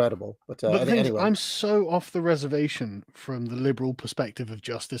rants are incredible. But anyway, I'm so off the reservation from the liberal perspective of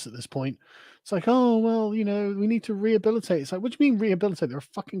justice at this point. It's like, oh well, we need to rehabilitate. It's like, what do you mean rehabilitate? They're a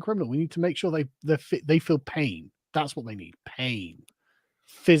fucking criminal. We need to make sure they feel pain. That's what they need. Pain,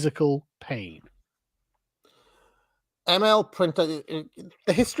 physical pain. ML Printer.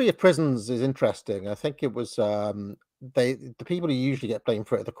 The history of prisons is interesting. I think it was the people who usually get blamed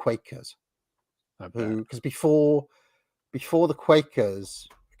for it are the Quakers, because before the Quakers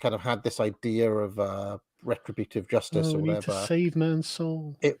kind of had this idea of retributive justice or whatever. Need to save man's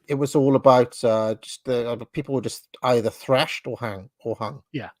soul. It was all about just people were just either thrashed or hung.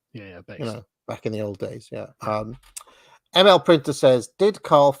 Yeah. Based. Back in the old days. Yeah. ML Printer says, did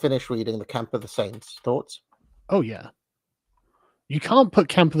Carl finish reading The Camp of the Saints? Thoughts? Oh yeah. You can't put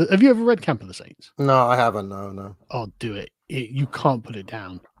Camp of the... Have you ever read Camp of the Saints? No, I haven't. No. Oh, do it. You can't put it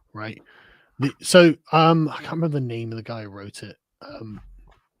down, right? I can't remember the name of the guy who wrote it.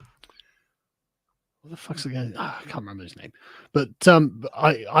 What the fuck's the guy? I can't remember his name. But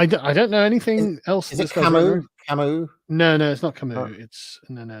I don't know anything else. Is it Camus? Camus? No, it's not Camus. Oh. It's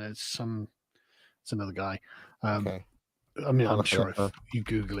another guy. Okay. I mean, I'm sure if you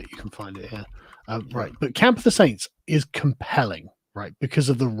Google it, you can find it here. Right. But Camp of the Saints is compelling, right? Because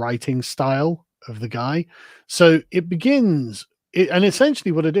of the writing style of the guy. So it begins, and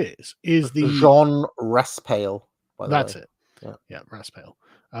essentially what it is the Jean Raspail. That's it. Yeah, Raspail.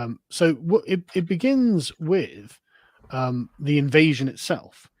 So it begins with the invasion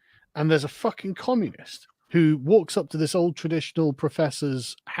itself, and there's a fucking communist who walks up to this old traditional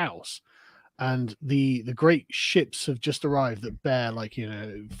professor's house and the great ships have just arrived that bear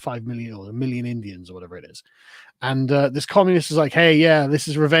 5 million or 1 million Indians or whatever it is. And this communist is like, hey, yeah, this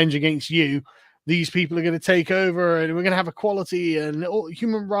is revenge against you. These people are going to take over and we're going to have equality and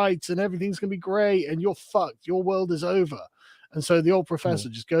human rights and everything's going to be great and you're fucked. Your world is over. And so the old professor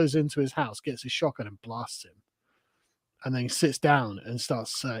just goes into his house, gets his shotgun and blasts him. And then he sits down and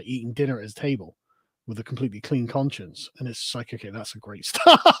starts eating dinner at his table with a completely clean conscience. And it's like, okay, that's a great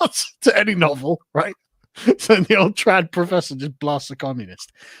start to any novel, right? So the old trad professor just blasts a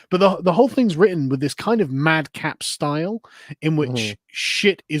communist. But the whole thing's written with this kind of madcap style in which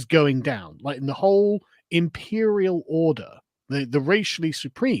shit is going down. Like in the whole imperial order, the racial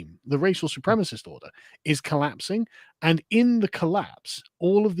supremacist order is collapsing. And in the collapse,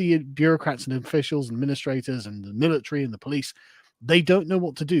 all of the bureaucrats and officials and administrators and the military and the police, they don't know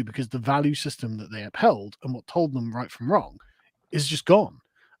what to do because the value system that they upheld and what told them right from wrong is just gone.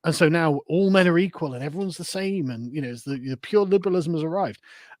 And so now all men are equal and everyone's the same. And, the pure liberalism has arrived.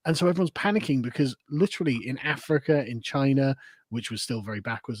 And so everyone's panicking because literally in Africa, in China, which was still very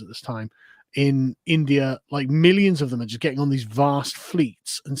backwards at this time, in India, like millions of them are just getting on these vast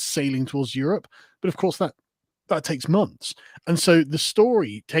fleets and sailing towards Europe. But of course, that takes months. And so the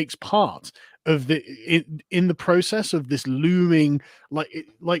story takes part of in the process of this looming,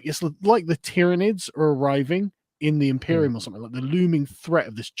 it's like the Tyranids are arriving in the Imperium or something, like the looming threat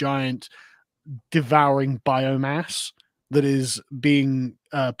of this giant devouring biomass that is being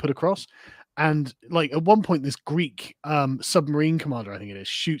put across. And like at one point, this Greek submarine commander, I think it is,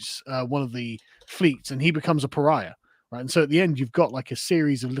 shoots one of the fleets and he becomes a pariah. Right. And so at the end, you've got like a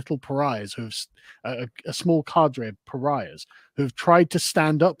series of little pariahs who have a small cadre of pariahs who have tried to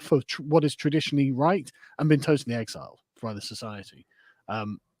stand up for what is traditionally right and been totally exiled by the society.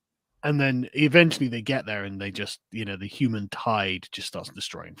 And then eventually they get there and they just, the human tide just starts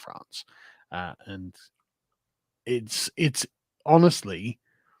destroying France. And it's honestly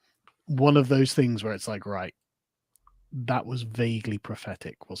one of those things where it's like, right, that was vaguely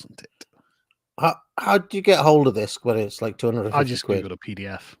prophetic, wasn't it? How do you get hold of this when it's like 250 I just quid? Googled a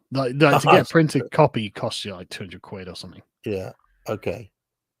PDF. Like to get a printed copy costs you like 200 quid or something. Yeah. Okay.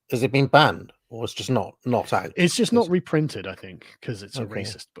 Has it been banned or it's just not out? It's just not reprinted, I think, because it's a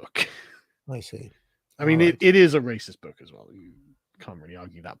racist book. I see. I mean, it is a racist book as well. You can't really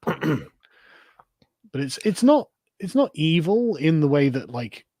argue that point. But it's not evil in the way that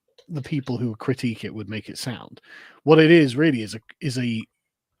like the people who critique it would make it sound. What it is really is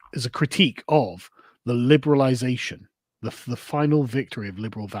a critique of the liberalization, the final victory of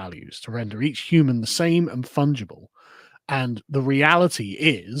liberal values to render each human the same and fungible. And the reality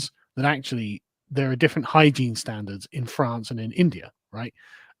is that actually there are different hygiene standards in France and in India, right?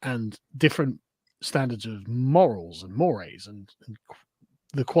 And different standards of morals and mores and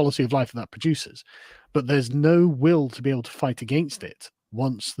the quality of life that produces. But there's no will to be able to fight against it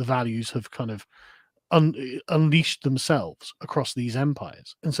once the values have kind of unleashed themselves across these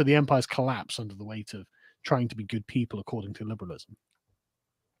empires. And so the empires collapse under the weight of trying to be good people according to liberalism.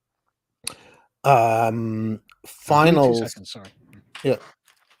 Final 2 seconds, sorry. Yeah.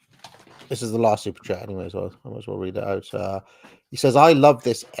 This is the last super chat anyway, so I might as well read it out. He says, I love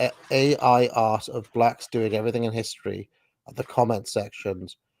this AI art of blacks doing everything in history at the comment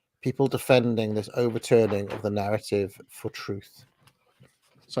sections. People defending this overturning of the narrative for truth.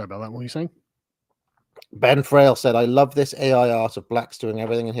 Sorry about that. What were you saying? Ben Frail said, I love this AI art of blacks doing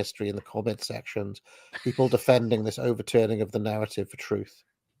everything in history in the comment sections. People defending this overturning of the narrative for truth.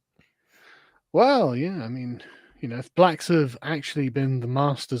 Well, yeah, I mean, if blacks have actually been the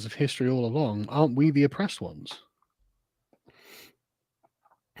masters of history all along, aren't we the oppressed ones?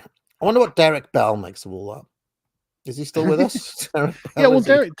 I wonder what Derek Bell makes of all that. Is he still with us? Yeah, well,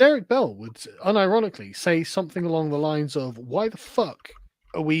 Derek Bell would unironically say something along the lines of, why the fuck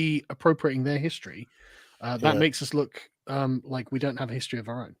are we appropriating their history? That makes us look like we don't have a history of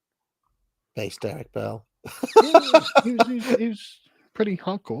our own. Base Derek Bell. He was pretty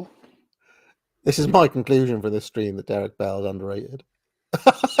hardcore. This is my conclusion for this stream, that Derek Bell is underrated.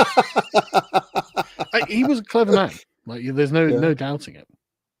 He was a clever man. Like, there's no doubting it.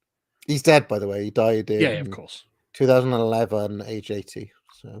 He's dead, by the way. He died in of course. 2011, age 80.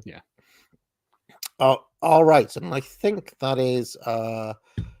 So yeah. All right, and I think that is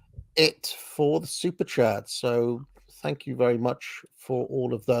it for the super chat. So thank you very much for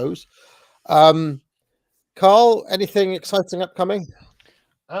all of those. Carl, anything exciting upcoming?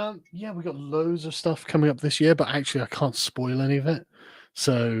 Yeah, we got loads of stuff coming up this year, but actually I can't spoil any of it.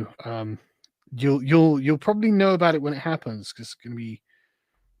 So you'll probably know about it when it happens, because it's going to be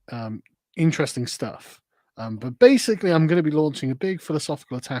interesting stuff. But basically, I'm going to be launching a big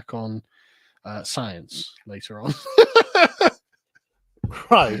philosophical attack on science later on.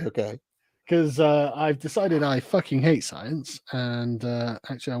 Right. Okay. Because I've decided I fucking hate science, and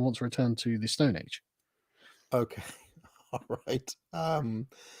actually I want to return to the Stone Age. Okay. All right. I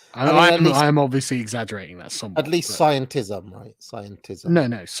am obviously exaggerating that somewhat. At least scientism, right? Scientism.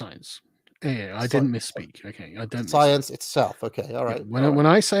 No, science. Yeah, I didn't misspeak. Okay, I don't. Science itself. Okay, all right. Yeah, when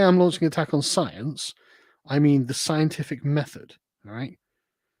I say I'm launching an attack on science, I mean the scientific method. All right.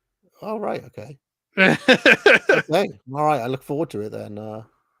 All right. Okay. Okay. All right. I look forward to it then. I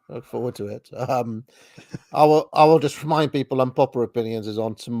look forward to it. I will just remind people Unpopular Opinions is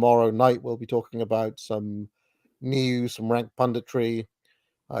on tomorrow night. We'll be talking about some news, some ranked punditry.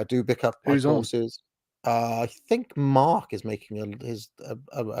 I do pick up my courses. I think Mark is making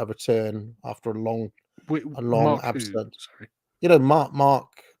a return after a long absence. Sorry. You know, Mark.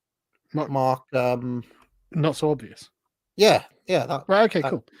 Not so obvious. Yeah. That, right. Okay.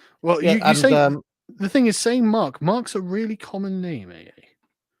 Cool. Well, yeah, you say the thing is saying Mark. Mark's a really common name.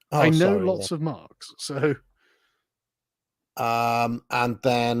 I know lots of Marks. So. And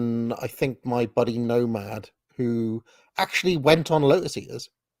then I think my buddy Nomad, who actually went on Lotus Eaters.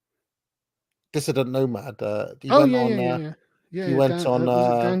 Dissident Nomad. He went on. He went Dan, on.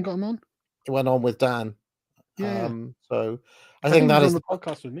 Dan got him on. He went on with Dan. Yeah. So I think that is on the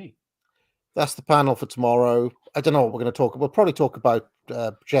podcast with me. That's the panel for tomorrow. I don't know what we're going to talk about. We'll probably talk about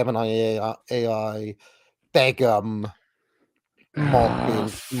Gemini AI, Begum,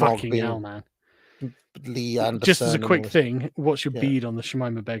 fucking hell, man. Lee Anderson. Just as a quick thing, what's your bead on the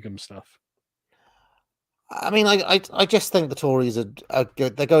Shamima Begum stuff? I mean, I just think the Tories are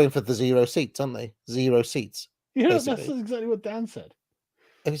good. They're going for the 0 seats, aren't they? 0 seats. Yeah, that's exactly what Dan said.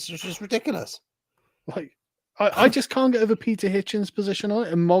 It's just ridiculous. Like, I just can't get over Peter Hitchens' position on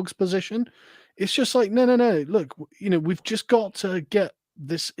it and Mog's position. It's just like, no. Look, we've just got to get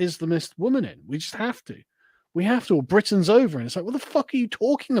this Islamist woman in. We just have to. We have to, or Britain's over. And it's like, what the fuck are you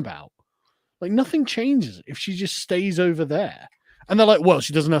talking about? Like, nothing changes if she just stays over there. And they're like, well,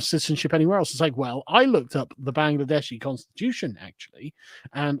 she doesn't have citizenship anywhere else. It's like, well, I looked up the Bangladeshi constitution, actually.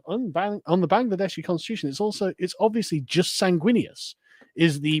 And on the Bangladeshi constitution, it's obviously just sanguineous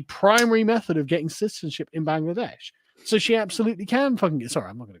is the primary method of getting citizenship in Bangladesh. So she absolutely can fucking get. Sorry,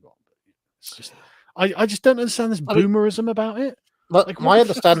 I'm not going to go on. It's just, I just don't understand this boomerism about it. Like, my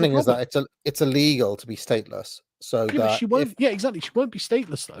understanding is that it's illegal to be stateless. So that she won't. Yeah, exactly. She won't be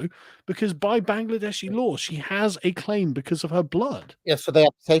stateless though, because by Bangladeshi law, she has a claim because of her blood. Yeah, so they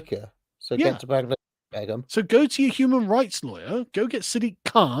have to take her. So get to Bangladesh, Begum. So go to your human rights lawyer. Go get Sadiq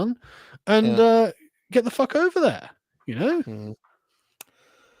Khan, and get the fuck over there. I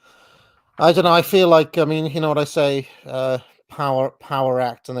don't know. I feel like, I mean, you know what I say? Power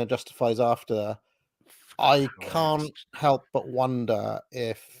act, and then justifies after. I can't help but wonder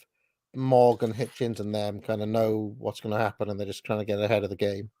if Morgan, Hitchens, and them kind of know what's going to happen, and they're just trying to get ahead of the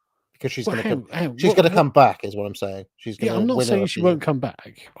game because she's going to she's going to come back, is what I'm saying. She's going to. I'm not saying she won't come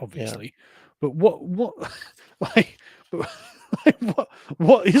back, obviously, but what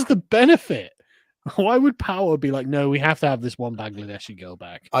what is the benefit? Why would Power be like, no, we have to have this one Bangladeshi girl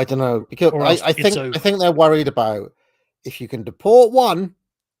back? I don't know, because I think they're worried about if you can deport one,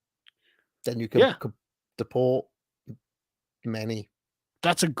 then you can deport many.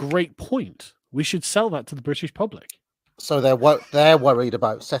 That's a great point. We should sell that to the British public. So they're worried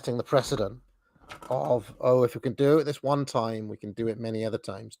about setting the precedent of, if we can do it this one time, we can do it many other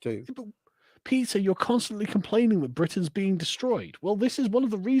times too. But Peter, you're constantly complaining that Britain's being destroyed. Well, this is one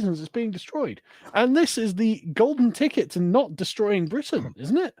of the reasons it's being destroyed. And this is the golden ticket to not destroying Britain,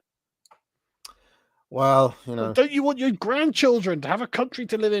 isn't it? Well, don't you want your grandchildren to have a country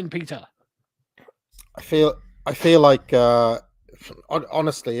to live in, Peter? I feel like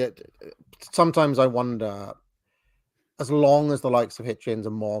honestly, sometimes I wonder, as long as the likes of Hitchens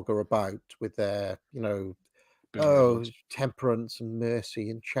and Mogg are about with their, temperance and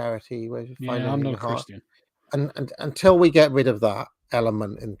mercy and charity, I'm not a Christian. And until we get rid of that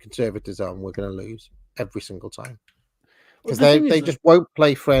element in conservatism, we're going to lose every single time, because they just won't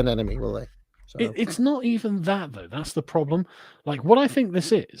play friend enemy, will they? So. It's not even that though. That's the problem. Like, what I think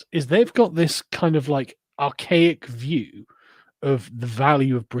this is they've got this kind of like archaic view of the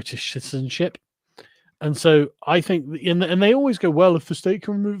value of British citizenship. And so I think, and they always go, well, if the state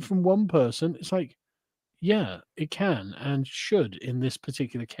can remove it from one person, it's like, yeah, it can and should in this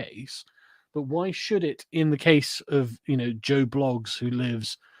particular case. But why should it in the case of, Joe Bloggs, who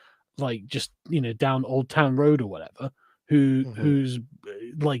lives like just, down Old Town Road or whatever, who's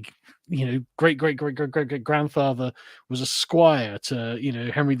like, great grandfather was a squire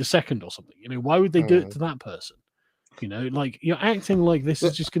to, Henry II or something. Why would they do it to that person? Like, you're acting like this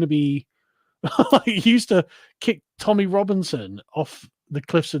is just going to be He used to kick Tommy Robinson off the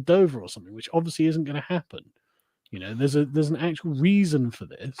cliffs of Dover or something, which obviously isn't going to happen. You know, there's an actual reason for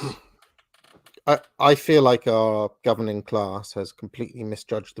this. I feel like our governing class has completely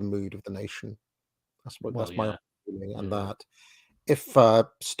misjudged the mood of the nation. That's my feeling, and that if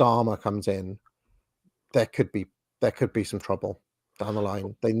Starmer comes in, there could be some trouble down the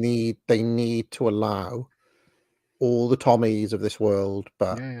line. They need to allow all the Tommies of this world,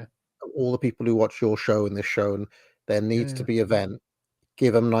 but all the people who watch your show and this show, and there needs to be a vent.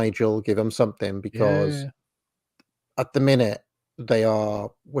 Give them Nigel, give them something, because at the minute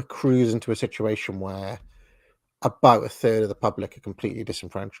we're cruising to a situation where about a third of the public are completely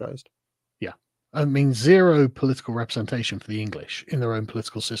disenfranchised. Yeah. I mean, zero political representation for the English in their own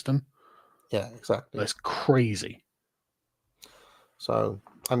political system. Yeah, exactly. That's crazy. So,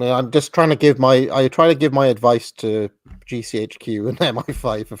 I mean, I'm just trying to give my advice to GCHQ and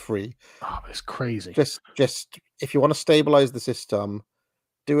MI5 for free. Oh, it's crazy. Just if you want to stabilize the system,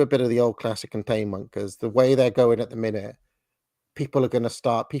 do a bit of the old classic containment, because the way they're going at the minute, people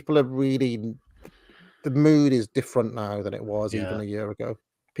are really, the mood is different now than it was even a year ago.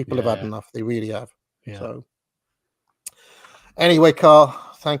 People have had enough. They really have. Yeah. So anyway, Carl,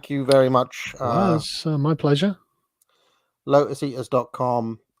 thank you very much. It's my pleasure.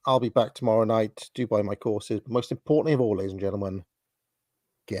 LotusEaters.com. I'll be back tomorrow night. Do buy my courses. But most importantly of all, ladies and gentlemen,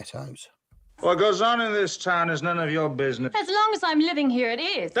 get out. What goes on in this town is none of your business. As long as I'm living here, it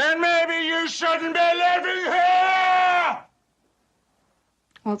is. Then maybe you shouldn't be living here!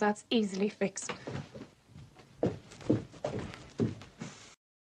 Well, that's easily fixed.